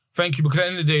here. Thank you. Because at the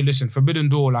end of the day, listen, Forbidden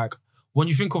Door, when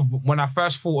you think of when I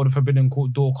first thought of the Forbidden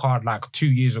Door card 2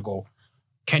 years ago,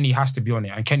 Kenny has to be on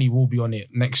it, and Kenny will be on it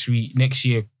next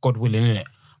year, God willing, innit?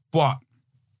 But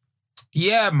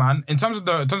yeah, man, in terms of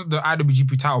the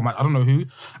IWGP title match, I don't know who.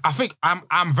 I think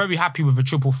I'm very happy with a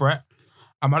triple threat.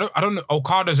 I don't know.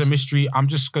 Okada's a mystery. I'm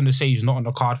just gonna say he's not on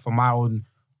the card for my own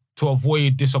to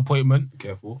avoid disappointment.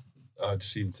 Careful. I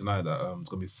just seen tonight that it's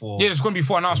gonna be 4. Yeah, it's gonna be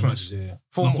 4 announcements. Yeah.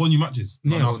 4 new matches.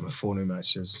 Yeah. 4 new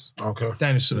matches. Okay.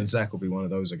 Danielson and Zach will be one of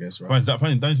those, I guess, right?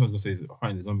 Apparently, Danielson's gonna say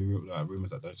there's gonna be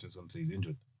rumors that Danielson's gonna say he's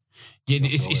injured. Yeah,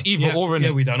 it's either or in it.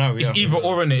 Yeah, we don't know. It's either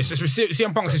or in it. It's a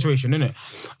CM Punk situation, isn't it?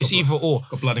 It's either or.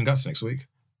 Got Blood and Guts next week.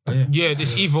 Yeah,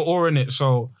 it's either or in it.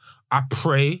 So I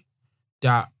pray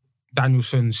that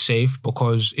Danielson's safe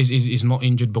because is not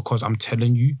injured, because I'm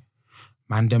telling you,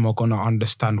 man, them are gonna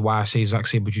understand why I say Zack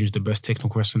Sabre Jr. is the best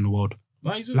technical wrestler in the world.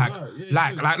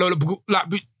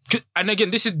 And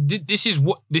again, this is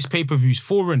what this pay-per-view is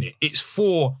for, innit? It's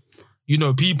for,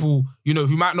 people,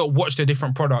 who might not watch the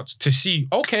different products to see,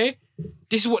 okay,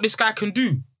 this is what this guy can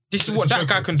do. This is what that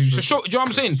guy can do. So show, do you know what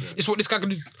I'm saying? It's what this guy can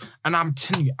do. And I'm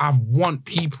telling you, I want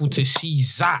people to see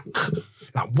Zack.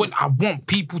 I want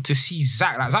people to see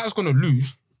Zack. Zack's gonna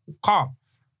lose, calm.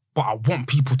 But I want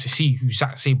people to see who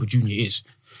Zack Sabre Jr. is.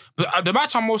 But the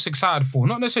match I'm most excited for,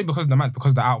 not necessarily because of the match,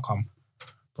 because of the outcome.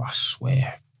 But I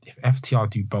swear, if FTR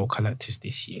do belt collectors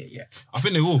this year, I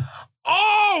think they will.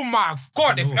 Oh my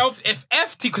god! If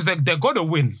FT, because they're gonna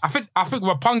win. I think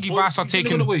Roppongi Vice are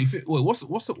taking. Wait, what's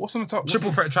on the top?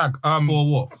 Triple threat track.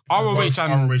 For what? ROH ROH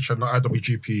and and the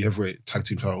IWGP heavyweight tag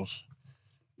team titles.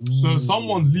 So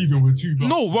someone's leaving with 2 belts.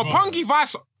 no Roppongi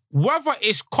Vice. Whether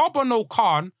it's Kobono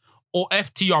Khan or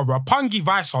FTR, Roppongi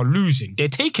Vice are losing. They're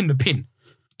taking the pin.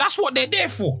 That's what they're there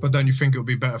for. But don't you think it would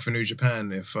be better for New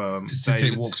Japan if they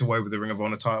take- walked away with the Ring of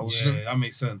Honor titles? Yeah, that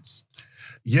makes sense.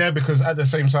 Yeah, because at the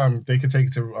same time they could take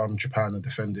it to Japan and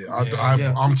defend it.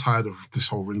 I'm tired of this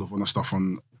whole Ring of Honor stuff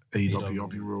on AEW. I'll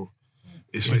be real.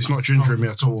 It's not gingering me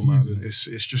at all, man. It's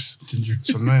just it's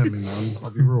annoying me, man.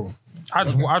 I'll be real. I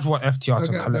just want FTR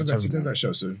to collect everything. that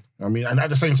show soon. I mean, and at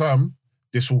the same time,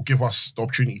 this will give us the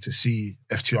opportunity to see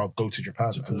FTR go to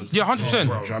Japan. And, Yeah, 100%. do you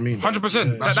know what I mean?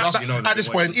 100%. At this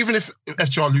point, even if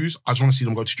FTR lose, I just want to see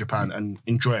them go to Japan and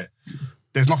enjoy it.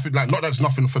 There's nothing not that there's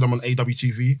nothing for them on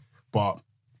AWTV, but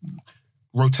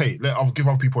rotate. I'll give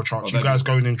other people a chance. You guys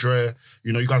go and enjoy it.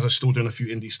 You know, you guys are still doing a few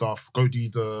indie stuff. Go do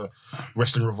the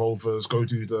Wrestling Revolvers. Go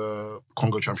do the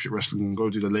Congo Championship Wrestling. Go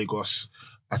do the Lagos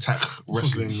Attack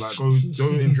Wrestling. Like, go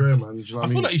enjoy it, man. Do you know what I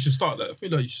feel mean? like you should start that. I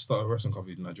feel like you should start a wrestling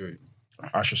company in Nigeria.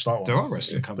 I should start one. There are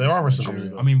wrestling companies. There are in wrestling Nigeria.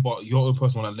 companies. I mean, but your own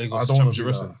personal like I Lagos don't want to Championship do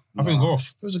Wrestling. that. I think Nah. go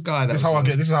off. There was a guy that This is how I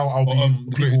get. This is how I'll be.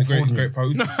 The People great, afford me. great Power.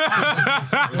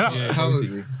 Yeah, How-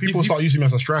 People start using me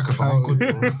as a striker for how good.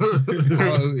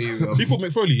 He fought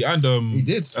McFoley and He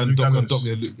did. and Doc and Gallows. Doc.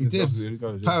 He did.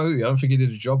 Power Hootie, I don't think he did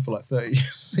a job for like 30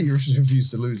 years. He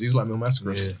refused to lose. He was like Mil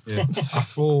Mascaris. Yeah, I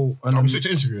feel. I'm sick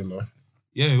to interview him though.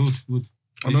 yeah, it would.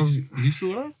 Is he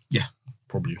still alive?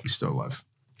 Probably. He's still alive.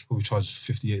 Probably charge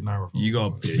 58 naira. You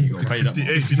got pay that.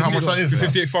 58. You know how much that is?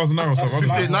 58,000 naira or something.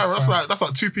 58 naira. That's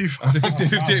like 2p. I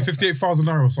said 58,000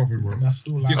 naira or something, bro. That's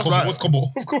still like... Yeah, like- what's Kobo?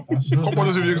 What's Kobo? Combo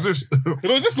doesn't even exist. It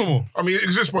don't exist no more. I mean, it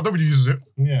exists, but nobody uses it.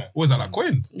 Yeah. What is that, like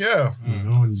coins? Yeah.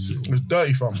 No one uses it. It's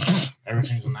dirty, fam.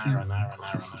 Everything's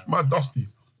naira. Mad dusty.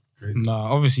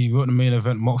 Nah, obviously, we got the main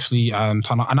event, Moxley and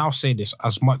Tana. And I'll say this,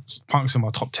 as much Punk's in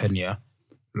my top 10, yeah.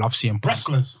 Love CM Punk.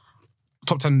 Wrestlers.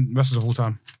 Top 10 wrestlers of all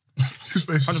time. His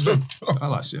face is 100%. I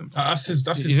like him. That's his.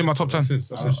 He's in my top 10. That's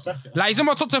his. I respect it. Like, he's in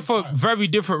my top 10 for very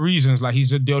different reasons. Like,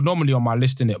 they're normally on my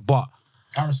list in it. But,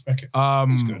 I respect it. good.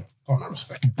 Go on, I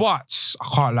respect it. But,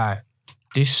 I can't lie.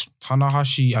 This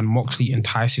Tanahashi and Moxley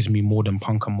entices me more than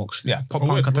Punk and Moxley. Yeah.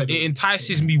 It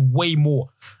entices me way more.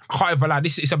 I can't even lie.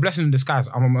 This it's a blessing in disguise.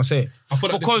 I'm gonna say it. I feel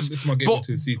like Because- this might get me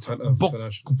to see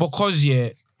Tanahashi. Because yeah,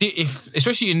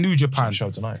 especially in New Japan,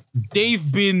 Show tonight.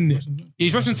 they've been.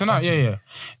 He's wrestling tonight. Yeah.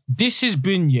 This has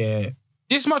been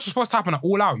This match was supposed to happen at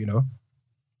All Out. You know,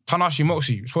 Tanahashi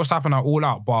Moxley was supposed to happen at All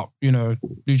Out, but you know,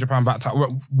 New Japan backed out,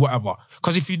 whatever.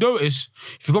 Because if you notice,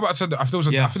 if you go back to I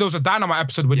think there was a Dynamite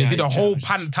episode where they did a whole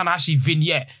Tanahashi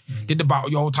vignette. Did about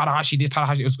Tanahashi, this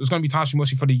Tanahashi. It was going to be Tanahashi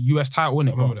Moxley for the US title, wasn't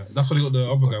it? I remember that. That's why they got the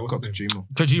other guy. What's Got his name? Kojima.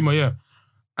 Kojima, yeah.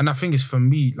 And I think it's for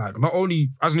me, like, not only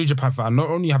as a New Japan fan, not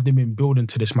only have they been building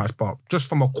to this match, but just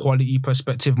from a quality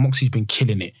perspective, Moxie's been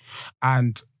killing it.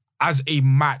 And as a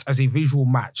match, as a visual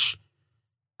match,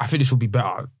 I think this will be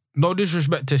better. No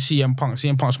disrespect to CM Punk.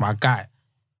 CM Punk's my guy.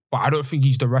 But I don't think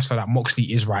he's the wrestler that Moxley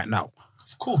is right now.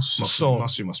 Of course. So,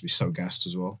 Moxley must be so gassed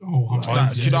as well. Oh,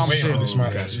 do you know what I'm saying? This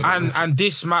match. And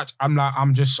this match,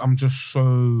 I'm just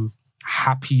so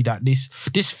happy that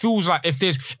this feels like if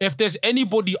there's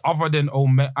anybody other than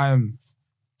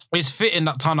it's fitting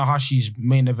that Tanahashi's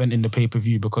main event in the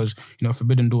pay-per-view because you know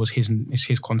Forbidden Door is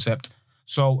his concept.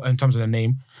 So in terms of the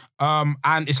name,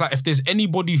 and it's like if there's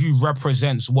anybody who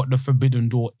represents what the Forbidden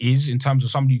Door is in terms of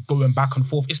somebody going back and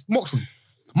forth, it's Moxley.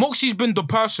 Moxley's been the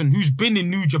person who's been in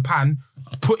New Japan,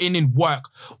 putting in work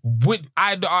with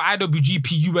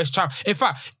IWGP US champ. In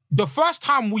fact, the first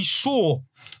time we saw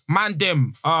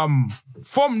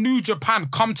from New Japan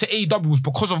come to AEW was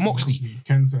because of Moxley.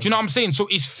 Do you know what I'm saying? So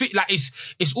it's fit, like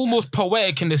it's almost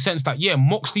poetic in the sense that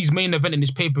Moxley's main event in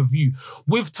this pay-per-view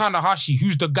with Tanahashi,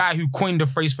 who's the guy who coined the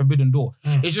phrase Forbidden Door.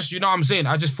 It's just, you know what I'm saying?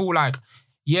 I just feel like,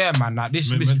 man, like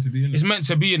this It's meant to be in it. it's meant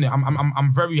to be in it.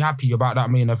 I'm very happy about that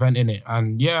main event in it.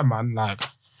 And man, like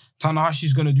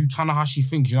Tanahashi's gonna do Tanahashi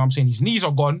things, you know what I'm saying? His knees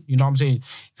are gone, you know what I'm saying?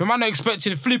 If a man not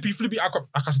expecting flippy, like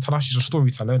I said, Tanahashi's a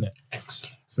storyteller, innit?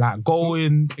 Excellent. Like go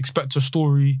in, expect a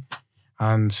story,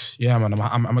 and man,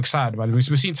 I'm excited, man. We've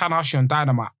seen Tanahashi on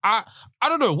Dynamite. I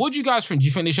don't know. What do you guys think? Do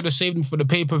you think they should have saved him for the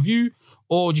pay-per-view,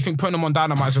 or do you think putting him on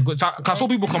Dynamite is a good? Cause I saw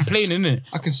people complaining, innit?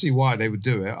 I can see why they would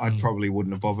do it. I probably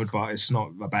wouldn't have bothered, but it's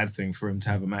not a bad thing for him to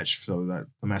have a match so that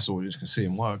the mass audience can see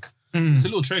him work. It's a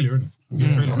little trailer,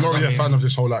 isn't it? I'm not really a fan of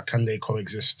this whole like can they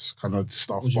coexist kind of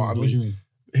stuff. But I mean,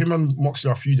 him and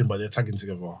Moxley are feuding, but they're tagging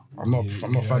together. I'm not a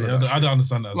fan of that. I don't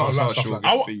understand that. Not as a well. lot of stuff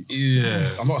like that. Yeah.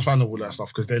 I'm not a fan of all that stuff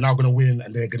because they're now going to win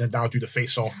and they're going to now do the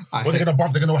face off. Or they're going to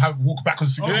bump, they're going to walk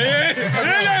backwards. Hey,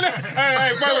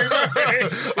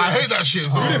 I hate that shit.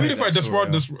 Who did fight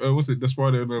Desperado? What's it?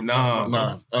 Desperado?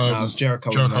 It's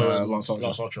Jericho and Lance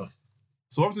Archer.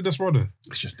 So what happened to Desperado?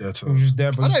 It's just there It was just there,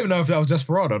 I but don't even know if that was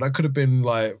Desperado. That could have been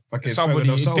like fucking somebody.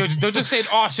 They'll just say,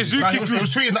 "Oh, Suzuki." he was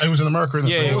tweeting that he was in America. Innit?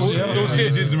 Yeah, So it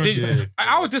was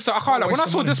I was just, I can't like when I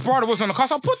saw Desperado was on the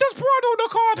card, I put Desperado on the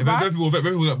card, man. Maybe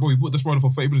like, bro, we bought Desperado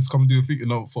for 30 minutes to come and do a thing.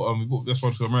 We bought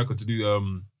Desperado to America to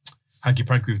do hanky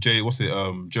panky with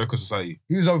Jericho Society.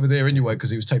 He was over there anyway because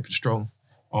he was taping strong.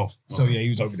 Oh, So yeah, he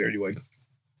was over there anyway.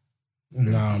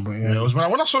 nah, but yeah, it was when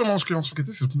I saw him on screen, I was thinking,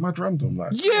 this is mad random.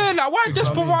 Like, Yeah, like why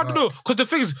Desperado though? Because the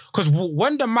thing is,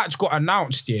 when the match got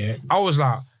announced, yeah, I was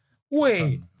like,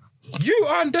 wait, you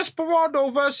and Desperado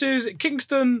versus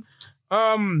Kingston.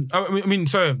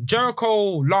 Sorry,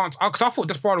 Jericho, Lance. Because I thought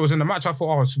Desperado was in the match. I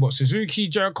thought, Suzuki,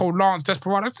 Jericho, Lance,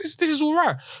 Desperado. This is all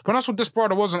right. But when I saw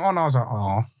Desperado wasn't on, I was like,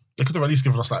 oh. they could have at least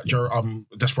given us like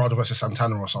Desperado versus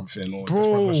Santana or something, or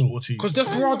Desperado versus Bro, Ortiz. because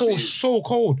Desperado was so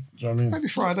cold. Do you know what I mean? Maybe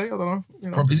Friday. I don't know. You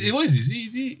know. Probably. What is he?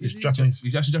 Is he Japanese.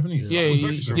 He's actually Japanese. Yeah,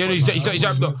 he's He's real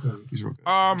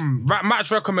good.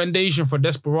 match recommendation for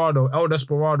Desperado, El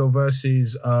Desperado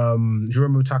versus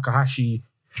Hiromu Takahashi.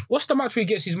 What's the match where he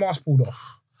gets his mask pulled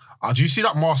off? Do you see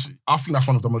that mask? I think that's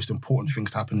one of the most important things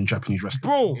to happen in Japanese wrestling.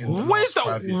 Bro, in the where's last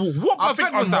 5 years. what I think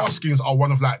event was that? unmaskings are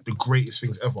one of like the greatest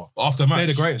things ever. After match. They're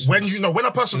the greatest. When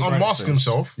a person unmasks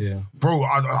himself, Yeah. bro,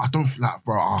 I don't like,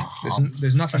 bro.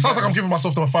 There's nothing. It sounds like I'm giving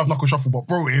myself the 5-knuckle shuffle, but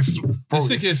bro, it's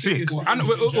sick, it's sick. And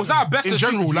was that a best In of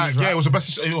general, Super like, Juniors, yeah, it was the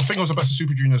best. I think it was the best of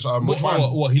Super Juniors.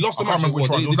 What? He lost the I can't match. remember which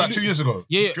one. It was like 2 years ago.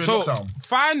 Yeah, during so lockdown.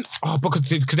 fine. Oh, because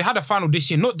they had a final this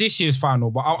year, not this year's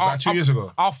final, but Like 2 years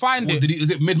ago. I'll find it.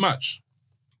 Is it mid-match?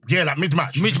 Yeah, like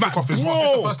mid-match. Mid-match. He took off his Bro. mask.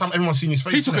 It's the first time everyone's seen his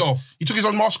face. He took it off. He took his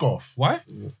own mask off. Why?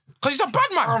 Because he's a bad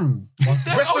man.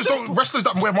 Wrestlers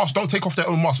that wear masks don't take off their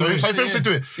own mask. So if they to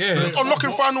do it, Yeah.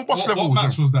 Unlocking final boss level. What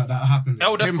match was that happened?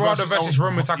 El Desperado versus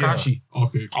Hiromu Takahashi.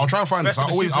 Okay. I'll try and find it. Best of I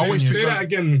the always Super tweet Say that that.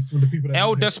 again for the people that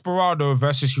El didn't hear. Desperado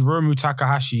versus Hiromu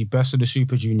Takahashi, best of the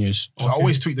Super Juniors. I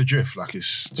always tweet the GIF like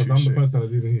it's too Because I'm the sick. person that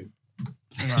didn't hear.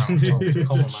 Come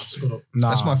on, man. Spit up. Nah.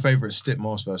 That's my favorite. Stick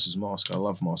mask versus mask. I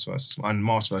love mask versus and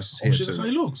mask versus here That's how too.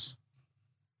 he looks.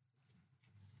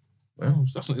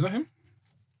 Is that him?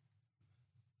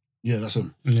 Yeah, that's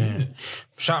him. Yeah.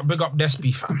 Shout big up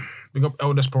Despy, fam. Big up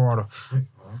El Desperado.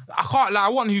 I can't lie. I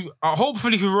want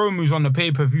hopefully Hiromu's on the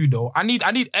pay-per-view though. I need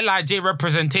LIJ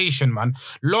representation, man.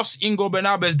 Los Ingo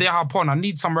Benabez de Japón. I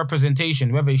need some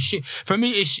representation. Whether it's for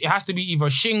me, it has to be either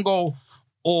Shingo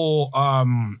or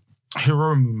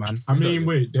Hiromu, man. I mean,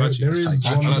 wait, there is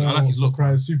Taichi. one I like his look.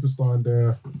 surprise superstar in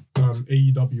the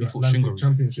AEW thought Atlantic Shingo was-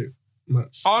 Championship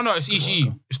match. Oh no, it's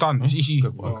Ishii. It's done. It's Ishii.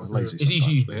 Good work. Lazy It's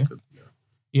Ishii. sometimes, but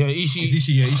Yeah, Ishii.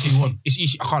 Ishii won. It's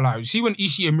Ishii. I can't lie. See when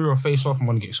Ishii and Miro face off, I'm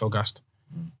gonna get so gassed.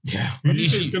 Yeah. Who do you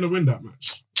Ishii- think's going to win that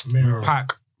match?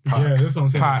 Pac. Yeah, that's what I'm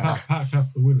saying. Pac. Pac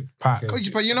has to win it. Pac.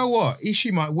 But you know what?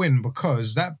 Ishii might win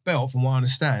because that belt, from what I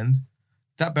understand,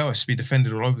 that belt has to be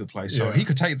defended all over the place. So Yeah. he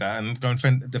could take that and go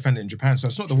and defend it in Japan. So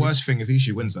it's not the worst thing if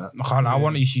Ishii wins that. I can't lie. I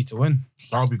want Ishii to win.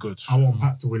 That'll be good. I want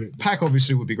Pac to win it. Pac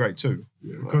obviously would be great too.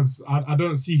 Because I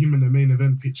don't see him in the main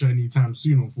event picture anytime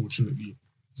soon, unfortunately.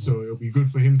 So it'll be good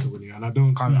for him to win it. And I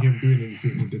don't see him doing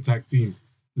anything with the tag team.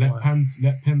 Let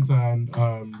Penta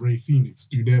and Ray Phoenix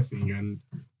do their thing, and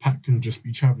Pac can just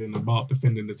be traveling about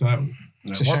defending the title.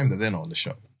 It's a shame that they're not on the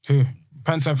show. Who?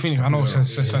 Penta and Phoenix. I know it's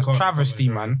a travesty,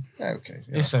 man. Yeah, okay.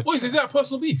 Yeah. It's a What is that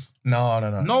personal beef? No.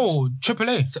 no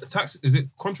AAA Tax? Is it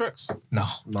contracts? No.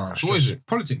 Nah, So what is it?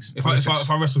 politics. If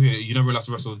I wrestle here, you never allowed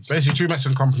to wrestle. Basically, two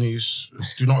Mexican companies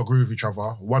do not agree with each other.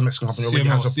 One Mexican company already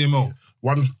has a CML.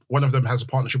 one of them has a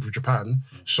partnership with Japan.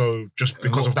 So just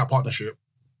because of that partnership,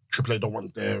 AAA don't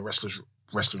want their wrestlers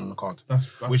wrestling on the card,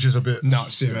 which is a bit No,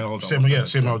 CMLL don't CML, want yeah, that.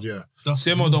 CML, yeah,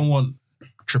 CML don't want.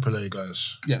 AAA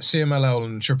guys. Yeah, CMLL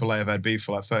and AAA have had beef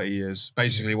for like 30 years.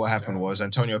 Basically, what happened was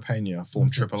Antonio Pena formed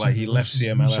AAA. He left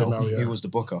CMLL. yeah. He was the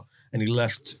booker. And he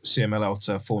left CMLL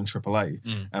to form AAA.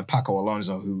 And Paco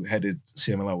Alonso, who headed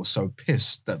CMLL, was so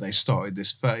pissed that they started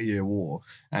this 30-year war.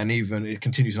 And even it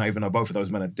continues now, even though both of those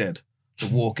men are dead. The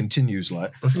war continues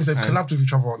like. But the thing is, they've collabed with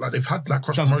each other. Like they've had like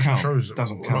cross promotion shows.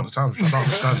 Doesn't a lot of times. I don't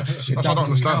understand. That's what I don't Doesn't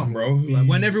understand, count, bro. Like,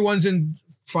 when everyone's in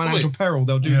financial peril,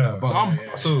 they'll do Yeah. that.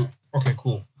 But, Okay,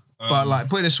 cool. but like,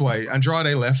 put it this way,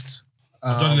 Andrade left.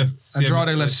 Andrade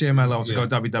left CMLL to go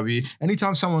WWE.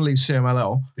 Anytime someone leaves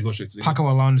CMLL, They go straight to the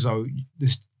Paco Alonso,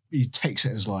 this he takes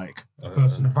it as like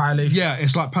Personal violation. yeah,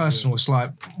 it's like personal. It's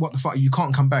like what the fuck? You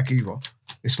can't come back either.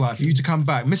 It's like for you to come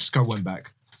back. Mystico went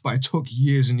back, but it took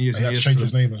years and years He and had years. to change for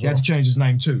his him. name as He had well. to change his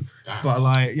name too. But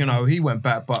like he went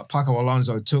back. But Paco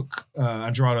Alonso took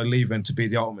Andrade leaving to be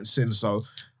the ultimate sin. So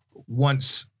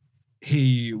once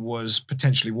he was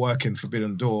potentially working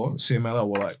Forbidden Door, CMLL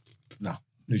were like, no,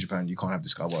 New Japan, you can't have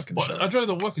this guy working. The But show. Andrade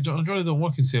don't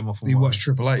work in CML for He what? works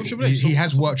AAA. What's AAA? He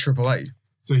has worked AAA.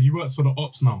 So he works for the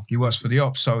ops now. He works for the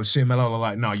ops. So CMLL are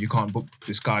like, no, you can't book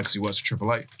this guy because he works for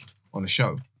AAA on the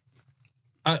show.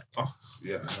 That's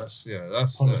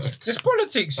It's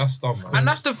politics. that's dumb, man. And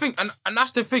that's the thing. And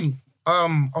that's the thing.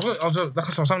 I was like I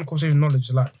said, I was having a conversation with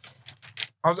knowledge. Like,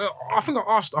 I think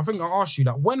I asked you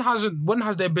that when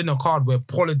has there been a card where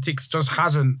politics just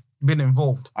hasn't been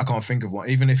involved? I can't think of one.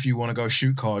 Even if you want to go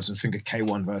shoot cards and think of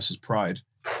K1 versus Pride,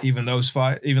 even those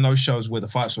shows where the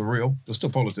fights were real, there's still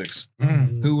politics.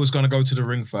 Who was going to go to the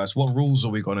ring first? What rules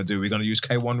are we going to do? Are we going to use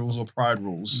K1 rules or Pride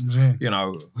rules?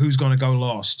 Yeah. Who's going to go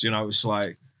last? It's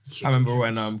like I remember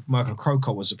when Michael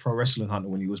Crocott was a pro wrestling hunter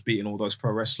when he was beating all those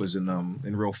pro wrestlers in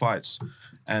real fights,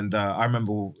 and I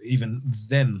remember even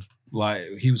then like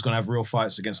he was going to have real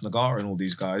fights against Nagara and all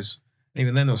these guys.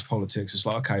 Even then there was politics. It's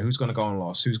like, okay, who's going to go on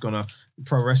last? Who's going to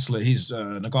pro wrestler?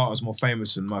 Nagara's more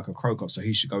famous than Michael Crocott, so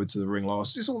he should go to the ring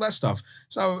last. It's all that stuff.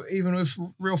 So even with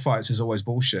real fights, there's always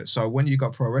bullshit. So when you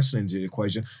got pro wrestling into the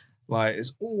equation, like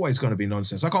it's always going to be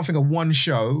nonsense. I can't think of one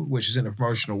show which is in a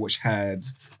promotional which had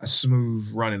a smooth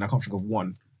running. I can't think of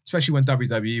one. Especially when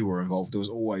WWE were involved, there was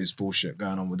always bullshit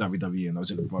going on with WWE and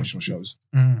those promotional shows.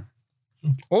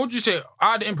 What would you say,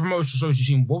 out of the promotional shows you've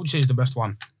seen, what would you say is the best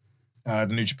one? The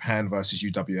New Japan versus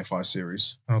UWFI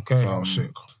series. Okay.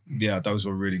 Sick. Yeah, those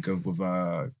were really good with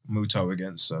Muto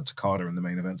against Takada in the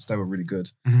main events. They were really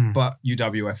good. Mhm. But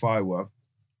UWFI were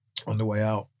on the way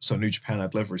out, so New Japan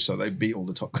had leverage, so they beat all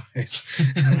the top guys.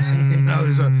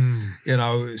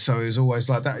 So it was always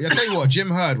like that. I tell you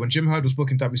what, when Jim Herd was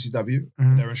booking WCW,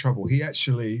 they were in trouble. He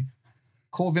actually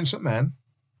called Vince McMahon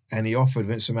and he offered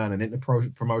Vince McMahon an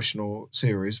inter-promotional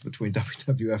series between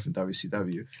WWF and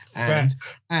WCW. And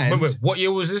Wait, what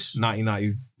year was this?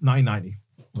 1990.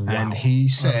 And he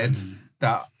said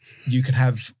that you can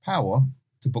have power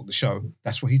to book the show.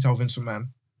 That's what he told Vince McMahon,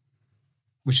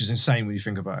 which is insane when you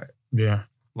think about it. Yeah.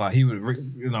 Like he would,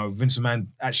 Vince McMahon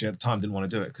actually at the time didn't want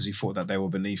to do it because he thought that they were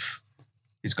beneath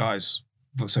his guys,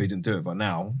 so he didn't do it. But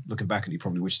now, looking back, and he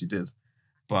probably wished he did.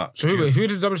 But So who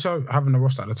did WCW have in the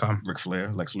roster at the time? Ric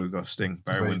Flair, Lex Luger, Sting,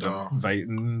 Barry Vader.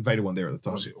 Windham, Vader wasn't there at the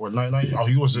time. Was it? What, 99? Oh,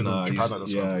 he was in No, Japan at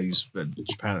the time. he's in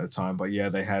Japan at the time. But yeah,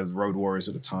 they had Road Warriors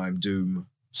at the time, Doom,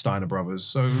 Steiner Brothers.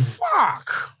 So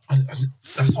Fuck!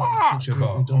 That's what I'm talking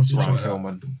about. Brian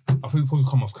Pillman. I think we probably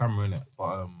come off camera in it,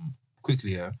 but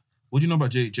quickly, yeah. What do you know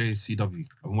about JCW? I've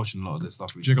been watching a lot of their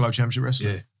stuff. Recently. Gigolo Championship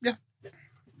Wrestling. Yeah.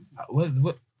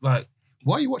 What, Why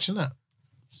are you watching that?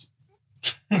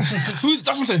 that's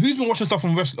what I'm saying. Who's been watching stuff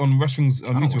on wrestling's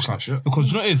don't YouTube watch that account? shit.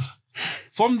 Because you know what it is?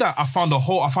 From that, I found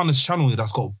this channel here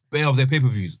that's got a bit of their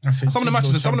pay-per-views. Some of the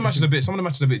matches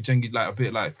a bit janky, like a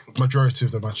bit like Majority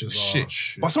of the matches shit. are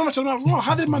shit. But some matches, I'm like, bro,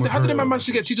 how did the man manage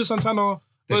to get Tito Santana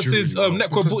versus really well.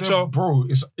 Necro Because Butcher? bro,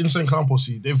 it's Insane Clown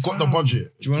Posse. They've got the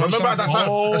budget. Do you wanna know Remember at that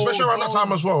something? time, especially around that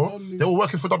time as well, they were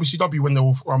working for WCW when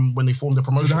they formed the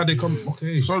So promotion. how they come?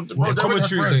 Okay. So, Their bro, they already had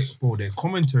commentary, friends. their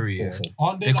commentary, yeah.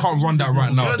 Aren't They can't run that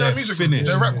right now. Yeah, They're music group. finished.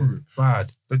 They're a rap group.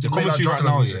 Bad. They The made that commentary right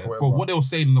juggler now, music yeah. or Bro, whatever. what they were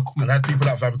saying in the And comment. they had people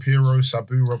like Vampiro,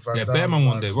 Sabu, Rob Van Yeah, Dam. Bearman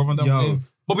one day. Rob Van Dam Yo. one day.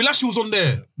 Bobby Lashley was on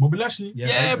there. Bobby Lashley.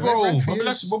 Yeah, bro. Bobby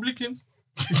Lashley. Bobby Lickens.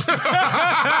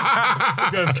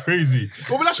 That's crazy.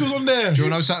 Bobby Lashley was on there. Do you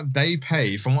know something? They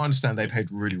paid, from what I understand, they paid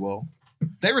really well.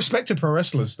 They respected pro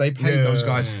wrestlers. They paid Yeah. those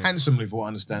guys handsomely, for what I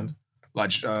understand.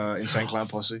 Like Insane Clown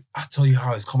Posse. I tell you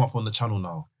how it's come up on the channel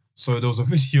now. So there was a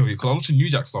video because I'm watching New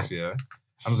Jack stuff here, and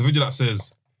there's a video that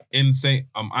says insane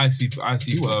ICP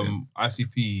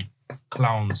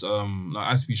clowns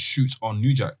like ICP shoots on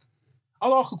New Jack. I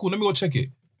was like, okay, cool, let me go check it.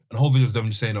 And the whole video is them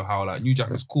just saying how like New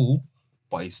Jack is cool,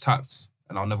 but he's tapped,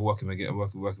 and I'll never work him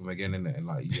again in it. And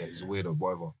like, yeah, he's a weirdo,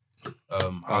 whatever.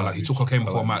 How like he took cocaine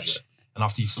before a match, and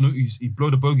after he blew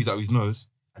the bogeys out of his nose,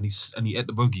 and he ate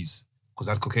the bogeys because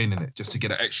it had cocaine in it, just to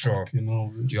get an extra. Do you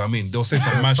know what I mean? They'll say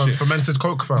some mad shit. Fermented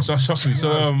coke, fam. So trust me.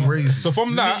 So Crazy. so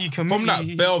from that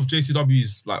bell of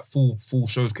JCW's like full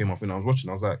shows came up, and I was watching.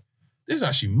 I was like, this is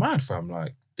actually mad, fam.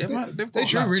 Like they've got They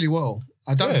drew like, really well.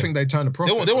 I don't think they turned a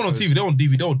profit. they weren't on TV. They were on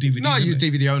DVD. They were on DVD. No, you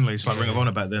didn't they? DVD only. It's like Ring of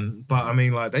Honor back then. But I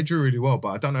mean, like they drew really well. But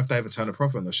I don't know if they ever turned a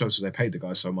profit on the shows because they paid the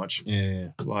guys so much. Yeah.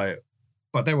 Like,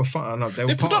 but they were fun. I know they were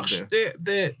Their part production, of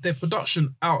it. their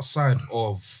production outside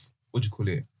of what do you call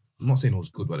it, I'm not saying it was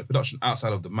good, but the production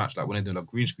outside of the match, like when they're doing like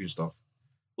green screen stuff,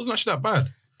 wasn't actually that bad.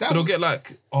 So they'll get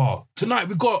like, oh, tonight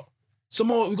we got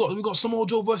Samoa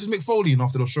Joe versus Mick Foley, and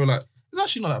after they'll show like, it's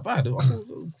actually not that bad.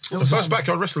 The first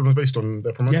Backyard Wrestling was based on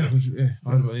their promotion.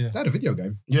 They had a video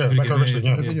game. Yeah, Backyard Wrestling,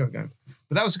 A video game.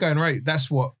 But that was the going rate. That's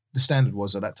what the standard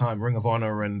was at that time. Ring of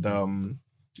Honor and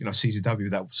CZW,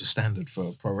 that was the standard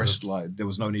for pro wrestling. Like, there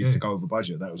was no need to go over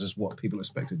budget. That was just what people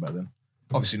expected back then.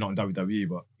 Obviously not in WWE,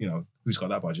 but who's got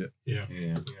that budget? Yeah.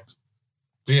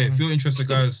 But yeah, if you're interested,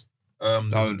 guys,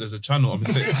 there's a channel. I'm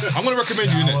gonna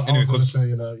recommend you in it anyway because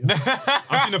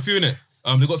I've seen a few in it.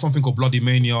 They got something called Bloody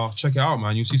Mania. Check it out,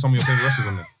 man. You'll see some of your favorite wrestlers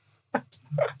on there.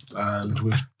 And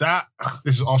with that,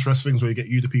 this is Ask Wrestling, where we get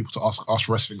you, the people, to ask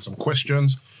Wrestling some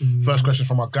questions. First question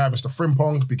from our guy, Mr.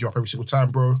 Frimpong. Big you up every single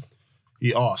time, bro.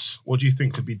 He asks, what do you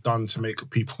think could be done to make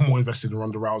people more invested in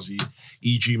Ronda Rousey?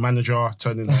 E.g. manager,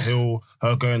 turning the heel,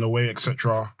 her going away,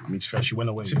 etc. I mean, to be fair, she went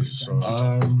away. So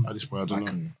at this point, I don't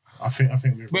know. I think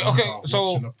we're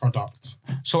watching the product.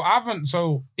 So I haven't.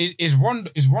 So is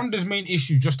Ronda's main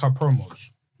issue just her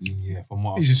promos? Yeah, from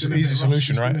what He's a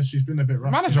solution, right? She's been a bit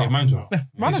rough. Manager.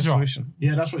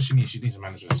 Yeah, that's what she needs. She needs a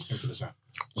manager. It's as simple as that.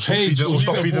 Paige was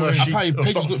going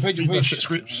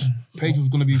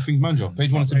to be Things manager.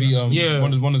 Paige wanted to be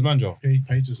Ronda's manager.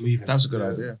 Paige is leaving. That was a good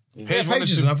idea. Paige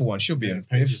is another one. She'll be in.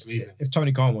 Paige is leaving. If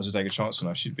Tony Khan wants to take a chance on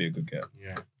her, she'd be a good get.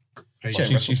 Yeah.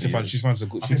 She finds a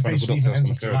good doctor that's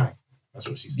going to clear her. That's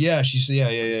what she said. Yeah, She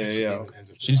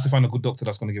needs to find a good doctor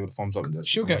that's going to give her the thumbs up.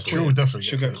 She'll get cleared.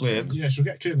 She'll get cleared. Yeah, she'll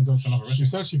get cleared and go to another restaurant. She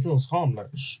says she feels calm, like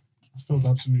she feels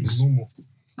absolutely normal.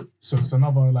 So it's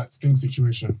another like Sting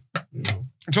situation,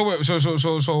 So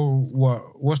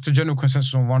what's the general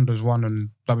consensus on Ronda's run and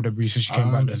WWE since she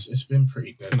came back then? It's been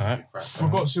pretty good. Right. I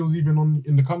forgot she was even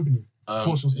in the company.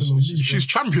 Thought she was still on She's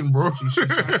champion, bro. She's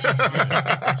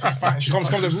fighting. She comes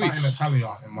every week. Fighting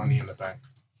Natalia in Money in the Bank.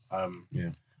 I'm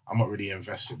not really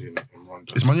invested in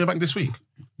Ronda. Is Money in the Bank this week?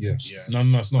 Yeah.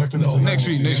 No, it's not. Next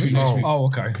week. Oh,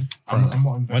 okay. I'm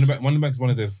not invested. Money in the Bank is one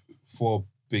of the 4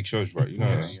 big shows, right? You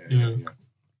know. Yeah.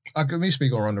 Let me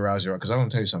speak on Ronda Rousey, right? Because I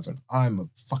want to tell you something. I'm a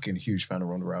fucking huge fan of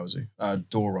Ronda Rousey. I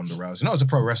adore Ronda Rousey. Not as a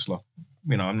pro wrestler.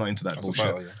 I'm not into that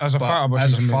bullshit. As a fighter,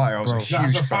 as a fighter, I was a huge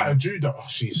As a fan. fighter, judo.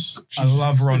 I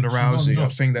love Ronda Rousey. I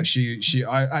think that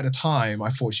I at the time, I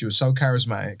thought she was so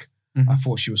charismatic. I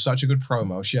thought she was such a good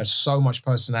promo. She had so much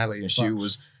personality,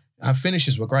 and her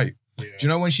finishes were great. Yeah. Do you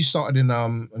know when she started in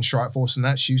Strikeforce and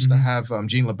that, she used to have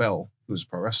Gene LaBelle, who was a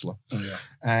pro wrestler.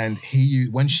 And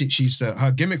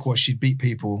her gimmick was she'd beat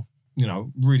people,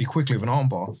 really quickly with an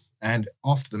armbar. And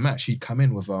after the match, he'd come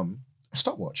in with a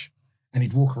stopwatch. And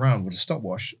he'd walk around with a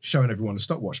stopwatch, showing everyone the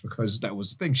stopwatch, because that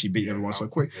was the thing. She beat everyone so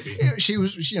quick. Yeah, she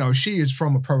is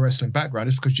from a pro wrestling background.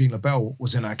 It's because Gene LaBelle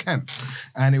was in our camp.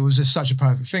 And it was just such a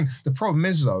perfect thing. The problem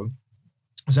is, though,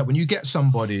 is that when you get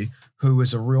somebody who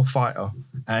is a real fighter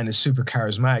and is super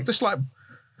charismatic, just like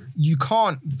you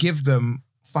can't give them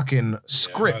fucking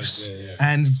scripts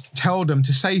and tell them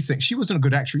to say things. She wasn't a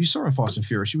good actress. You saw her in Fast and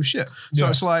Furious. She was shit. So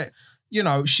it's like,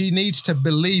 she needs to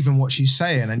believe in what she's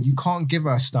saying, and you can't give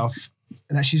her stuff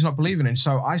that she's not believing in.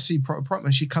 So I see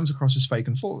and she comes across as fake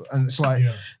and full. And it's like,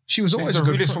 she was always a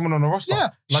good woman on the roster.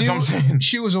 Yeah.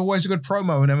 She was always a good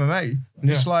promo in MMA.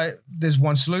 It's like, there's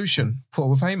one solution. Put her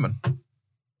with Heyman.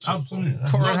 Absolutely.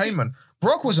 Put her in Heyman.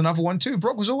 Brock was another one too.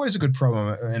 Brock was always a good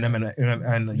promo in MMA,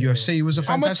 and UFC. He was a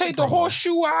fantastic I'm going to take the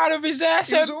horseshoe out of his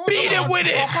ass and beat him with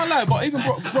it. I can't lie, but even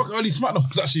Brock early SmackDown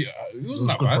was actually, it wasn't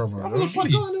that bad. It was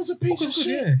funny. God, it was a piece of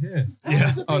shit. Yeah.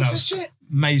 It was a piece of shit.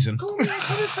 Amazing. Call me, I'm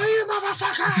coming for you,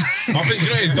 motherfucker. I think,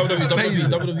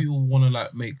 WWE will want to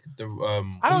make the...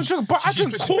 I don't drink, but I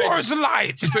drink Coors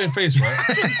Light. She's playing face, right?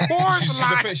 Coors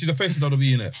Light. She's a face of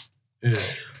WWE, innit? Yeah.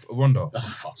 Ronda.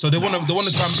 So they want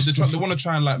to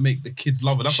try and like make the kids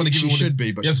love her. That's why they give her should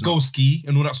be, but just go ski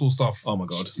and all that sort of stuff. Oh my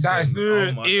god, that is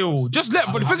ew. Just let.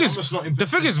 But the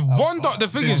thing is, Ronda. The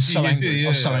thing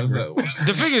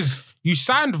is, you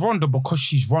signed Ronda because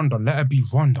she's Ronda. Let her be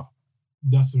Ronda.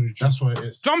 That's very true. That's what it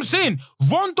is. Do you know what I'm saying?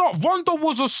 Ronda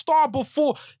was a star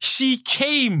before she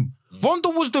came. Ronda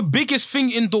was the biggest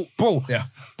thing in the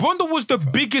Ronda was the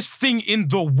biggest thing in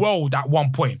the world at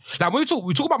one point. Like when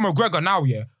we talk about McGregor now,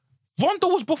 Ronda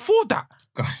was before that.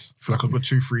 Guys, I feel like a good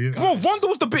 2-3 years. Bro, Ronda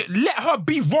was the bit. Let her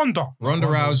be Ronda. Ronda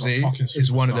Rousey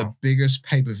is one of the biggest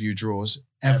pay-per-view draws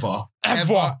ever. Like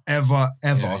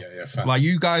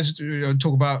you guys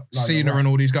talk about Cena and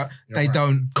all these guys. They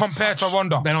don't compare to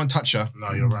Ronda. They don't touch her.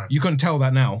 No, you're right. You couldn't tell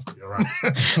that now. You're right.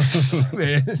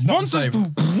 Ronda's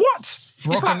what?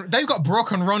 They've got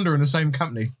Brock and Ronda in the same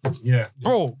company. Yeah.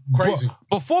 Bro, crazy.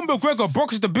 Before McGregor,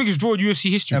 Brock is the biggest draw in UFC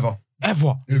history. Ever.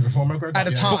 ever. Before McGregor. At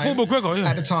the time, Before McGregor, yeah.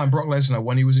 At the time, Brock Lesnar,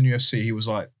 when he was in UFC, he was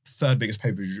like third biggest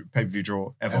pay-per-view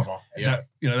draw ever. Yeah.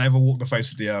 They ever walked the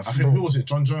face of the earth. I think who was it?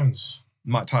 John Jones.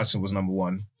 Mike Tyson was number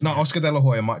one. No, Oscar De La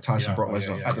Hoya, Mike Tyson, Brock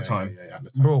Lesnar at the time.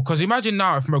 Bro, because imagine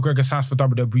now if McGregor signs for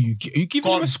WWE, you give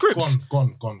him a script.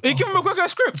 Gone. You give him McGregor a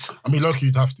script. I mean, Loki,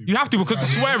 you'd have to. You have to because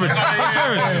it's swearing.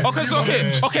 Okay, so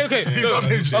okay.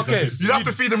 Okay. You have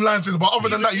to feed him lines in, but other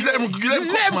than that, you let him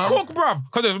cook, cook, bruv.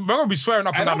 Because they're going to be swearing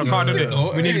up and down the card, isn't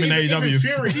it? We need him in AEW.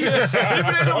 Fury,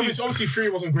 obviously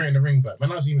Fury wasn't great in the ring, but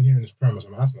when I was even hearing his promos, I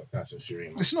mean, that's not Tyson Fury.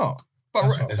 Man. It's not.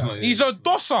 But He's a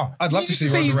dosser. I'd love to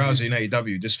see Ronda Rousey in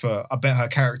AEW just for, I bet her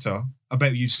character, I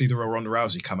bet you'd see the real Ronda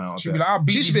Rousey come out. She'd be like, I'll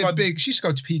beat she used to be these big, she used to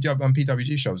go to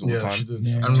PWG shows all the time. She did.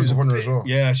 And she was a winner as well.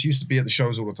 Yeah, she used to be at the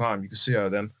shows all the time. You could see her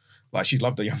then. Like, she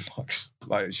loved the Young Bucks.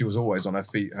 Like, she was always on her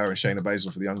feet, her and Shayna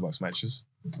Baszler for the Young Bucks matches.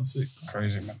 That's it.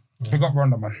 Crazy, man. Big up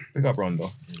Ronda, man. Big up Ronda.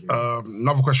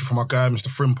 Another question from my guy, Mr.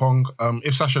 Frimpong.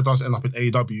 If Sasha does end up in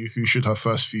AEW, who should her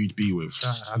first feud be with?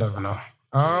 I don't even know.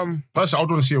 Personally, I'd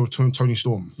want to see her with Tony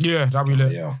Storm. Yeah, that'd be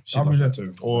lit. Yeah, That'd be lit.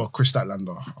 too. Or Chris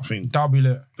Statlander. I think That'd be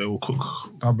lit. they will cook.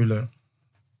 That'd be lit.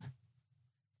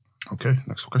 Okay,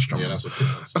 next question. Yeah, that's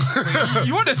what.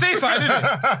 You want to say something,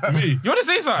 didn't Me? you? Want to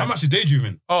say something? I'm actually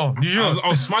daydreaming. Oh, did you? I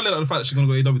was smiling at the fact that she's gonna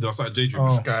go AEW. Then I started daydreaming.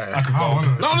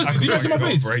 Oh. No, honestly, do you see my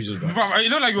face? Bruv, you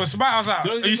look like you were smiling. I was like,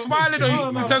 are you smiling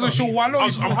or No, in terms of she'll wallow?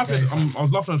 I'm happy. I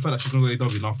was laughing at the fact that she's gonna go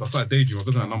AEW. And after I started daydreaming, I was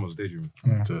looking at numbers, daydreaming.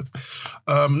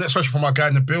 Next question from my guy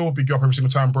Nabil. Big you up every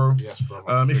single time, bro. Yes, bro.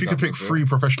 If you could pick 3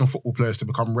 professional football players to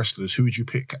become wrestlers, who would you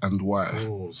pick and why?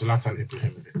 Oh, Zlatan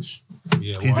Ibrahimovic.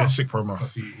 Yeah, He'd be a sick promo.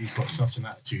 Because he's got such an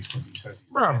attitude because he says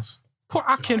he's the Bruv, best. put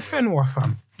Akin Fenwa,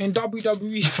 fam. In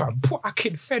WWE, fam. Put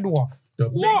Akin Fenwa. The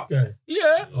big What? guy.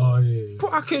 Yeah. Oh, yeah.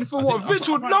 Put Akin for what? Vince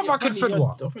would love Akin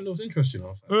Fenwa. I think that was interesting.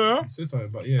 Yeah. He said something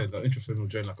about that interesting in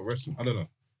joining like a wrestling. I don't know.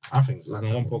 I think It was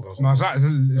in one podcast. No,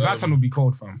 Zlatan would be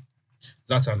cold, fam.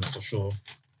 Zlatan for sure.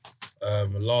 The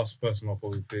last person I'll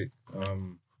probably pick.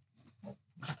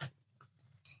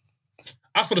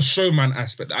 After the showman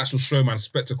aspect, the actual showman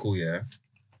spectacle, yeah.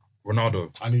 Ronaldo.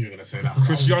 I knew you were gonna say that.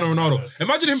 Cristiano Ronaldo.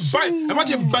 Imagine him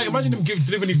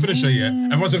delivering the finisher, yeah.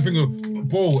 And imagine thinking,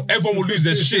 bro, everyone will lose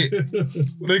their shit.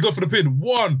 When they go for the pin.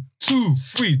 1, 2,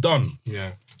 3, done.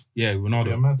 Yeah. Yeah, Ronaldo.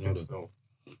 Yeah, man, team still.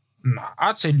 Nah,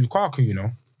 I'd say Lukaku, you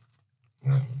know.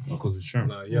 Because we're sure.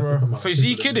 Nah, yes, come on.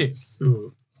 Physique, kid it.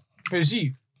 Still.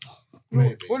 Physique.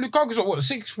 Maybe. Well, Lukaku's at what,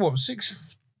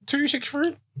 6'2",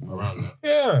 6'3"? Around that.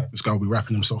 Yeah. This guy will be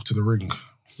wrapping himself to the ring.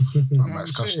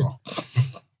 Max Custer.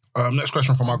 Next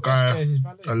question from our guy,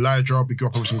 Elijah. Big you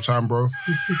up every single time, bro.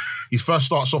 He first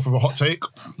starts off with a hot take.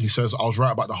 He says, I was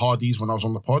right about the Hardys when I was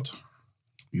on the pod.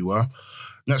 You were.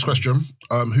 Next question.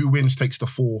 Who wins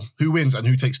and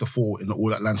who takes the fall in the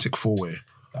All-Atlantic 4-way?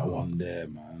 That one there,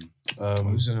 man.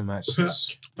 Who's in the match?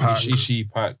 Ishii,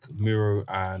 Pac, Miro,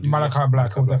 and Malachi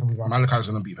Black will definitely be Malachi's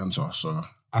going to beat Penta, so...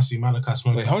 I see Malachi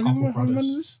smoking Wait, how a many couple more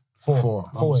brothers. this?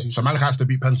 4. So Malachi has to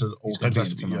beat Penta, or Penta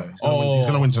has to beat, yeah. He's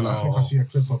going to win I tonight. think I see a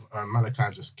clip of Malachi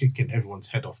just kicking everyone's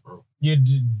head off, bro. Yeah,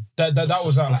 that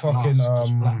was that Black fucking mask,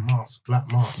 just black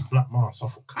mask. I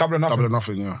thought, double or nothing. Double or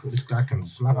nothing, yeah. this guy can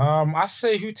slap him. I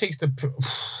say who takes the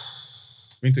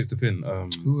Who takes the pin?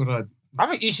 Who would I... I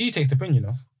think Ishii takes the pin, you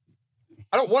know.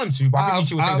 I don't want him to, but I think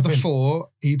Ishii will Out take of the the pin. 4,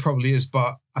 he probably is,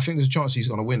 but I think there's a chance he's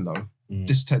going to win, though.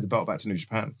 Just to take the belt back to New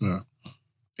Japan. Yeah.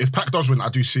 If Pac does win, I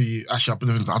do see... Actually,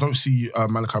 I don't see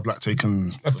Malachi Black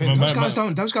taking... A pin.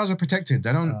 Those guys are protected.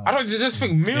 They don't... I don't just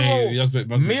think Miro.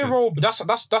 Miro, that's the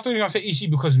only thing I say Ishii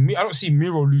because I don't see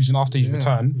Miro losing after his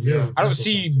return. Yeah. I don't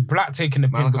see Black taking the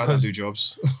pin Malachi don't because do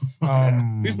jobs.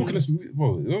 Who's booking this?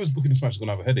 Well, whoever's booking this match is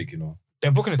gonna have a headache, you know.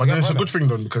 they're booking it But then together. it's a good thing,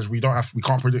 though, because we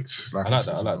can't predict. I like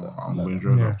that. I'm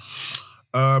enjoying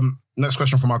that. Next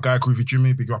question from our guy, Groovy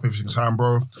Jimmy. Big you up every single time,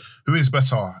 bro. Who is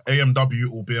better,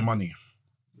 AMW or Beer Money?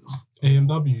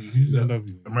 AMW. Who's that?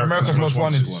 America's Most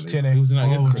Wanted. TNA. Who's in that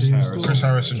again? Chris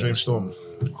Harris and James Storm.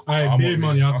 Aye, Beer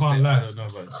Money, I can't lie.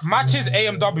 Matches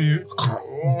AMW.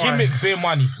 Gimmick Beer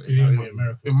Money.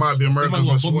 It might be America's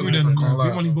Most Wanted. I can't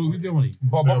lie.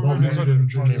 But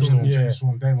James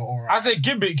Storm, they were all right. I say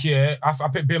gimmick, yeah. I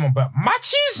pick Beer Money, but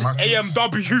matches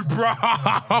AMW, bro.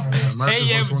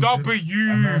 AMW.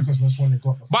 America's Most Wanted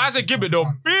got the But as a gimmick though,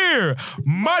 Beer I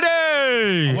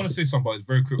Money. want to say something, but it's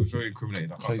very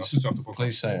incriminating. I can't switch off the podcast.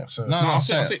 Please say it. No, I'll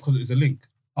say it because it's a link.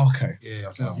 Okay. Yeah,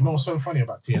 I'll tell You know what's so funny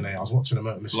about TNA? I was watching a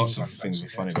Machine Lots Gun of things Tag are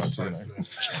Team. funny about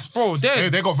TNA. Bro,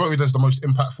 They got voted as the most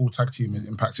impactful tag team in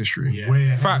Impact's history. Yeah. Way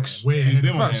ahead. Facts. Way ahead.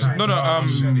 Facts. No,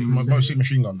 Mostly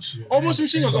Machine Guns. Almost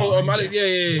Machine Guns.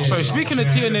 Yeah. So speaking of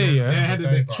TNA,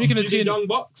 yeah. Speaking of You see the TNA, Young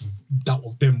Bucks, that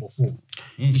was them before.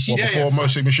 you see, Before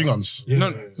mostly Machine Guns. Yeah. No,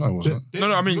 No, it wasn't.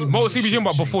 no, I mean, Motor City Young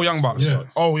Bucks before Young Bucks. Yeah.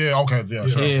 Oh yeah, okay, yeah.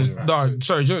 Sure, Yeah, yeah. no,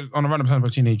 sorry, just on a random time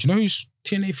about TNA. Do you know who's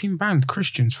TNA theme band?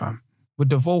 Christians, fam. With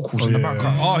the vocals in the yeah.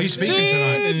 background. Oh, he's speaking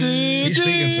tonight. He's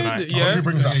speaking tonight. Yeah. Who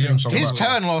brings that theme song His back?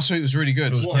 turn last week was really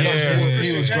good. Yeah.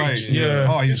 He was great. Yeah.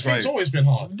 Oh, he His was great. thing's always been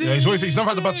hard. Yeah, he's never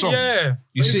had a bad song. Yeah.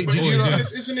 You see, But did you know?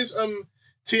 isn't his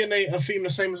TNA a theme the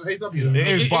same as AW? It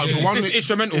is, but It's the one just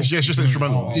instrumental. It's just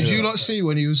instrumental. Did you not see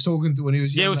when he was talking to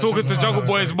Yeah, he was talking to Jungle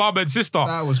Boy's mom and sister.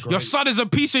 That was great. Your son is a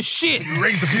piece of shit. You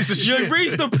raised the piece of You shit.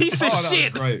 raised a piece of Oh, that was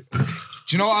shit. great. Do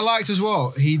you know what I liked as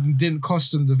well? He didn't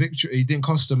cost him the victory. He didn't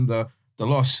cost him the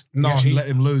loss. No, he actually he- let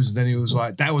him lose. And then he was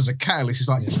like, that was a catalyst. He's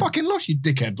like, you fucking lost, you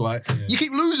dickhead. Like, you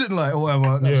keep losing, like, or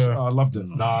whatever. That's, Yeah. I loved it.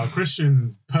 Nah,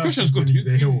 Christian's good. He's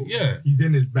a heel. Yeah. He's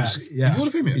in his bag. Yeah. He's Hall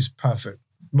of Fame, yeah? He's perfect.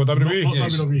 But Not WWE? Yeah,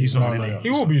 WWE. he's not No, in no, it. He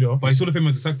will be though. But he's Hall of Fame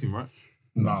as a tag team, right?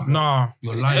 Nah. Nah.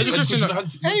 You're lying. Eddie Christian-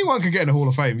 Anyone can get in the Hall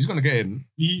of Fame. He's going to get in.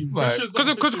 Because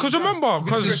Because remember,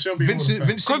 because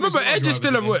Vince remember, Edge is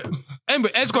still a.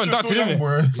 Edge got inducted, Young, isn't it?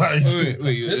 bro. Like,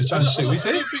 Wait, you're trying to shit. What you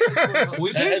say? What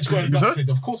you say? Edge got inducted.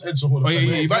 Of course, Edge's a Hall of Oh,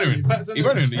 Fame. yeah, Byron. well,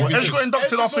 Edge got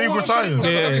inducted after he retired. Yeah,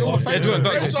 Edge got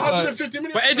inducted. It's 150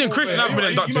 minutes. But Edge and Christian haven't been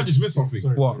You might inducted. just miss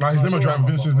something. What? Like his limo driver,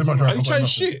 Vince's limo driver. Are you trying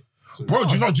shit? Bro,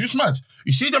 do you know, do you smart?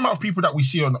 You see the amount of people that we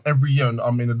see on every year in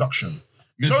induction.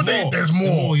 You know, there's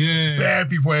more. Yeah. Bare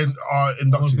people are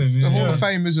inducted. The Hall of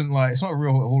Fame isn't like, it's not a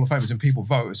real Hall of Fame, it's in people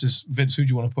vote. It's just, Vince, who do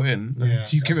you want to put in? Yeah,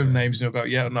 So you give him names and he'll go,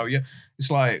 yeah, no, yeah.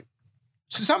 It's like,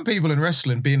 to some people in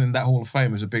wrestling, being in that Hall of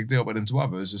Fame is a big deal, but then to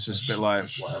others, it's just a bit like,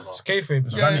 It's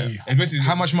kayfabe. yeah,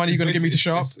 how much money are you going to give me to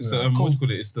show up? It's what do you call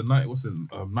it? It's the night. What's it?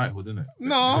 Knighthood, isn't it?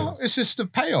 No, it's just the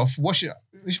payoff. What's your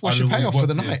payoff for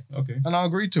the night? Okay. And I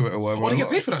agreed to it or whatever. Oh, they get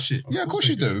paid for that shit. Yeah, of course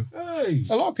you do. Hey.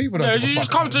 A lot of people don't. Yeah, give a you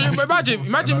just fuck come to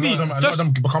imagine me. A lot of Just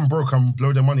them become broke and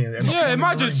blow their money. And end up yeah, winning the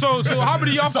imagine. ring. So how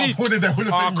many Stop athletes? holding their Hall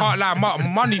of Oh, I Fame can't lie.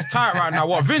 Money's tight right now.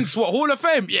 What Vince? What Hall of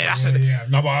Fame? Yeah, that's a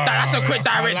that's a quick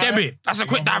direct debit. That's a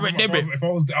quick direct debit. If I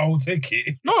was there, I would take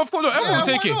it. No, of course not. Everyone Yeah, will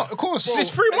take why it. not? Of course. It's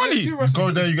free money. You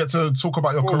go there, you get to talk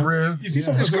about your career. You see It's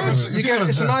sometimes good. You get,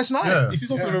 it's a nice night. Yeah. You see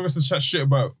sometimes the wrestlers chat shit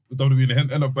about WWE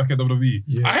and end up back at WWE.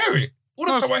 Yeah. I hear it. All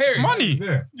the time I hear It's it. money.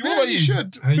 Yeah. You what about you you?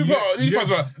 should. And People you- are you fans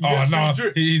get- like, you oh get no, free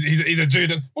drip. he's a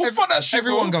Judas. Well, fuck that shit.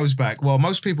 Everyone bro. goes back. Well,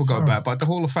 most people go back, but the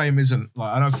Hall of Fame isn't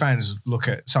like, I know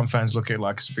some fans look at it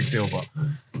like it's a big deal, but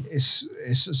it's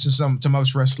to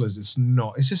most wrestlers it's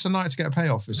not. It's just a night to get a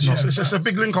payoff. It's not. It's just a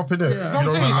big link up in there. No, I'm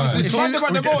saying it's like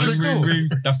about the voters still.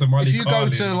 That's the money. If you go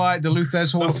to like the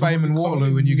Luther's Hall of Fame in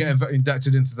Waterloo and you get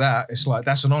inducted into that, it's like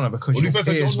that's an honor because Well, your Luther's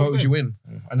peers Hall of voted Fame. you in.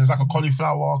 And there's like a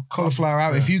cauliflower. Cauliflower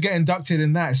out. If you get inducted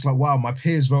in that, it's like wow, my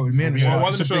peers voted me in. It's Yeah. like, why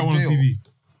it's didn't a they show big that one on deal. TV?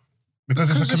 Because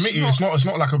it's a Because it's committee. It's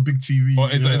not like a big TV. Or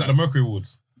is that the Mercury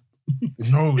Awards?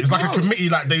 No, it's like a committee.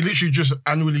 Like they literally just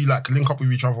annually like link up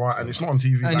with each other, and it's not on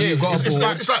TV. And Like, you've got a it's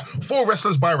board. like 4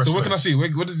 wrestlers by wrestlers. So where can I see? Where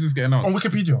does this get announced? On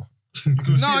Wikipedia. You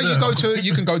can see No, it you there.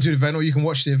 you can go to the event or you can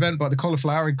watch the event, but the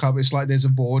Cauliflower Club, it's like there's a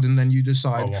board and then you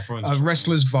decide. Oh, my friends.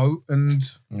 Wrestlers vote and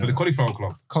So the Cauliflower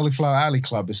Club. Cauliflower Alley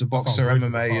Club. It's a boxer, racist,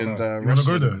 MMA, I and You want to go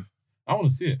wrestling. there? I want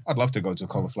to see it. I'd love to go to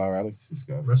Cauliflower Alley. This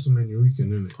guy. WrestleMania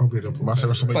weekend, isn't it? Probably the Massive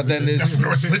WrestleMania. But then there's Definitely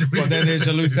WrestleMania. but then there's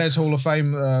a Luther's Hall of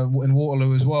Fame in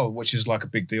Waterloo as well, which is like a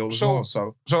big deal as So- well.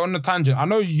 So So on the tangent, I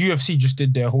know UFC just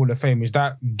did their Hall of Fame. Is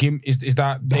that is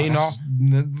that Dana?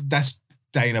 that's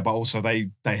Dana, but also they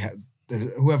have.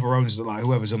 Whoever owns it, like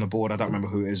whoever's on the board, I don't remember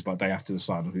who it is, but they have to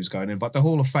decide on who's going in. But the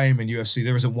Hall of Fame in UFC,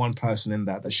 there isn't one person in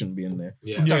that shouldn't be in there.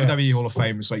 Yeah. WWE Hall of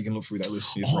Fame, so you can look through that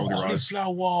list and you just roll your eyes.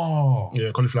 Cauliflower.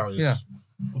 Yeah, cauliflower. Yes.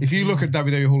 Yeah. If you look at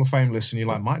WWE Hall of Fame list and you're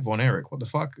like Mike Von Erich, what the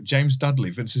fuck? James Dudley,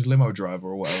 Vince's limo driver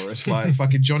or whatever. It's like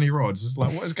fucking Johnny Rods. It's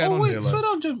like what is going on here? slow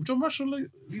Like, down, John Marshall.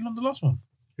 You won the last one.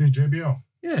 Hey, JBL.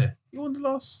 Yeah, you won the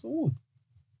last award.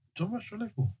 John Marshall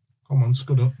label. Come on,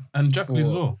 scoot up. And Jack Lee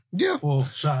as well. yeah. For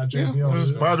Shout out Yeah.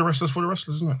 JBL. Buy the wrestlers for the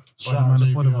wrestlers, isn't it? Shout out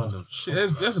JBL. Spider-Man.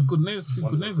 Shit, that's a good name. That's a few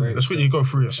good names. there. Let's quickly go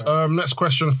through this. Next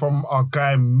question from our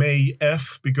guy May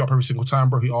F. Big you up every single time,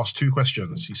 bro. He asked 2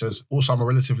 questions. He says, also, I'm a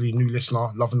relatively new listener,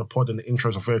 loving the pod and the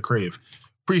intros are very creative.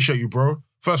 Appreciate you, bro.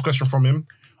 First question from him.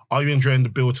 Are you enjoying the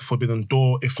build to Forbidden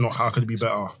Door? If not, how could it be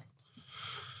better?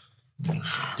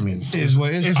 I mean, It is what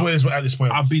it is. It is what it is at this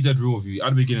point. I'll be dead real with you. At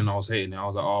the beginning, I was hating it. I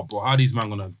was like, oh, bro, how are these men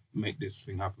going to make this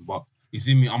thing happen? But You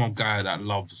see me, I'm a guy that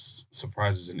loves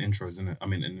surprises and intros, innit? I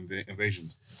mean, and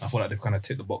invasions. I feel like they've kind of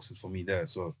ticked the boxes for me there.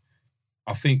 So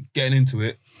I think getting into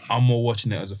it, I'm more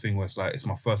watching it as a thing where it's like, it's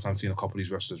my first time seeing a couple of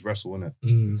these wrestlers wrestle,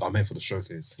 innit? So I'm here for the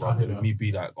showcase. Rather than me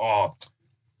be like, oh,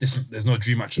 there's no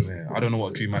dream match in here. I don't know what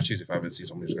a dream match is if I haven't seen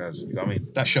some of these guys. You know what I mean?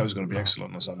 That show's going to be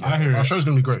excellent on Sunday. I hear Our it. show's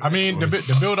gonna be great. I mean,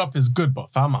 the build up is good, but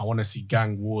fam, I want to see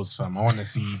Gang Wars, fam. I want to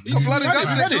see. Blood and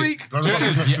guts next week.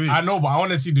 Yeah, I know, but I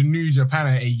want to see the New Japan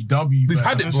and AEW. We've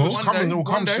fam. had it, bro. It's coming, it will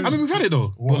come soon. I mean, we've had it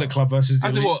though. Bullet Club versus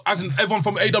As in what? As in everyone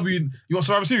from AW, you want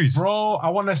Survivor Series? Bro, I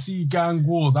want to see Gang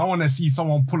Wars. I want to see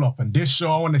someone pull up on this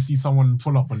show. I want to see someone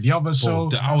pull up on the other show.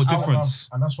 The hour difference.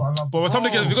 And that's what I love. But by the time they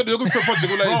get, they're going to fit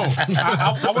project.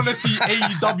 Bro, I want to see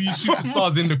AEW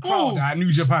superstars in the crowd at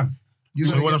New Japan. You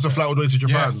want them to fly all the way to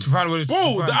Japan.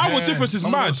 Bro, the hour difference is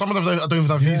mad. Some of them don't even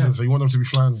have visas, so you want them to be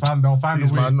flying. Fam, they'll find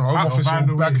These a way. man, Home They'll Office find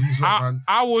a will bag way. these lot, man.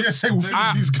 I would. TSA will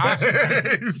finish these guys.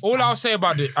 All I'll say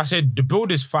about it, I said the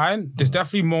build is fine. There's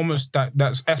definitely moments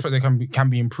that's aspect that can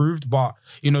be improved, but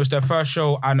you know it's their first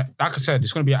show, and like I said,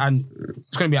 it's gonna be an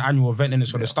annual event in it,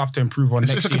 so there's stuff to improve on.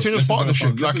 It's next a year. continuous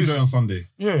partnership. Let's Like do it on Sunday.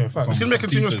 Yeah, fact. it's gonna be a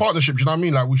continuous pieces. partnership. Do you know what I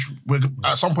mean? Like we're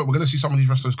at some point we're gonna see some of these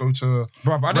wrestlers go to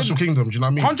Bro, but I Wrestle didn't. Kingdom. Do you know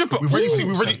what I mean?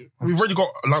 100%. We've already got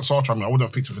Lance Archer. I mean, I wouldn't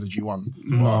have picked him for the G1.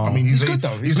 But, I mean, he's good,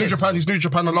 though. He's New Japan. He's New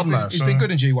Japan alumni. He's been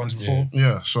good in G1s before.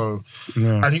 Yeah. So,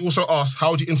 and he also asked,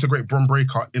 how do you integrate Bron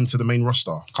Breakker into the main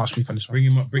roster? Can't speak on this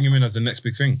one. Bring him in as the next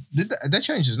big thing. Did they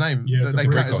changed his name? Yeah, they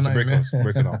cut his name. Break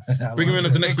it up. Bring him in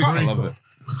as the next big thing.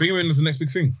 Bring him in as the next big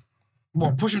thing.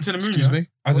 What, push him to the moon? Excuse me.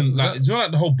 As in, What, like, do you know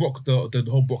like the whole Brock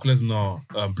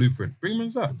Lesnar blueprint? Bring him in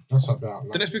as that. What's about?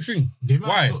 The next big thing. They might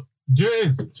Why? not- Do you know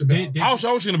what it is? How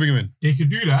was she gonna bring him in? They could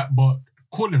do that, but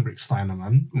call him Rick Steiner,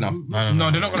 man. No.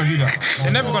 No, they're not gonna do that.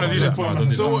 They're never gonna do that. No, don't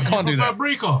do So that. what, Can't do you prefer that.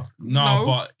 Breaker? No,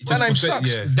 but that name for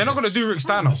sucks. Yeah. They're not gonna do Rick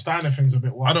Steiner. The Steiner thing's a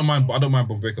bit wild. I don't mind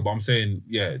Bron Breakker, but I'm saying,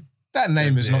 yeah. That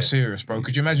name is Yeah. not serious, bro.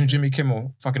 Could you imagine Jimmy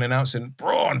Kimmel fucking announcing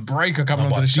Braun Breaker coming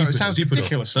onto the show? It sounds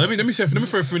ridiculous. So let me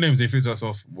throw a few names. If you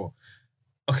yourself, well,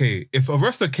 okay, if a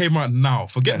wrestler came out now,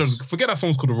 forget that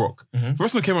song's called The Rock. If a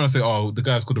wrestler came out and say, "Oh, the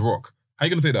guy's called The Rock," how you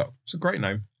gonna take that? It's a great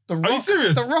name. The Rock. Are you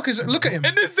serious? The Rock is. Look at him.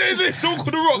 In this day and age, someone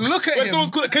called The Rock. Look at when him.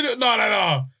 someone's called,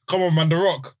 no. Come on, man, The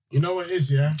Rock. You know what it is,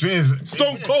 yeah? Do you know what it is?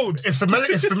 Stone Cold. It's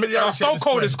familiarity. No, at Stone this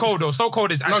Cold point. is cold though. Stone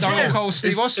Cold is actually. Stone Cold,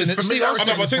 Steve Austin. It's Steve familiarity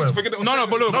Austin. at this point. Forget that. No,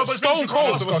 but look, No, but Stone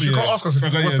Cold. You can't ask us if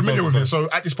we're familiar with it. So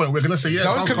at this point, we're gonna say yes.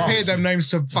 Don't compare them names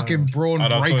to fucking Braun I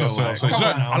know, Breaker. sorry. like. Come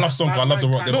on now. I love Stone Cold. I love The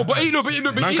Rock. No, but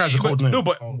Mankind's a cold name. no,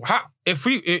 but if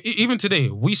we even today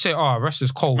we say, "Oh, a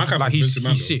wrestler's cold," Mankind like from he's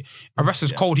Vince McMahon, sick. A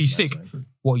wrestler's cold, he's sick.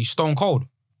 What? He's Stone Cold.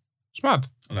 It's mad.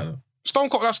 I like that. Stone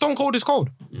Cold. Like Stone Cold is cold.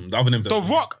 The other names. The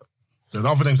Rock. The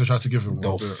other names they tried to give him.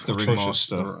 The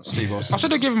Ringmaster, Steve Austin. I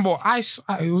should have given him more ice.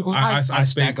 It was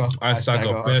Ice Dagger. Ice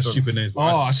Dagger. Bare stupid names. Oh,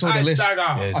 I saw the Ice list.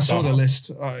 Dagger. I saw the list.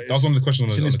 That was one of the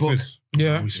questions It's in on his the book. quiz.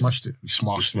 Yeah. We smashed it. We You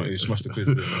smashed it. smashed the quiz.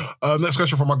 Yeah. Next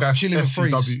question from my guy Chili SCW.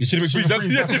 McFreeze. You Chili McFreeze. That's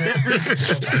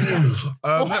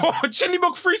Oh, Chili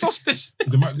McFreeze hostage.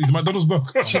 He's a McDonald's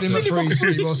book. Chili McFreeze,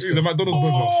 Steve He's Austin. a McDonald's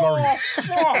burger. Flurry.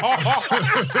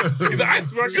 He's an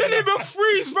iceberg. Chili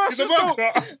McFreeze versus He's a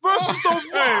burger.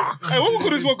 Hey, what we call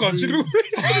this podcast? Chili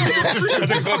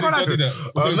McFreeze.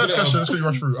 Next question. Let's quickly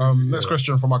rush through. Next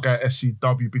question from my guy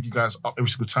SCW. Big you guys up every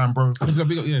single time, bro.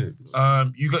 Yeah.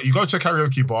 You go to a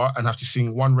karaoke bar and have to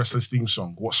sing one wrestler's theme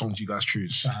song. What song do you guys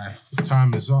choose?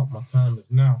 Time is up. My time is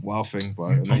now. Wild thing,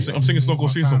 but I'm singing Stone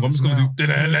Cold theme song. I'm just gonna do.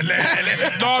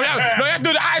 No, yeah,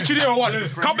 do the attitude here. What?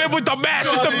 Come in with the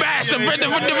mash, with the mash,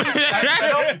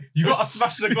 You gotta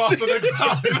smash the glass on the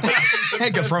ground.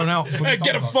 head get thrown out. Hey,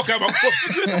 get the fuck out of my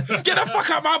Get the fuck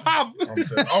out of my pub.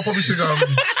 I'll probably sing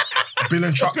Bill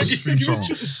and Chuck's theme song.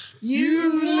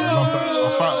 You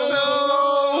Love that.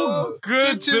 so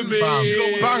good to me.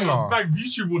 Banger. Like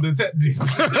YouTube will detect this.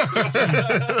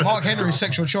 Mark Henry's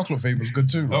sexual chocolate theme was good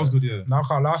too. That was good, yeah. No, I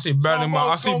can't lie. I see burning my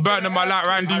like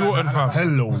Randy Orton, fam.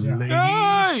 Hello, ladies.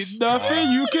 Hey,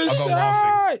 nothing you can say.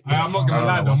 I'm not gonna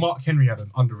lie though, Mark Henry had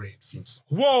an underrated theme song.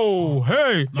 Whoa,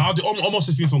 hey. No, I'll do almost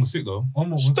the theme song is sick though.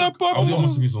 Step up. I'll do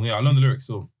almost the theme song. Yeah, I learned the lyrics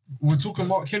so. We're talking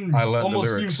Mark Henry. I learned the Almost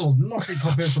lyrics. theme songs, nothing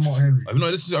compared to Mark Henry. I've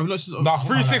noticed this is. Nah,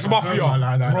 3-6 Mafia.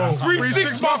 Bro,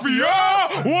 3-6 Mafia.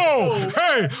 Whoa,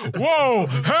 hey, whoa,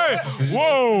 hey,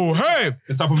 whoa, hey.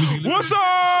 This type of music. What's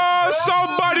up?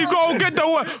 Somebody go get the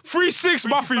what? 3-6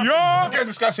 Mafia. Again,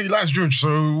 this guy said he likes George, so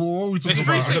what are we talking It's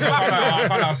about? 3-6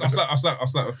 I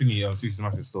slap a thingy. Susan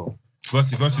Mafia store.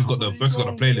 Versus got the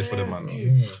playlist for them,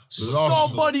 man.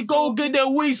 Somebody go get their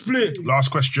waist split. Last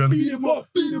question. beat him up.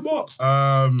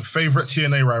 Favorite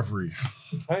TNA rivalry?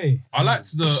 Hey. I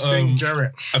liked the Sting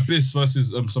Jarrett. Abyss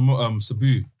versus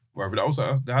Sabu. wherever. That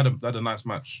also they had a nice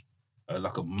match,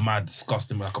 like a mad,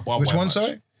 disgusting, like a barbed Which wire one, match.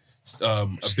 sorry?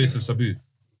 Abyss and Sabu.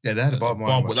 Yeah, they had a barbed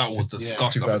wire match. That was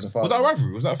disgusting. 2005. Was that a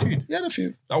rivalry? Was that a feud? Yeah, a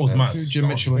few. That was mad. Jim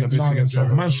Mitchell and Abyss against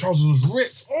Man, Charles was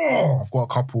ripped. Oh, I've got a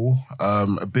couple.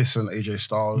 Abyss and AJ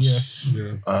Styles. Yes.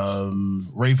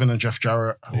 Raven and Jeff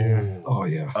Jarrett. Oh,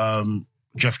 yeah.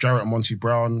 Jeff Jarrett and Monty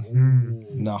Brown.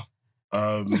 No.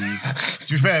 To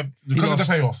be fair, because of the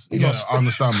payoff, He lost. I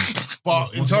understand.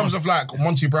 But in terms of like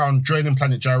Monty Brown joining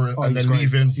Planet Jarrett and then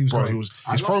leaving, his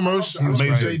promos,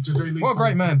 amazing. What a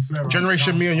great man.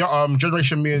 Generation Me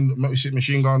and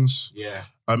Machine Guns. Yeah.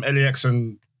 LAX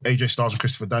and AJ Styles and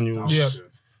Christopher Daniels. Yeah.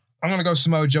 I'm going to go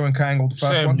Samoa Joe and Kurt Angle, the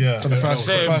first Same. one. Yeah. For the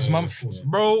first month.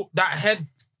 Bro, that head.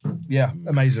 Yeah,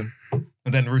 amazing.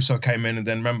 And then Russo came in, and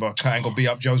then remember, Kurt Angle beat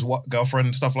up Joe's girlfriend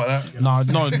and stuff like that. No.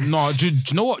 Do you know what? Do you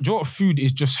know what food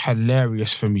is just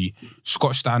hilarious for me?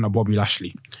 Scott Steiner, Bobby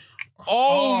Lashley.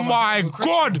 Oh my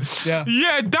God. Yeah.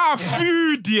 Yeah, that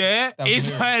food, is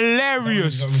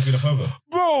hilarious.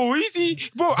 Bro,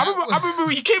 I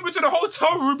remember he came into the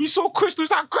hotel room, he saw Crystal,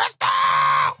 he's like, Crystal!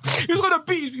 He was gonna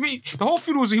beat me. The whole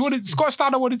food was Scott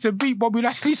Steiner wanted to beat Bobby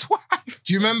Lashley's wife.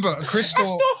 Do you remember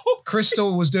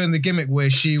Crystal was doing the gimmick where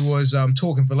she was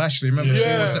talking for Lashley? Remember?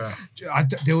 Yeah.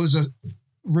 There was a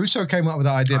Russo came up with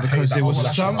that idea because there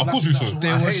was some. Of course, Russo.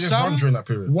 There was some. during that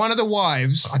period. One of the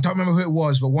wives, I don't remember who it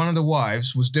was, but one of the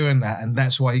wives was doing that, and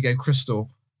that's why he gave Crystal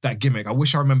that gimmick. I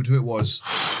wish I remembered who it was,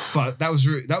 but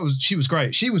she was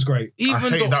great. She was great. I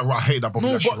hate that Bobby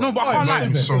Lashley. but I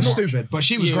can't lie. So much. Stupid, but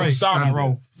she was Yeah, great in stupid. that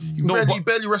role. He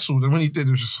barely wrestled, and when he did,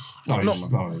 it was just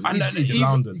he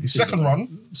floundered. His second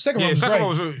run, Second Yeah, one was second great. one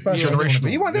was First one, generational.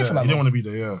 he wasn't there for that He didn't long. want to be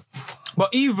there. Yeah. But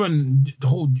even the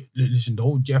whole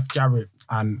Jeff Jarrett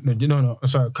and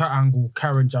Kurt Angle,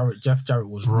 Karen Jarrett, Jeff Jarrett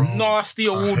was nasty.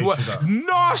 hated that.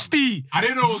 Nasty. I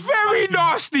didn't know it was Very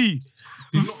nasty.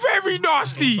 Very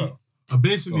nasty.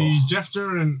 Basically, Jeff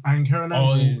Jarrett and Karen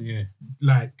Angle,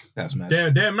 like, That's mad.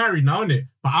 they're married now, innit?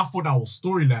 But I thought that was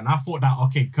storyline. I thought that,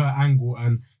 okay, Kurt Angle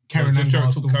and Karen Jeff Angle Jarrett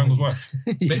are took still Kurt Angle's married.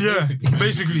 wife.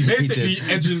 Basically,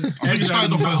 edging. I think it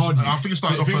started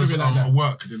off as a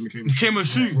work, then became a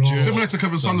shoot. similar to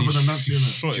Kevin Sullivan and Nancy.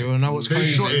 Innit? Do you know what's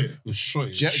crazy?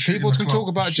 People can talk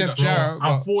about Jeff Jarrett,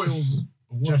 I but thought it was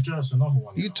Jeff Jarrett's another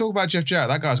one. you talk about Jeff Jarrett.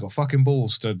 That guy's got fucking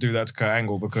balls to do that to Kurt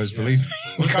Angle because believe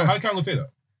me, How can Angle say that?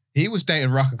 he was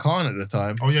dating Raka Khan at the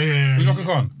time. Oh yeah. Who's Raka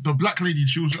Khan? The black lady.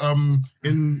 She was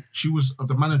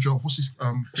the manager of what's this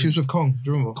She was with Kong. Do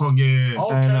you remember? Kong, yeah.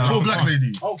 Okay. And, Tall black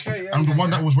lady. Okay, yeah. And the one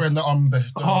that was wearing the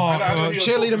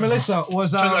cheerleader Melissa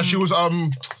was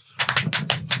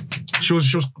she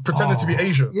was pretending to be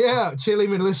Asian. yeah,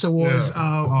 cheerleader Melissa was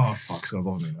fuck, it's gonna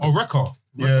bother me. Oh, Wrecker.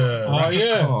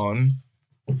 Yeah. Khan.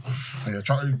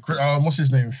 What's his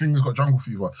name? Things got jungle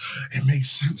fever. It makes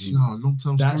sense now. Long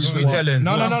term Storytelling.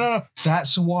 No.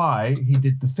 That's why he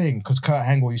did the thing because Kurt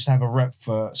Angle used to have a rep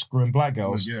for screwing black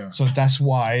girls. Yeah. So that's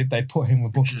why they put him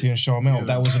with Booker T and Sharmell. Yeah.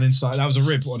 That was an insight. That was a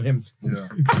rib on him Yeah.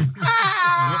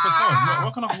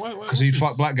 because he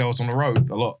fucked black girls on the road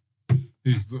a lot.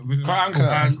 Kurt Angle.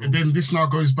 And then this now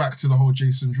goes back to the whole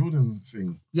Jason Jordan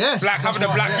thing. Yes, Black having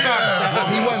a black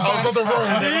son. He went I was on the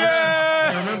road.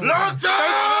 Yeah. Long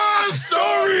time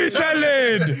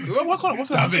Storytelling. What's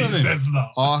that?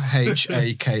 now.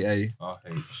 RHAKA.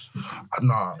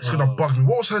 Nah, it's gonna bug me.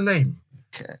 What was her name?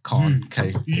 Khan.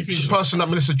 K. The person that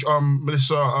Melissa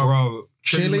Bro,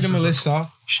 cheerleader Melissa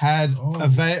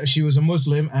had she was a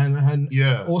Muslim and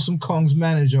her Awesome Kong's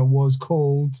manager was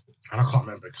called. And I can't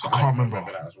remember. I can't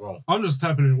remember that as well. I'm just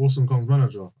typing in Awesome Kong's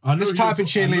manager. Let's type in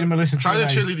cheerleader Melissa. Try the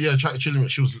cheerleader, try the cheerleader.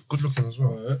 She was good looking as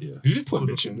well. Who put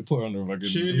her under fucking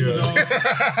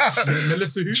Cheerleader.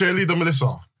 Melissa who? Cheerleader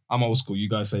Melissa. I'm old school. You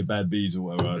guys say bad beads or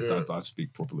whatever. Yeah. I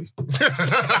speak properly.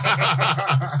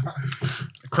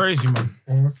 Crazy,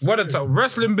 man. What a time.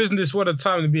 Wrestling business, what a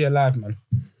time to be alive, man.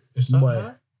 Is that Boy.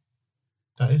 her?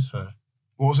 That is her.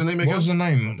 What was her name again? What was the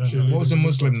name? What was the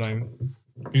Muslim name?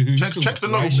 Check the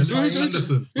notes.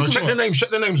 No, check the names. Check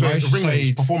the names. Raisha The ring names,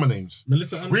 Saeed. performer names.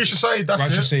 Melissa Raisha Saeed, that's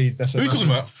Raisha it. Saeed. That's it. Who are you talking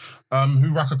about?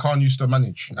 Who Raka Khan used to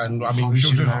manage. And I mean,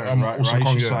 she was with also Kong,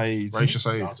 Raisha Saeed. Raisha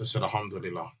Saeed. I just said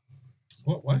alhamdulillah.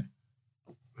 What? Why?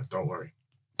 Don't worry.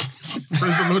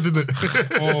 Praise the Lord, didn't it?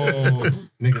 Oh,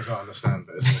 Niggas don't understand,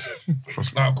 but it's all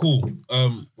good. nah, cool.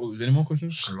 What was any more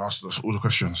questions? That's all the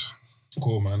questions.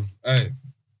 Cool, man. Hey,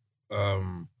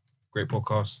 great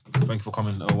podcast. Thank you for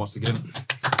coming once again.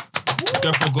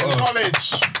 Definitely got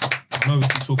Knowledge. I know we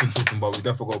keep talking, but we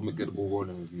definitely got to get the ball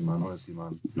rolling with you, man. Honestly,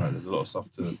 man. Like, there's a lot of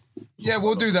stuff to. Yeah,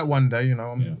 we'll do that one day. You know,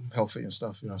 I'm healthy and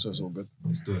stuff. You know, so it's all good.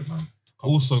 Let's do it, man.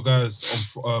 Also,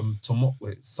 guys, on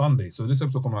Sunday. So this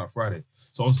episode coming out Friday.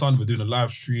 So on Sunday, we're doing a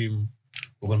live stream.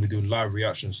 We're going to be doing live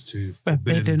reactions to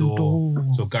Forbidden Door.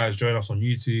 So guys, join us on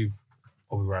YouTube.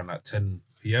 Probably around like 10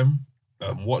 p.m.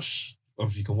 Obviously,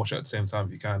 you can watch it at the same time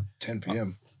if you can. 10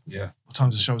 p.m. Yeah. What time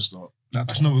does the show start?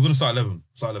 Actually, no, we're going to start at 11.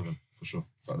 Start 11, for sure.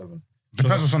 Start 11.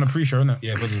 Depends what's on the pre-show, innit?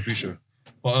 Yeah, depends on the pre-show.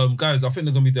 But guys, I think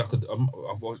there's going to be like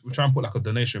we'll try and put like a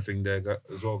donation thing there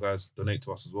as well, guys. Donate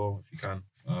to us as well if you can.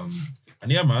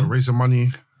 And yeah, man. Raising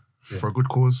money for a good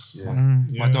cause. Yeah.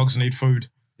 My dogs need food.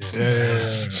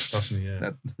 Yeah. Trust me,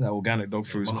 yeah. That organic dog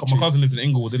food. My cousin lives in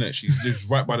Inglewood, innit? She lives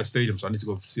right by the stadium, so I need to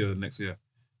go see her next year.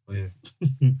 Oh, yeah.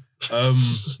 I've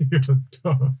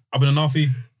been a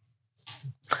Nafi.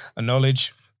 A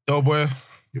knowledge. Yo, boy.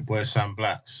 Your boy Sam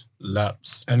Blacks.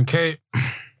 Laps. And Kate.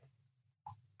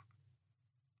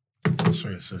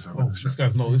 Sorry. This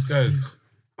guy's not. This guy.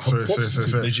 Sorry.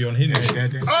 Did you on him? Stop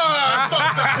that.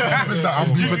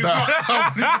 I'm leaving that. I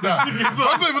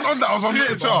was not even on that. I was on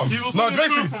Twitter.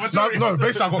 No,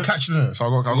 basically, I got catches in it. So I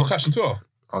got catch on Twitter.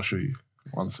 I'll show you.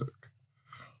 One sec.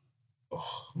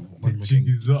 The jig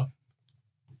is up.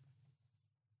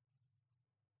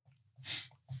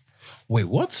 Wait,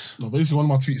 what? No, basically, one of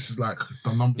my tweets is like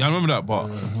the number. Yeah, I remember that, but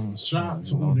Shout out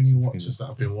to all the new watchers that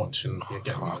have been watching. You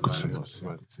know what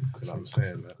I'm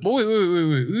saying? But wait.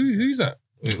 Who's that?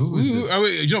 Wait,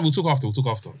 you know, we'll talk after.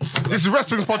 This is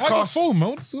Wrestling I got Podcast. phone,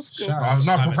 man. What's going on?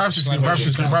 No, privacy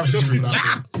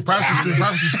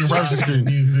screen.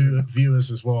 New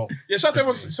viewers as well. Yeah, shout out to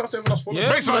everyone that's following.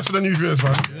 Make some noise for the new viewers,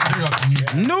 man.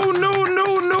 No,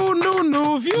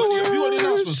 viewers. Have you got any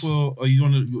announcements for? Or you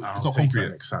want to? It's not concrete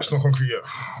yet. It's not concrete yet.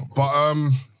 But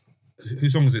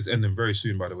Whose song is this? Ending very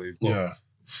soon, by the way. We've got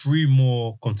 3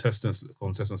 more contestants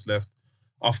left.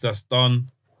 After that's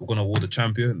done, we're gonna award the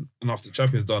champion, and after the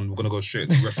champion's done, we're gonna go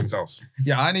straight to wrestling's house.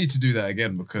 Yeah, I need to do that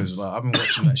again because like I've been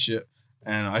watching that shit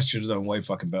and I should have done way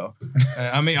fucking better.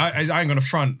 I mean, I ain't gonna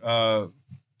front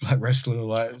like wrestling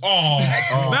like.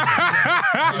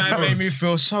 That made me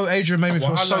feel so. Adrian made me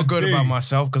feel so good about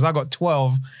myself because I got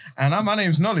 12 and my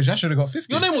name's Knowledge. I should have got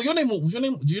 50. Your name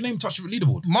touch the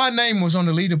leaderboard? My name was on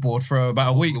the leaderboard for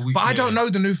about a week, but I don't know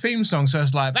the new theme song, so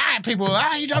it's like, people,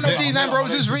 you don't know Dean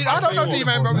Ambrose's read. I don't know Dean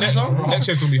Ambrose's song. Next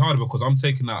year's gonna be harder because I'm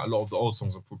taking out a lot of the old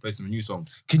songs and replacing with new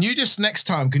songs. Can you just next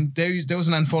time? There was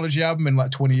an anthology album in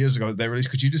like 20 years ago that they released.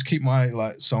 Could you just keep my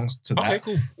like songs to that? Okay,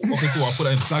 cool. I'll put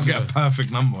that in. So I get a perfect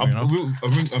number. You know?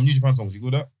 New Japan songs. You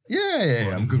good with that?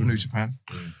 Yeah. I'm good with New Japan.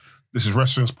 this is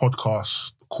Wrestling's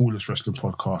Podcast, the coolest wrestling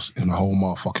podcast in the whole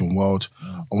motherfucking world.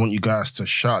 I want you guys to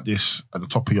shout this at the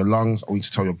top of your lungs. I want you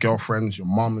to tell your girlfriends, your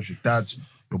mums, your dads,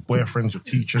 your boyfriends, your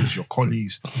teachers, your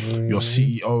colleagues, your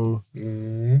CEO,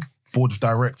 board of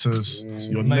directors,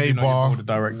 your neighbor, board of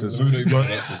directors,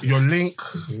 your link.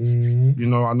 You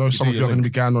know, I know some of you are going to be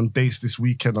going on dates this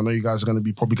weekend. I know you guys are going to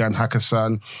be probably going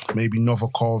Hakkasan, maybe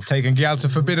Novikov. taking Gal to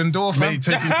Forbidden Door, fam.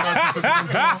 Taking Gal to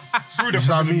Forbidden Door. Through the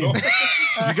Forbidden Door.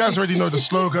 You guys already know the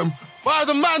slogan. By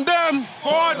the man them.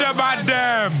 For the man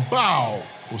them. Bow.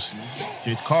 Pussy.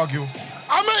 Jade Cargill.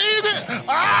 I'ma eat it.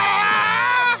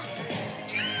 Ah!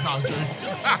 No, I'm joking.